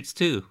Patriots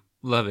too.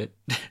 Love it.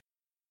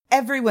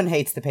 Everyone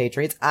hates the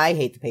Patriots. I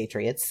hate the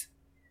Patriots.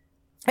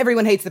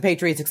 Everyone hates the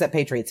Patriots except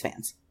Patriots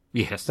fans.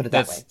 Yes, Put it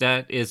that way.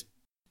 That is.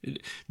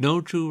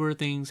 No truer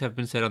things have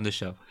been said on the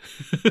show.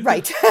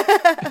 Right.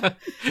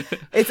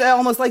 It's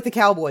almost like the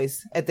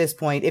Cowboys at this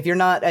point. If you're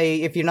not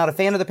a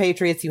fan of the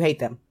Patriots, you hate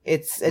them.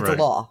 It's Right. a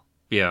law.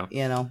 Yeah.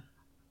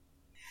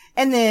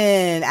 And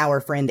then our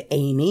friend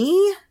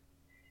Amy.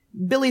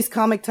 Billy's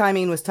comic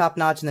timing was top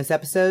notch in this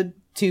episode.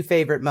 2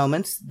 favorite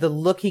moments: the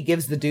look he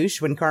gives the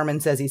douche when Carmen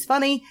says he's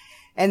funny,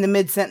 and the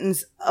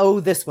mid-sentence, "Oh,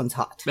 this one's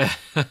hot."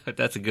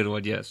 That's a good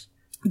one. Yes.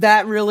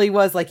 That really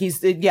was like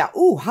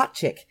hot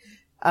chick.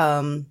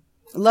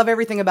 Love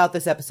everything about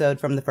this episode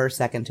from the first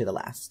second to the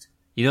last.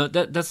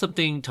 That's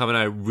something Tom and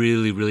I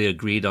really, really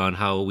agreed on.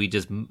 How we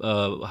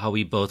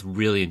both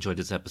really enjoyed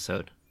this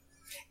episode.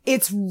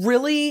 It's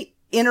really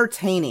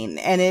entertaining,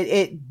 and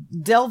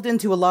it delved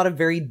into a lot of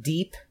very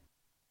deep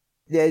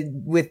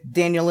with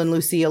Daniel and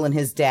Lucille and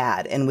his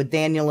dad, and with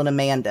Daniel and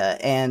Amanda,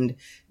 and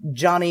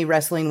Johnny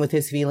wrestling with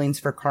his feelings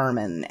for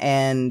Carmen,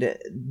 and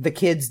the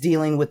kids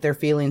dealing with their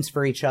feelings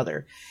for each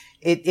other.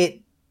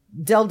 It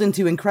delved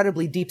into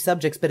incredibly deep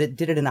subjects, but it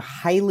did it in a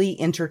highly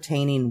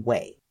entertaining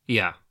way.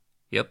 Yeah.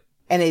 Yep.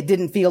 And it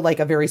didn't feel like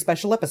a very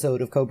special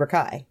episode of Cobra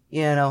Kai,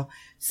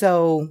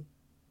 So,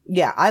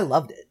 yeah, I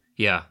loved it.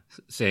 Yeah,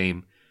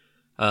 same.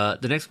 The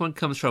next one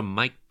comes from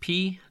Mike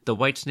P. The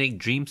White Snake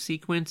dream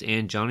sequence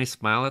and Johnny's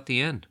smile at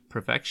the end.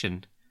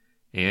 Perfection.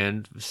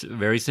 And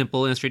very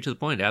simple and straight to the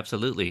point.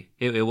 Absolutely.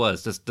 It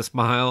was. The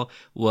smile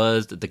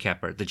was the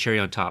capper, the cherry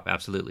on top.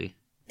 Absolutely.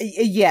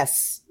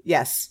 Yes.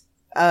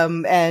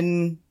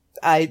 And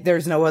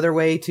there's no other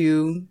way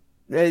to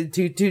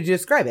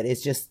describe it.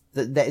 It's just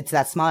it's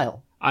that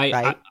smile.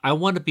 Right? I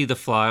want to be the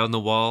fly on the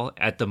wall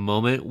at the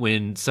moment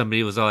when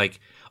somebody was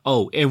like,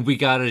 "Oh, and we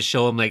gotta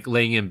show him like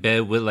laying in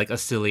bed with like a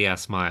silly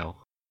ass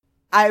smile."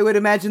 I would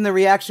imagine the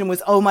reaction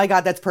was, "Oh my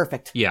God, that's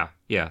perfect." Yeah.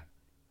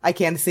 I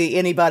can't see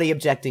anybody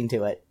objecting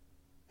to it,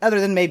 other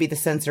than maybe the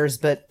censors,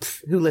 but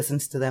who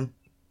listens to them?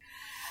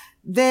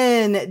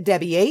 Then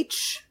Debbie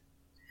H.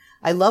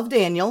 I love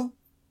Daniel,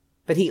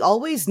 but he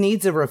always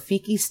needs a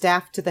Rafiki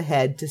staff to the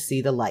head to see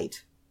the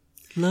light.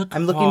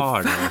 I'm looking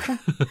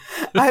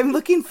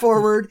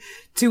forward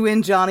to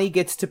when Johnny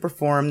gets to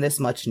perform this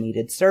much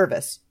needed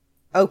service.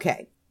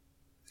 Okay.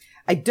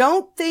 I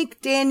don't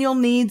think Daniel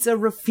needs a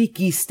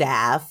Rafiki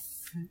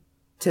staff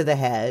to the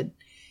head.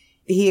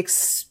 He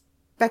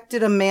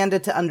expected Amanda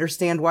to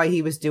understand why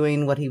he was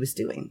doing what he was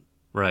doing.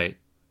 Right.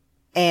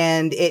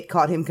 And it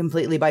caught him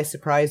completely by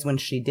surprise when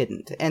she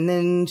didn't. And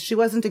then she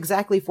wasn't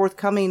exactly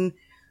forthcoming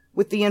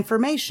with the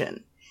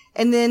information.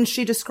 And then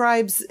she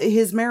describes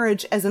his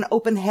marriage as an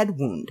open head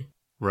wound.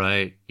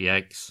 Right.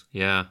 Yikes.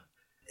 Yeah.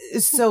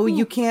 So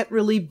you can't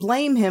really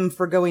blame him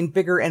for going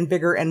bigger and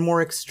bigger and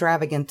more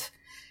extravagant,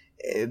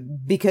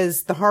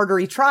 because the harder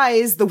he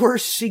tries, the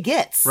worse she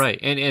gets. Right.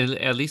 And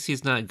at least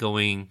he's not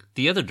going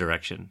the other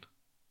direction.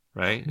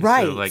 Right?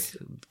 Right. Instead of like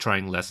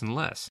trying less and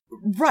less.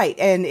 Right.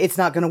 And it's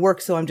not going to work,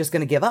 so I'm just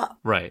going to give up.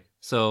 Right.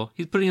 So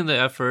he's putting in the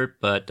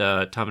effort, but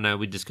Tom and I,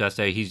 we discussed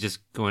that he's just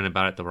going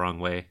about it the wrong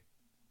way.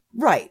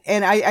 Right.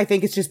 And I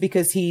think it's just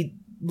because he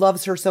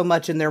loves her so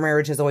much and their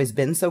marriage has always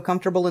been so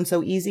comfortable and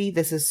so easy.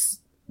 This is,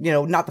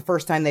 not the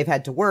first time they've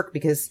had to work,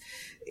 because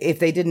if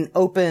they didn't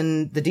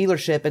open the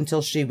dealership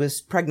until she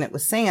was pregnant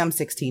with Sam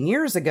 16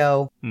 years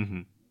ago,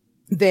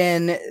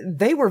 then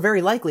they were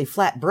very likely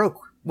flat broke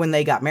when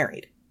they got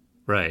married.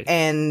 Right.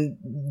 And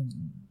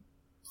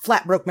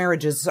flat broke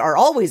marriages are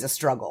always a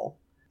struggle.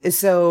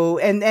 So,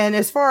 and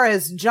as far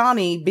as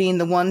Johnny being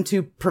the one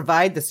to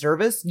provide the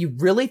service, you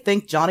really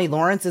think Johnny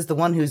Lawrence is the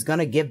one who's going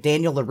to give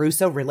Daniel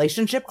LaRusso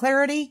relationship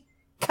clarity?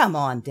 Come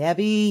on,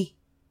 Debbie.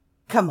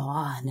 Come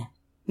on.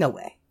 No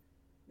way.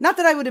 Not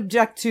that I would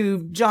object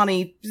to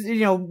Johnny,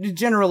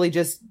 generally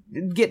just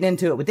getting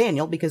into it with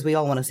Daniel, because we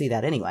all want to see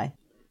that anyway.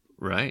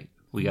 Right.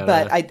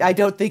 But I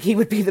don't think he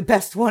would be the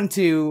best one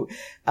to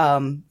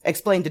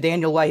explain to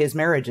Daniel why his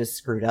marriage is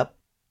screwed up.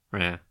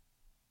 Yeah.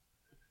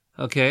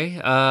 Okay.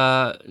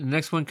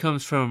 Next one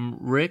comes from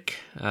Rick.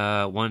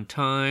 One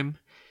time.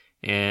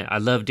 And I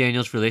love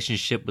Daniel's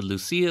relationship with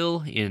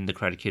Lucille. In The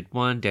Karate Kid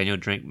 1, Daniel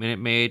drank Minute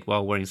Maid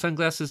while wearing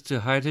sunglasses to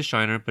hide his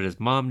shiner, but his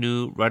mom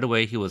knew right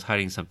away he was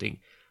hiding something.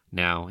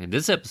 Now, in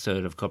this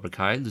episode of Cobra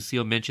Kai,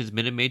 Lucille mentions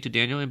Minute Maid to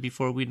Daniel, and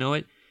before we know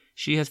it,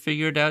 she has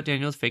figured out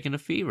Daniel's faking a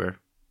fever.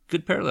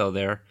 Good parallel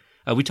there.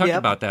 We talked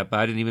about that, but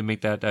I didn't even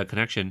make that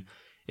connection.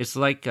 It's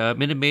like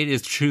Minute Maid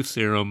is truth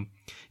serum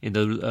in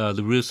the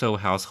LaRusso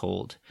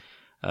household.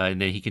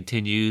 And then he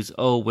continues,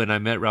 when I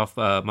met Ralph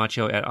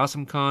Macchio at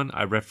AwesomeCon,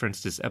 I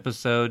referenced this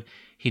episode.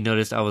 He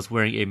noticed I was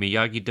wearing a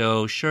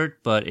Miyagi-Do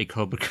shirt, but a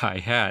Cobra Kai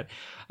hat.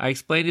 I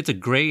explained it's a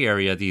gray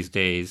area these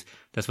days.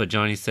 That's what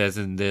Johnny says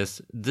in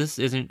this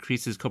isn't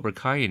Kreese's Cobra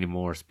Kai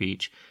anymore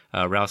speech.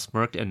 Ralph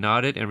smirked and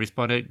nodded and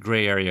responded,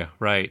 gray area,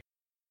 right.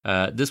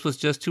 This was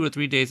just 2 or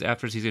 3 days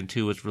after season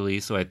 2 was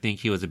released, so I think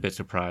he was a bit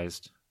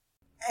surprised.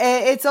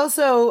 It's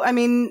also,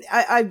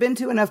 I've been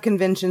to enough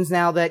conventions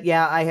now that,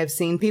 I have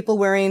seen people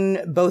wearing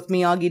both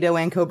Miyagi-Do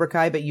and Cobra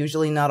Kai, but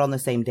usually not on the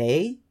same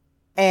day.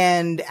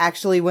 And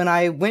actually, when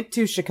I went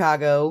to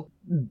Chicago,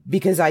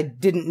 because I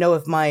didn't know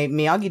if my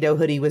Miyagi-Do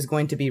hoodie was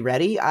going to be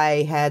ready,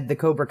 I had the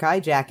Cobra Kai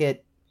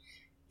jacket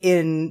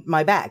in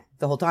my bag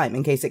the whole time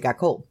in case it got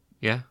cold.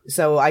 Yeah.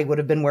 So I would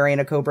have been wearing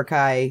a Cobra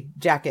Kai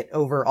jacket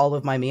over all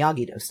of my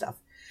Miyagi-Do stuff.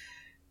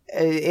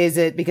 Is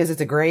it because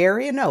it's a gray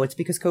area? No, it's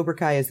because Cobra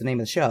Kai is the name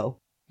of the show.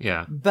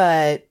 Yeah.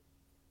 But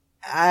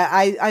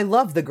I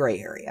love the gray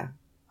area.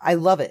 I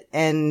love it.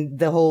 And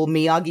the whole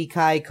Miyagi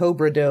Kai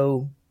Cobra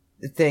Do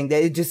thing,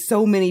 that just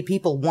so many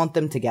people want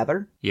them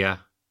together. Yeah.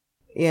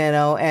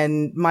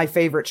 And my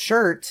favorite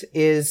shirt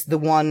is the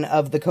one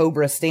of the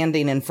Cobra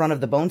standing in front of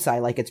the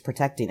bonsai like it's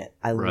protecting it.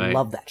 I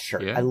love that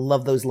shirt. Yeah. I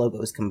love those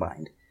logos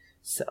combined.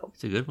 So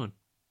it's a good one.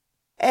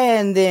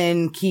 And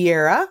then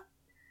Kiera.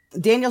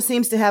 Daniel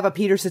seems to have a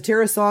Peter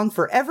Cetera song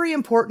for every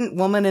important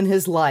woman in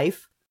his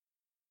life.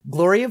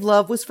 Glory of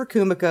Love was for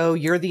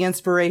Kumiko. You're the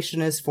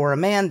Inspiration is for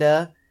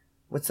Amanda.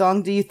 What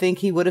song do you think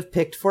he would have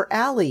picked for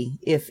Allie,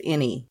 if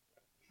any?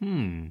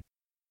 I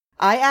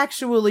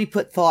actually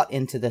put thought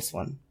into this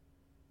one.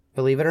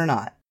 Believe it or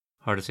not.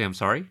 Hard to say I'm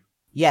sorry?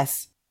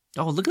 Yes.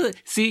 Oh, look at it.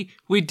 See,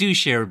 we do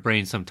share a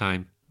brain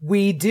sometime.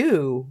 We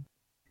do.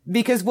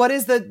 Because what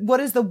is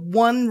the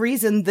one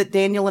reason that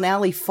Daniel and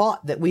Allie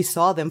fought that we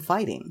saw them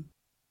fighting?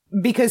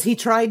 Because he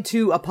tried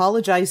to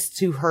apologize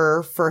to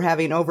her for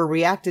having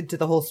overreacted to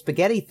the whole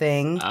spaghetti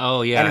thing.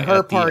 Oh, yeah. And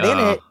her part in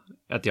it.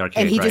 At the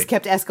arcade, and he just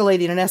kept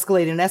escalating and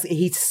escalating and escalating.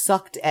 He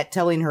sucked at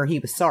telling her he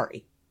was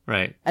sorry.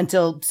 Right.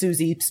 Until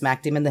Susie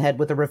smacked him in the head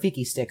with a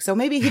Rafiki stick. So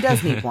maybe he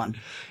does need one.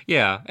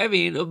 Yeah.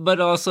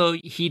 But also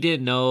he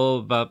didn't know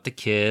about the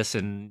kiss.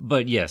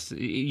 But yes,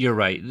 you're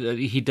right.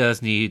 He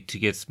does need to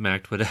get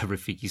smacked with a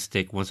Rafiki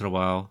stick once in a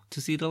while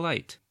to see the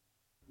light.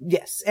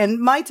 Yes. And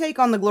my take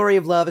on the Glory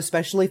of Love,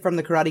 especially from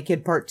the Karate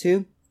Kid Part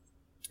 2,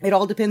 it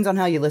all depends on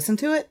how you listen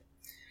to it.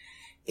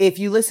 If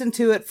you listen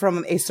to it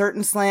from a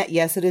certain slant,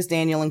 yes, it is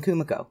Daniel and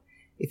Kumiko.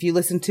 If you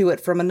listen to it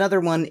from another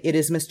one, it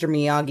is Mr.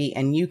 Miyagi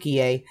and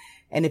Yukie.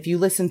 And if you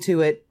listen to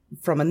it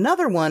from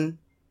another one,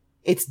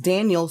 it's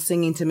Daniel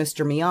singing to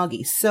Mr.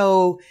 Miyagi.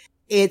 So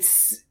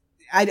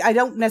I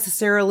don't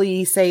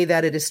necessarily say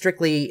that it is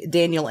strictly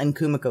Daniel and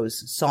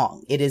Kumiko's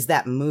song. It is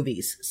that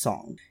movie's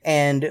song.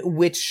 And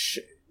which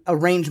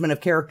arrangement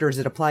of characters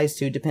it applies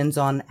to depends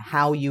on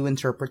how you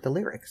interpret the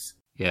lyrics.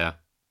 Yeah.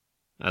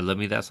 I love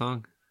me that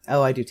song.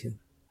 Oh, I do too.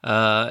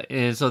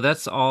 And so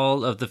that's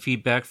all of the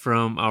feedback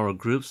from our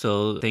group.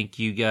 So thank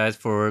you guys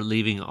for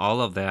leaving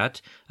all of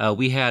that.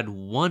 We had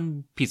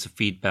one piece of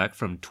feedback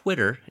from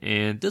Twitter,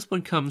 and this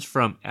one comes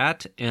from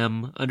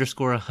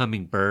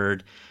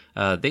 @M_hummingbird.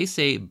 They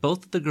say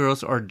both of the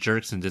girls are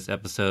jerks in this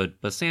episode,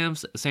 but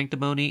Sam's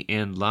sanctimony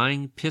and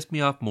lying pissed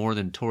me off more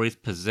than Tori's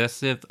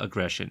possessive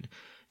aggression.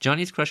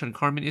 Johnny's crush on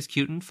Carmen is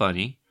cute and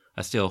funny.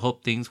 I still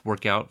hope things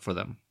work out for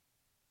them.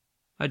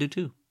 I do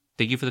too.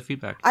 Thank you for the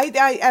feedback.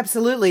 I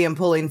absolutely am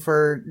pulling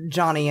for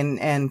Johnny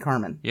and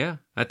Carmen. Yeah,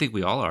 I think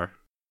we all are.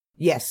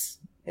 Yes.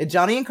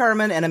 Johnny and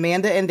Carmen and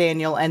Amanda and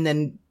Daniel, and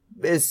then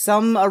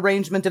some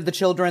arrangement of the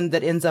children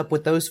that ends up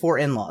with those 4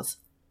 in-laws.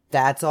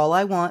 That's all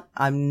I want.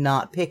 I'm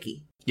not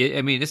picky. Yeah,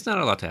 it's not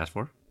a lot to ask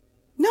for.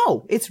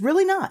 No, it's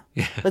really not.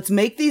 Yeah. Let's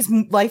make these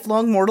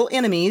lifelong mortal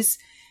enemies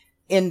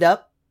end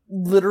up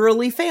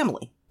literally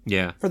family.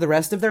 Yeah. for the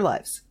rest of their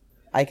lives.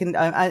 And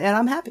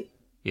I'm happy.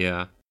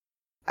 Yeah.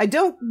 I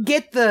don't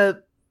get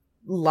the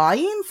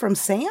lying from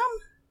Sam.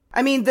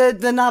 I mean,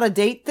 the not a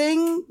date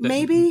thing,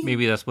 maybe?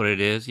 Maybe that's what it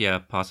is. Yeah,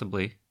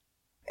 possibly.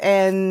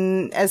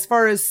 And as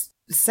far as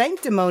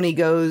sanctimony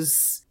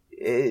goes,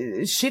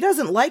 she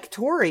doesn't like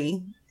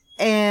Tori,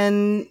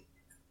 and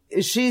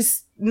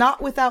she's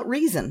not without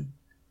reason.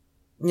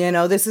 You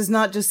know, this is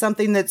not just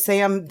something that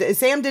Sam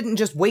didn't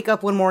just wake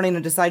up one morning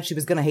and decide she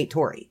was going to hate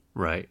Tori.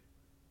 Right.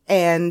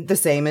 And the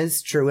same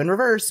is true in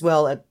reverse.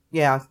 Well,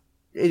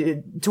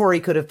 Tori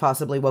could have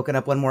possibly woken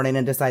up one morning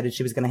and decided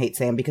she was going to hate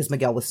Sam because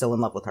Miguel was still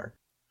in love with her.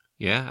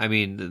 Yeah, I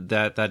mean,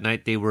 that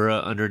night they were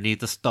underneath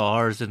the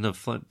stars in the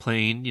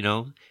plane, you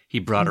know, he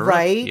brought her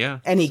right? up. Yeah.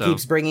 And he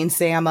keeps bringing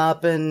Sam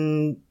up,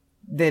 and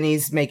then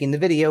he's making the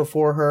video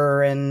for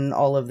her and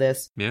all of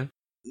this. Yeah.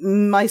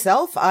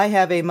 Myself, I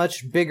have a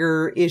much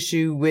bigger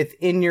issue with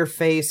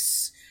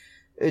in-your-face,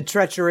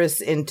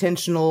 treacherous,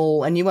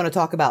 intentional, and you want to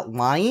talk about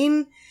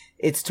lying?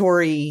 It's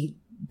Tori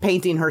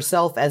painting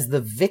herself as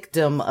the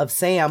victim of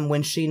Sam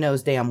when she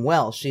knows damn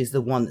well she's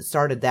the one that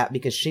started that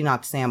because she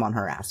knocked Sam on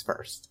her ass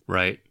first.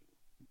 Right.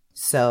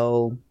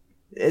 So,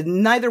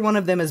 neither one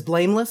of them is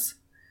blameless,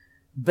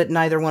 but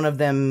neither one of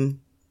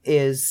them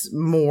is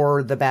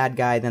more the bad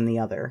guy than the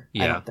other,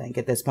 Yeah. I don't think,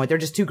 at this point. They're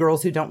just two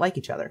girls who don't like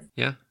each other.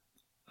 Yeah.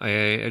 I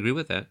agree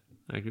with that.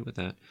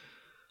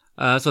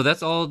 So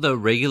that's all the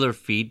regular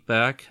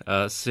feedback.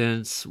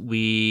 Since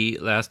we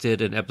last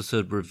did an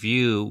episode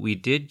review, we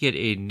did get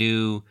a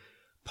new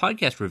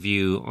podcast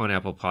review on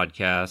Apple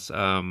Podcasts.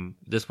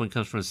 This one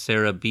comes from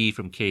Sarah B.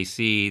 from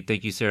KC.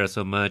 Thank you, Sarah,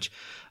 so much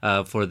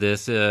for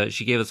this.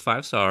 She gave us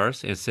 5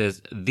 stars and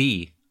says,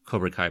 "The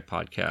Cobra Kai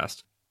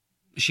podcast."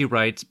 She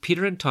writes,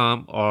 "Peter and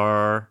Tom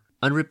are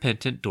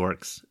unrepentant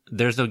dorks.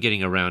 There's no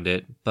getting around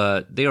it,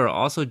 but they are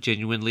also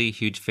genuinely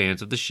huge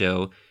fans of the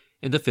show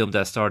and the film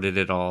that started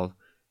it all,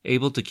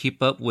 able to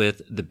keep up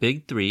with the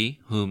big 3,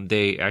 whom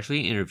they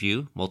actually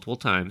interview multiple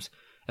times,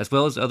 as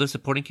well as other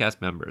supporting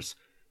cast members.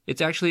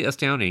 It's actually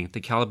astounding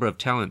the caliber of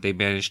talent they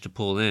managed to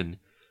pull in.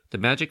 The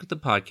magic of the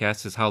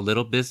podcast is how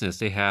little business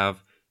they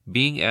have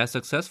being as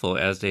successful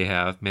as they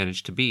have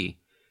managed to be.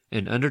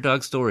 An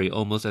underdog story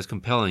almost as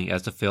compelling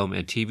as the film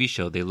and TV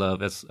show they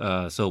love as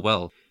so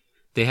well.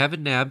 They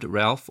haven't nabbed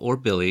Ralph or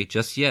Billy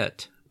just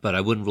yet, but I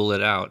wouldn't rule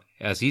it out,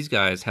 as these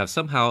guys have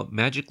somehow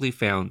magically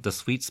found the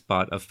sweet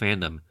spot of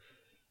fandom.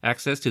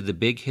 Access to the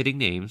big hitting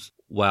names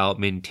while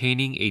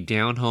maintaining a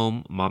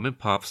down-home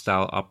mom-and-pop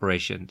style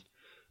operation.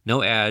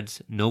 No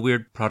ads, no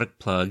weird product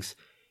plugs,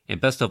 and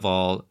best of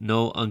all,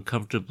 no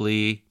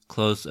uncomfortably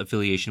close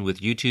affiliation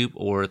with YouTube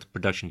or the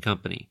production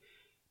company.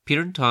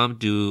 Peter and Tom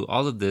do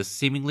all of this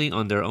seemingly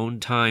on their own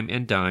time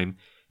and dime,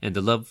 and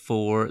the love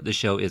for the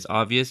show is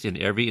obvious in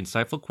every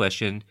insightful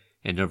question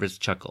and nervous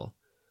chuckle.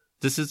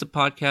 This is a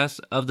podcast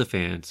of the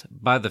fans,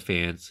 by the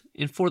fans,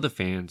 and for the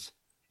fans,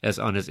 as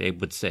Honest Abe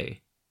would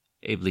say.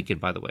 Abe Lincoln,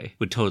 by the way,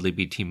 would totally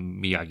be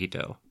Team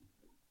Miyagi-Do.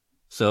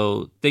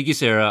 So, thank you,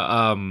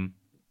 Sarah.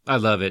 I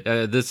love it.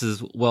 This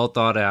is well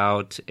thought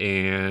out,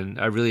 and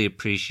I really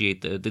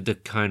appreciate the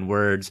kind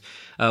words.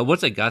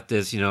 Once I got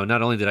this,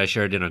 not only did I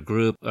share it in a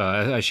group,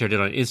 I shared it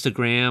on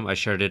Instagram, I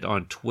shared it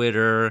on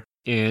Twitter,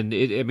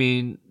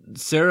 and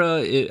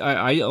Sarah,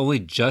 I only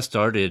just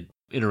started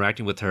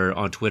interacting with her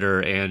on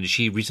Twitter, and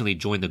she recently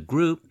joined the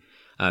group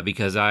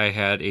because I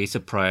had a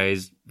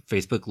surprise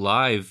Facebook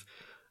Live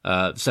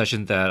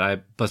session that I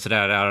busted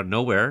out of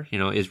nowhere.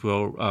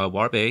 Israel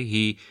Warbe,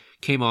 he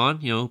came on,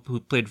 who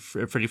played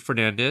Freddy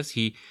Fernandez.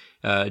 He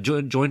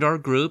joined our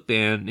group,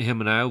 and him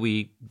and I,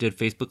 we did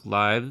Facebook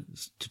Live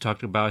to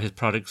talk about his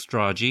product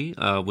Strategy,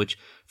 which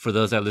for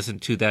those that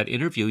listened to that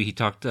interview, he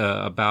talked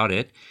about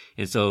it.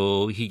 And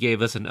so he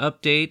gave us an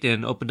update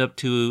and opened up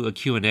to a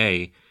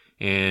Q&A,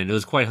 and it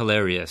was quite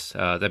hilarious.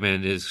 That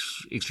man is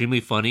extremely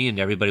funny, and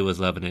everybody was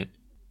loving it.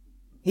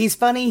 He's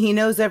funny. He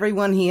knows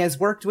everyone. He has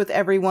worked with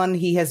everyone.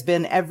 He has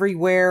been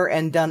everywhere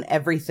and done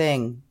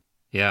everything.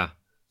 Yeah.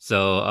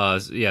 So,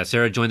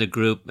 Sarah joined the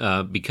group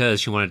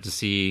because she wanted to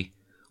see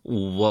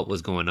what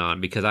was going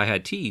on, because I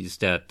had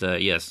teased that,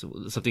 yes,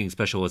 something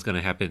special was going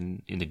to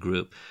happen in the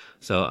group.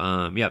 So,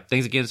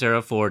 thanks again,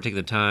 Sarah, for taking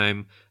the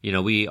time.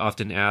 We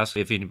often ask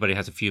if anybody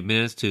has a few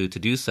minutes to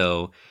do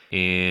so,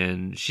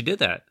 and she did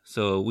that.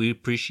 So we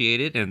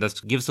appreciate it, and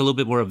that gives us a little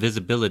bit more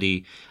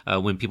visibility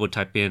when people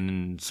type in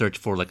and search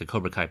for like a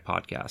Cobra Kai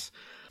podcast.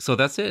 So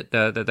that's it.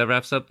 That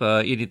wraps up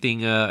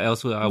anything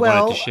else I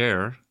wanted to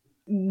share.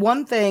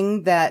 One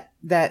thing that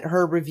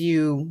her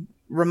review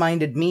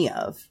reminded me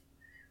of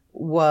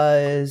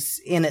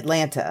was in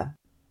Atlanta.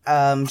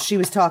 She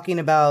was talking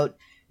about,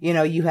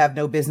 you have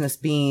no business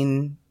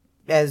being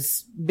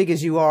as big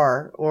as you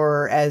are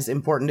or as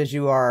important as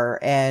you are,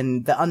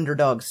 and the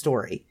underdog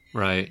story.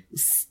 Right.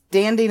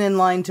 Standing in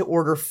line to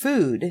order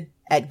food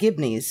at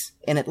Gibney's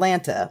in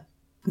Atlanta,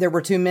 there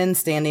were 2 men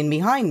standing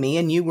behind me,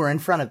 and you were in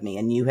front of me,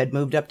 and you had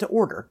moved up to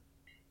order.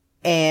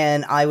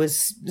 And I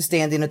was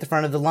standing at the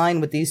front of the line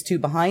with these 2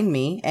 behind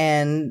me,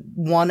 and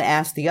one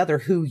asked the other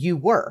who you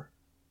were.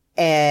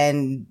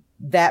 And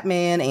that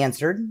man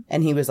answered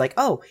and he was like,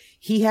 oh,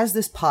 he has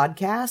this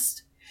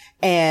podcast.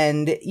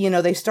 And, you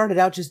know, they started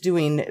out just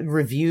doing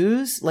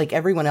reviews like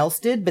everyone else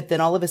did. But then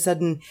all of a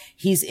sudden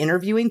he's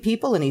interviewing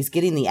people and he's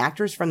getting the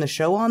actors from the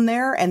show on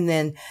there. And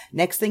then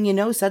next thing you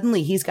know,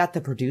 suddenly he's got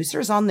the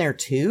producers on there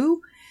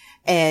too.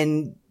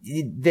 And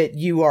that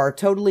you are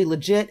totally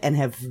legit and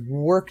have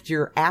worked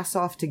your ass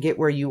off to get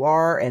where you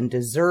are and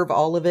deserve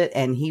all of it.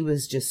 And he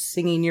was just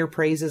singing your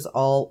praises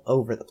all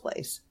over the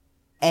place.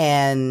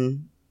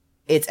 And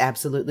it's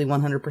absolutely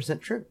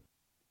 100% true.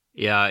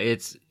 Yeah,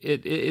 it's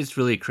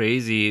really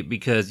crazy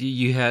because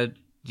you had,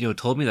 you know,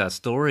 told me that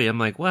story. I'm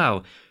like,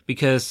 wow,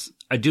 because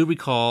I do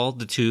recall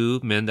the two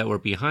men that were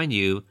behind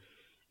you,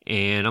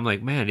 and I'm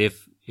like, man,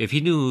 if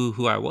he knew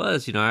who I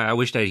was, you know, I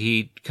wish that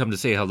he'd come to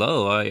say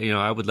hello.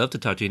 I would love to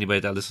talk to anybody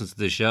that listens to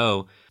the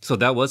show. So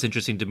that was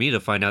interesting to me to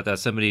find out that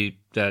somebody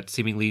that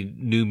seemingly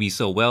knew me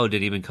so well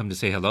didn't even come to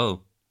say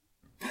hello.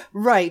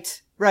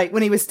 Right.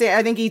 When he was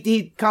I think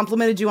he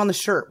complimented you on the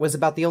shirt was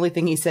about the only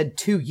thing he said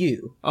to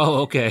you. Oh,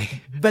 okay.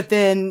 But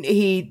then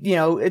he, you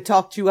know,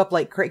 talked you up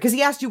like crazy because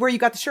he asked you where you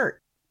got the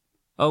shirt.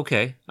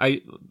 Okay.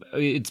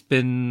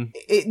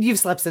 You've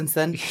slept since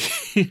then.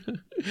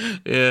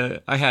 Yeah,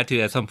 I had to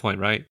at some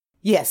point, right?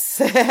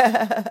 Yes.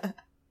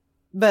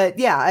 But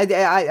yeah,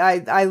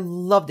 I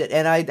loved it.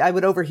 And I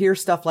would overhear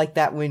stuff like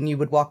that when you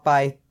would walk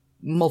by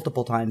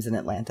multiple times in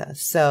Atlanta.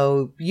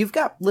 So you've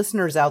got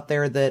listeners out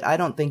there that I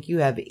don't think you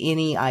have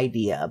any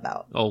idea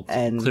about. Oh,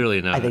 and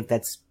clearly not. I think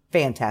that's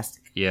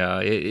fantastic. Yeah,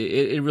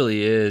 it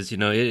really is. You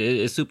know,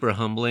 it's super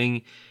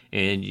humbling.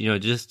 And, you know,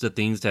 just the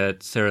things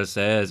that Sarah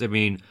says. I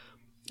mean,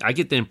 I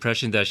get the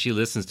impression that she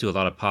listens to a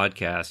lot of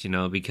podcasts, you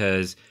know,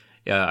 because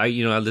I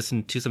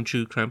listen to some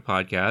true crime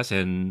podcasts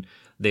and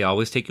they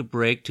always take a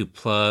break to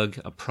plug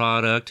a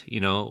product,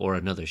 you know, or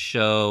another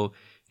show.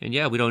 And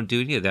yeah, we don't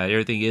do any of that.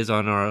 Everything is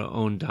on our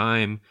own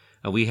dime.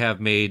 We have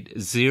made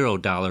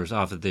 $0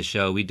 off of this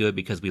show. We do it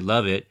because we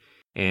love it.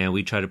 And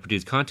we try to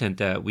produce content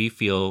that we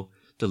feel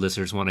the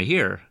listeners want to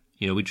hear.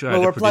 You know,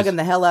 we're plugging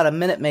the hell out of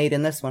Minute Maid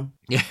in this one.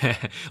 Yeah.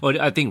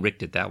 Well, I think Rick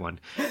did that one.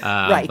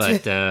 Right.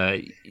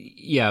 But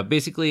yeah,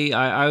 basically,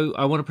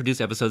 I want to produce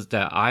episodes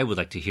that I would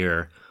like to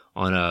hear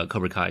on a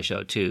Cobra Kai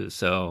show too.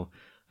 So,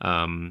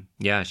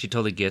 yeah, she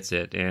totally gets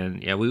it.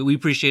 And yeah, we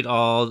appreciate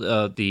all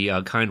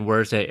the kind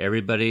words that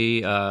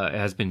everybody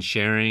has been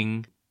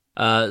sharing.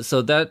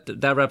 So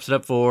that wraps it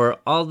up for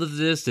all of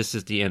this. This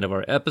is the end of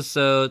our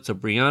episode. So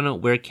Brianna,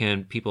 where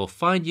can people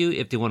find you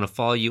if they want to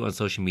follow you on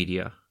social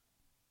media?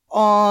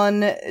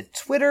 On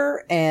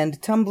Twitter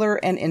and Tumblr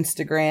and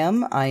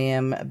Instagram, I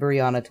am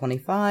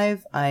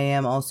Brianna25. I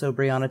am also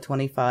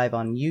Brianna25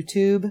 on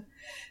YouTube,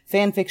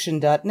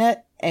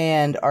 fanfiction.net,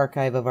 and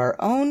Archive of Our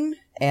Own.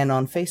 And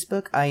on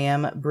Facebook, I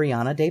am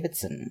Brianna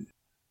Davidson.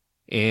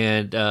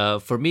 And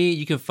for me,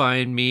 you can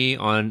find me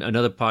on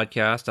another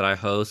podcast that I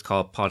host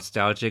called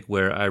Podstalgic,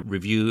 where I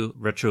review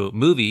retro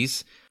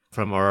movies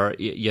from our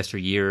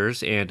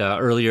yesteryears. And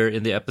earlier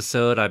in the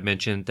episode, I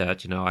mentioned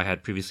that, you know, I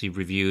had previously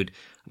reviewed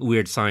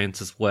Weird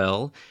Science as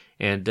well.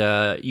 And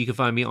you can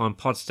find me on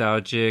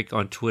Podstalgic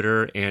on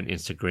Twitter and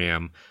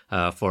Instagram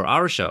for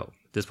our show.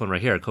 This one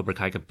right here, Cobra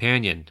Kai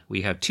Companion.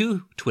 We have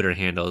 2 Twitter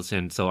handles,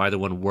 and so either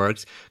one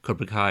works,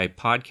 Cobra Kai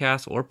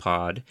Podcast or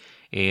Pod,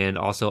 and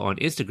also on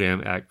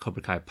Instagram at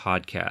Cobra Kai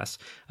Podcast.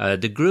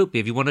 The group,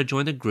 if you want to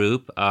join the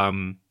group,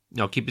 I'll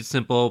keep it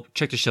simple.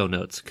 Check the show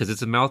notes, because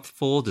it's a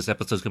mouthful. This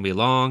episode's going to be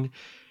long,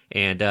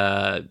 and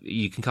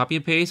you can copy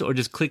and paste, or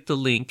just click the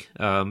link,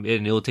 and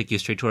it'll take you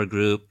straight to our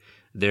group.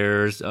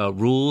 There's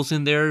rules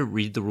in there.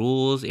 Read the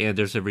rules, and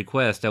there's a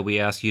request that we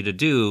ask you to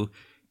do,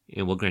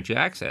 and we'll grant you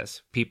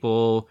access.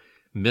 People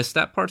miss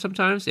that part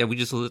sometimes, and we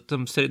just let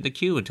them sit in the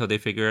queue until they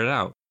figure it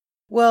out.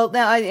 Well,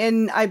 now,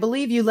 I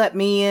believe you let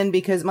me in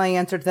because my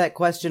answer to that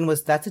question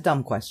was, that's a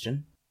dumb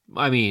question.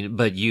 I mean,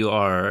 but you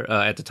are,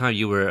 at the time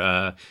you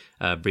were,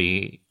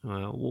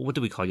 what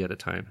do we call you at the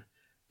time?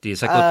 The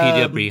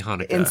Encyclopedia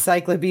Britannica.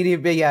 Encyclopedia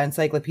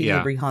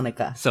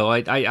Britannica. So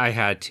I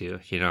had to,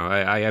 you know,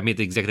 I made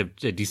the executive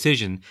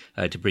decision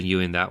to bring you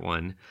in that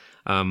one.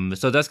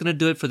 So that's going to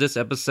do it for this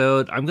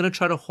episode. I'm going to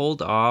try to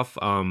hold off,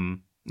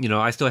 you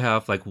know, I still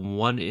have like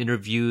one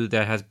interview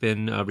that has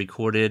been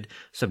recorded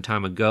some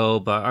time ago,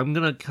 but I'm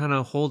going to kind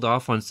of hold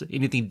off on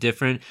anything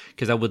different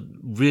because I would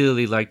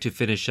really like to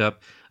finish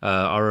up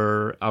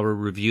our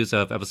reviews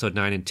of episode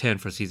 9 and 10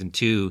 for season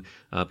 2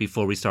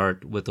 before we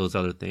start with those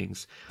other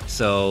things.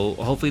 So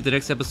hopefully the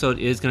next episode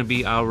is going to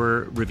be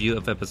our review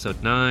of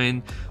episode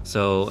 9.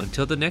 So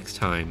until the next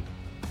time,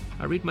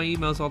 I read my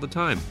emails all the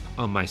time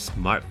on my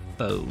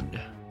smartphone.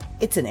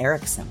 It's an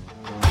Ericsson.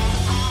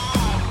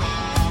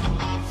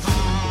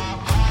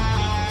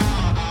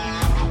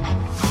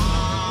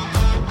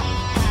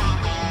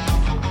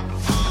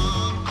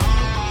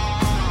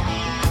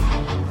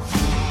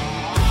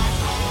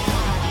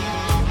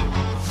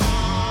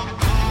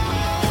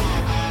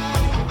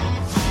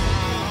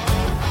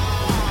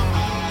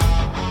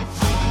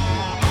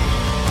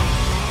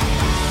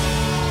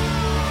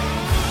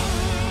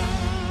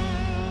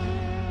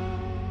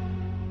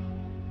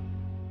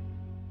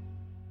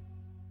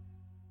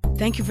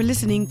 Thank you for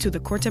listening to the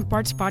Courtemp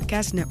Arts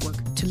Podcast Network.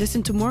 To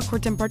listen to more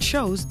Courtemp Arts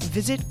shows,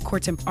 visit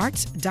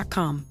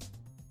courtemparts.com.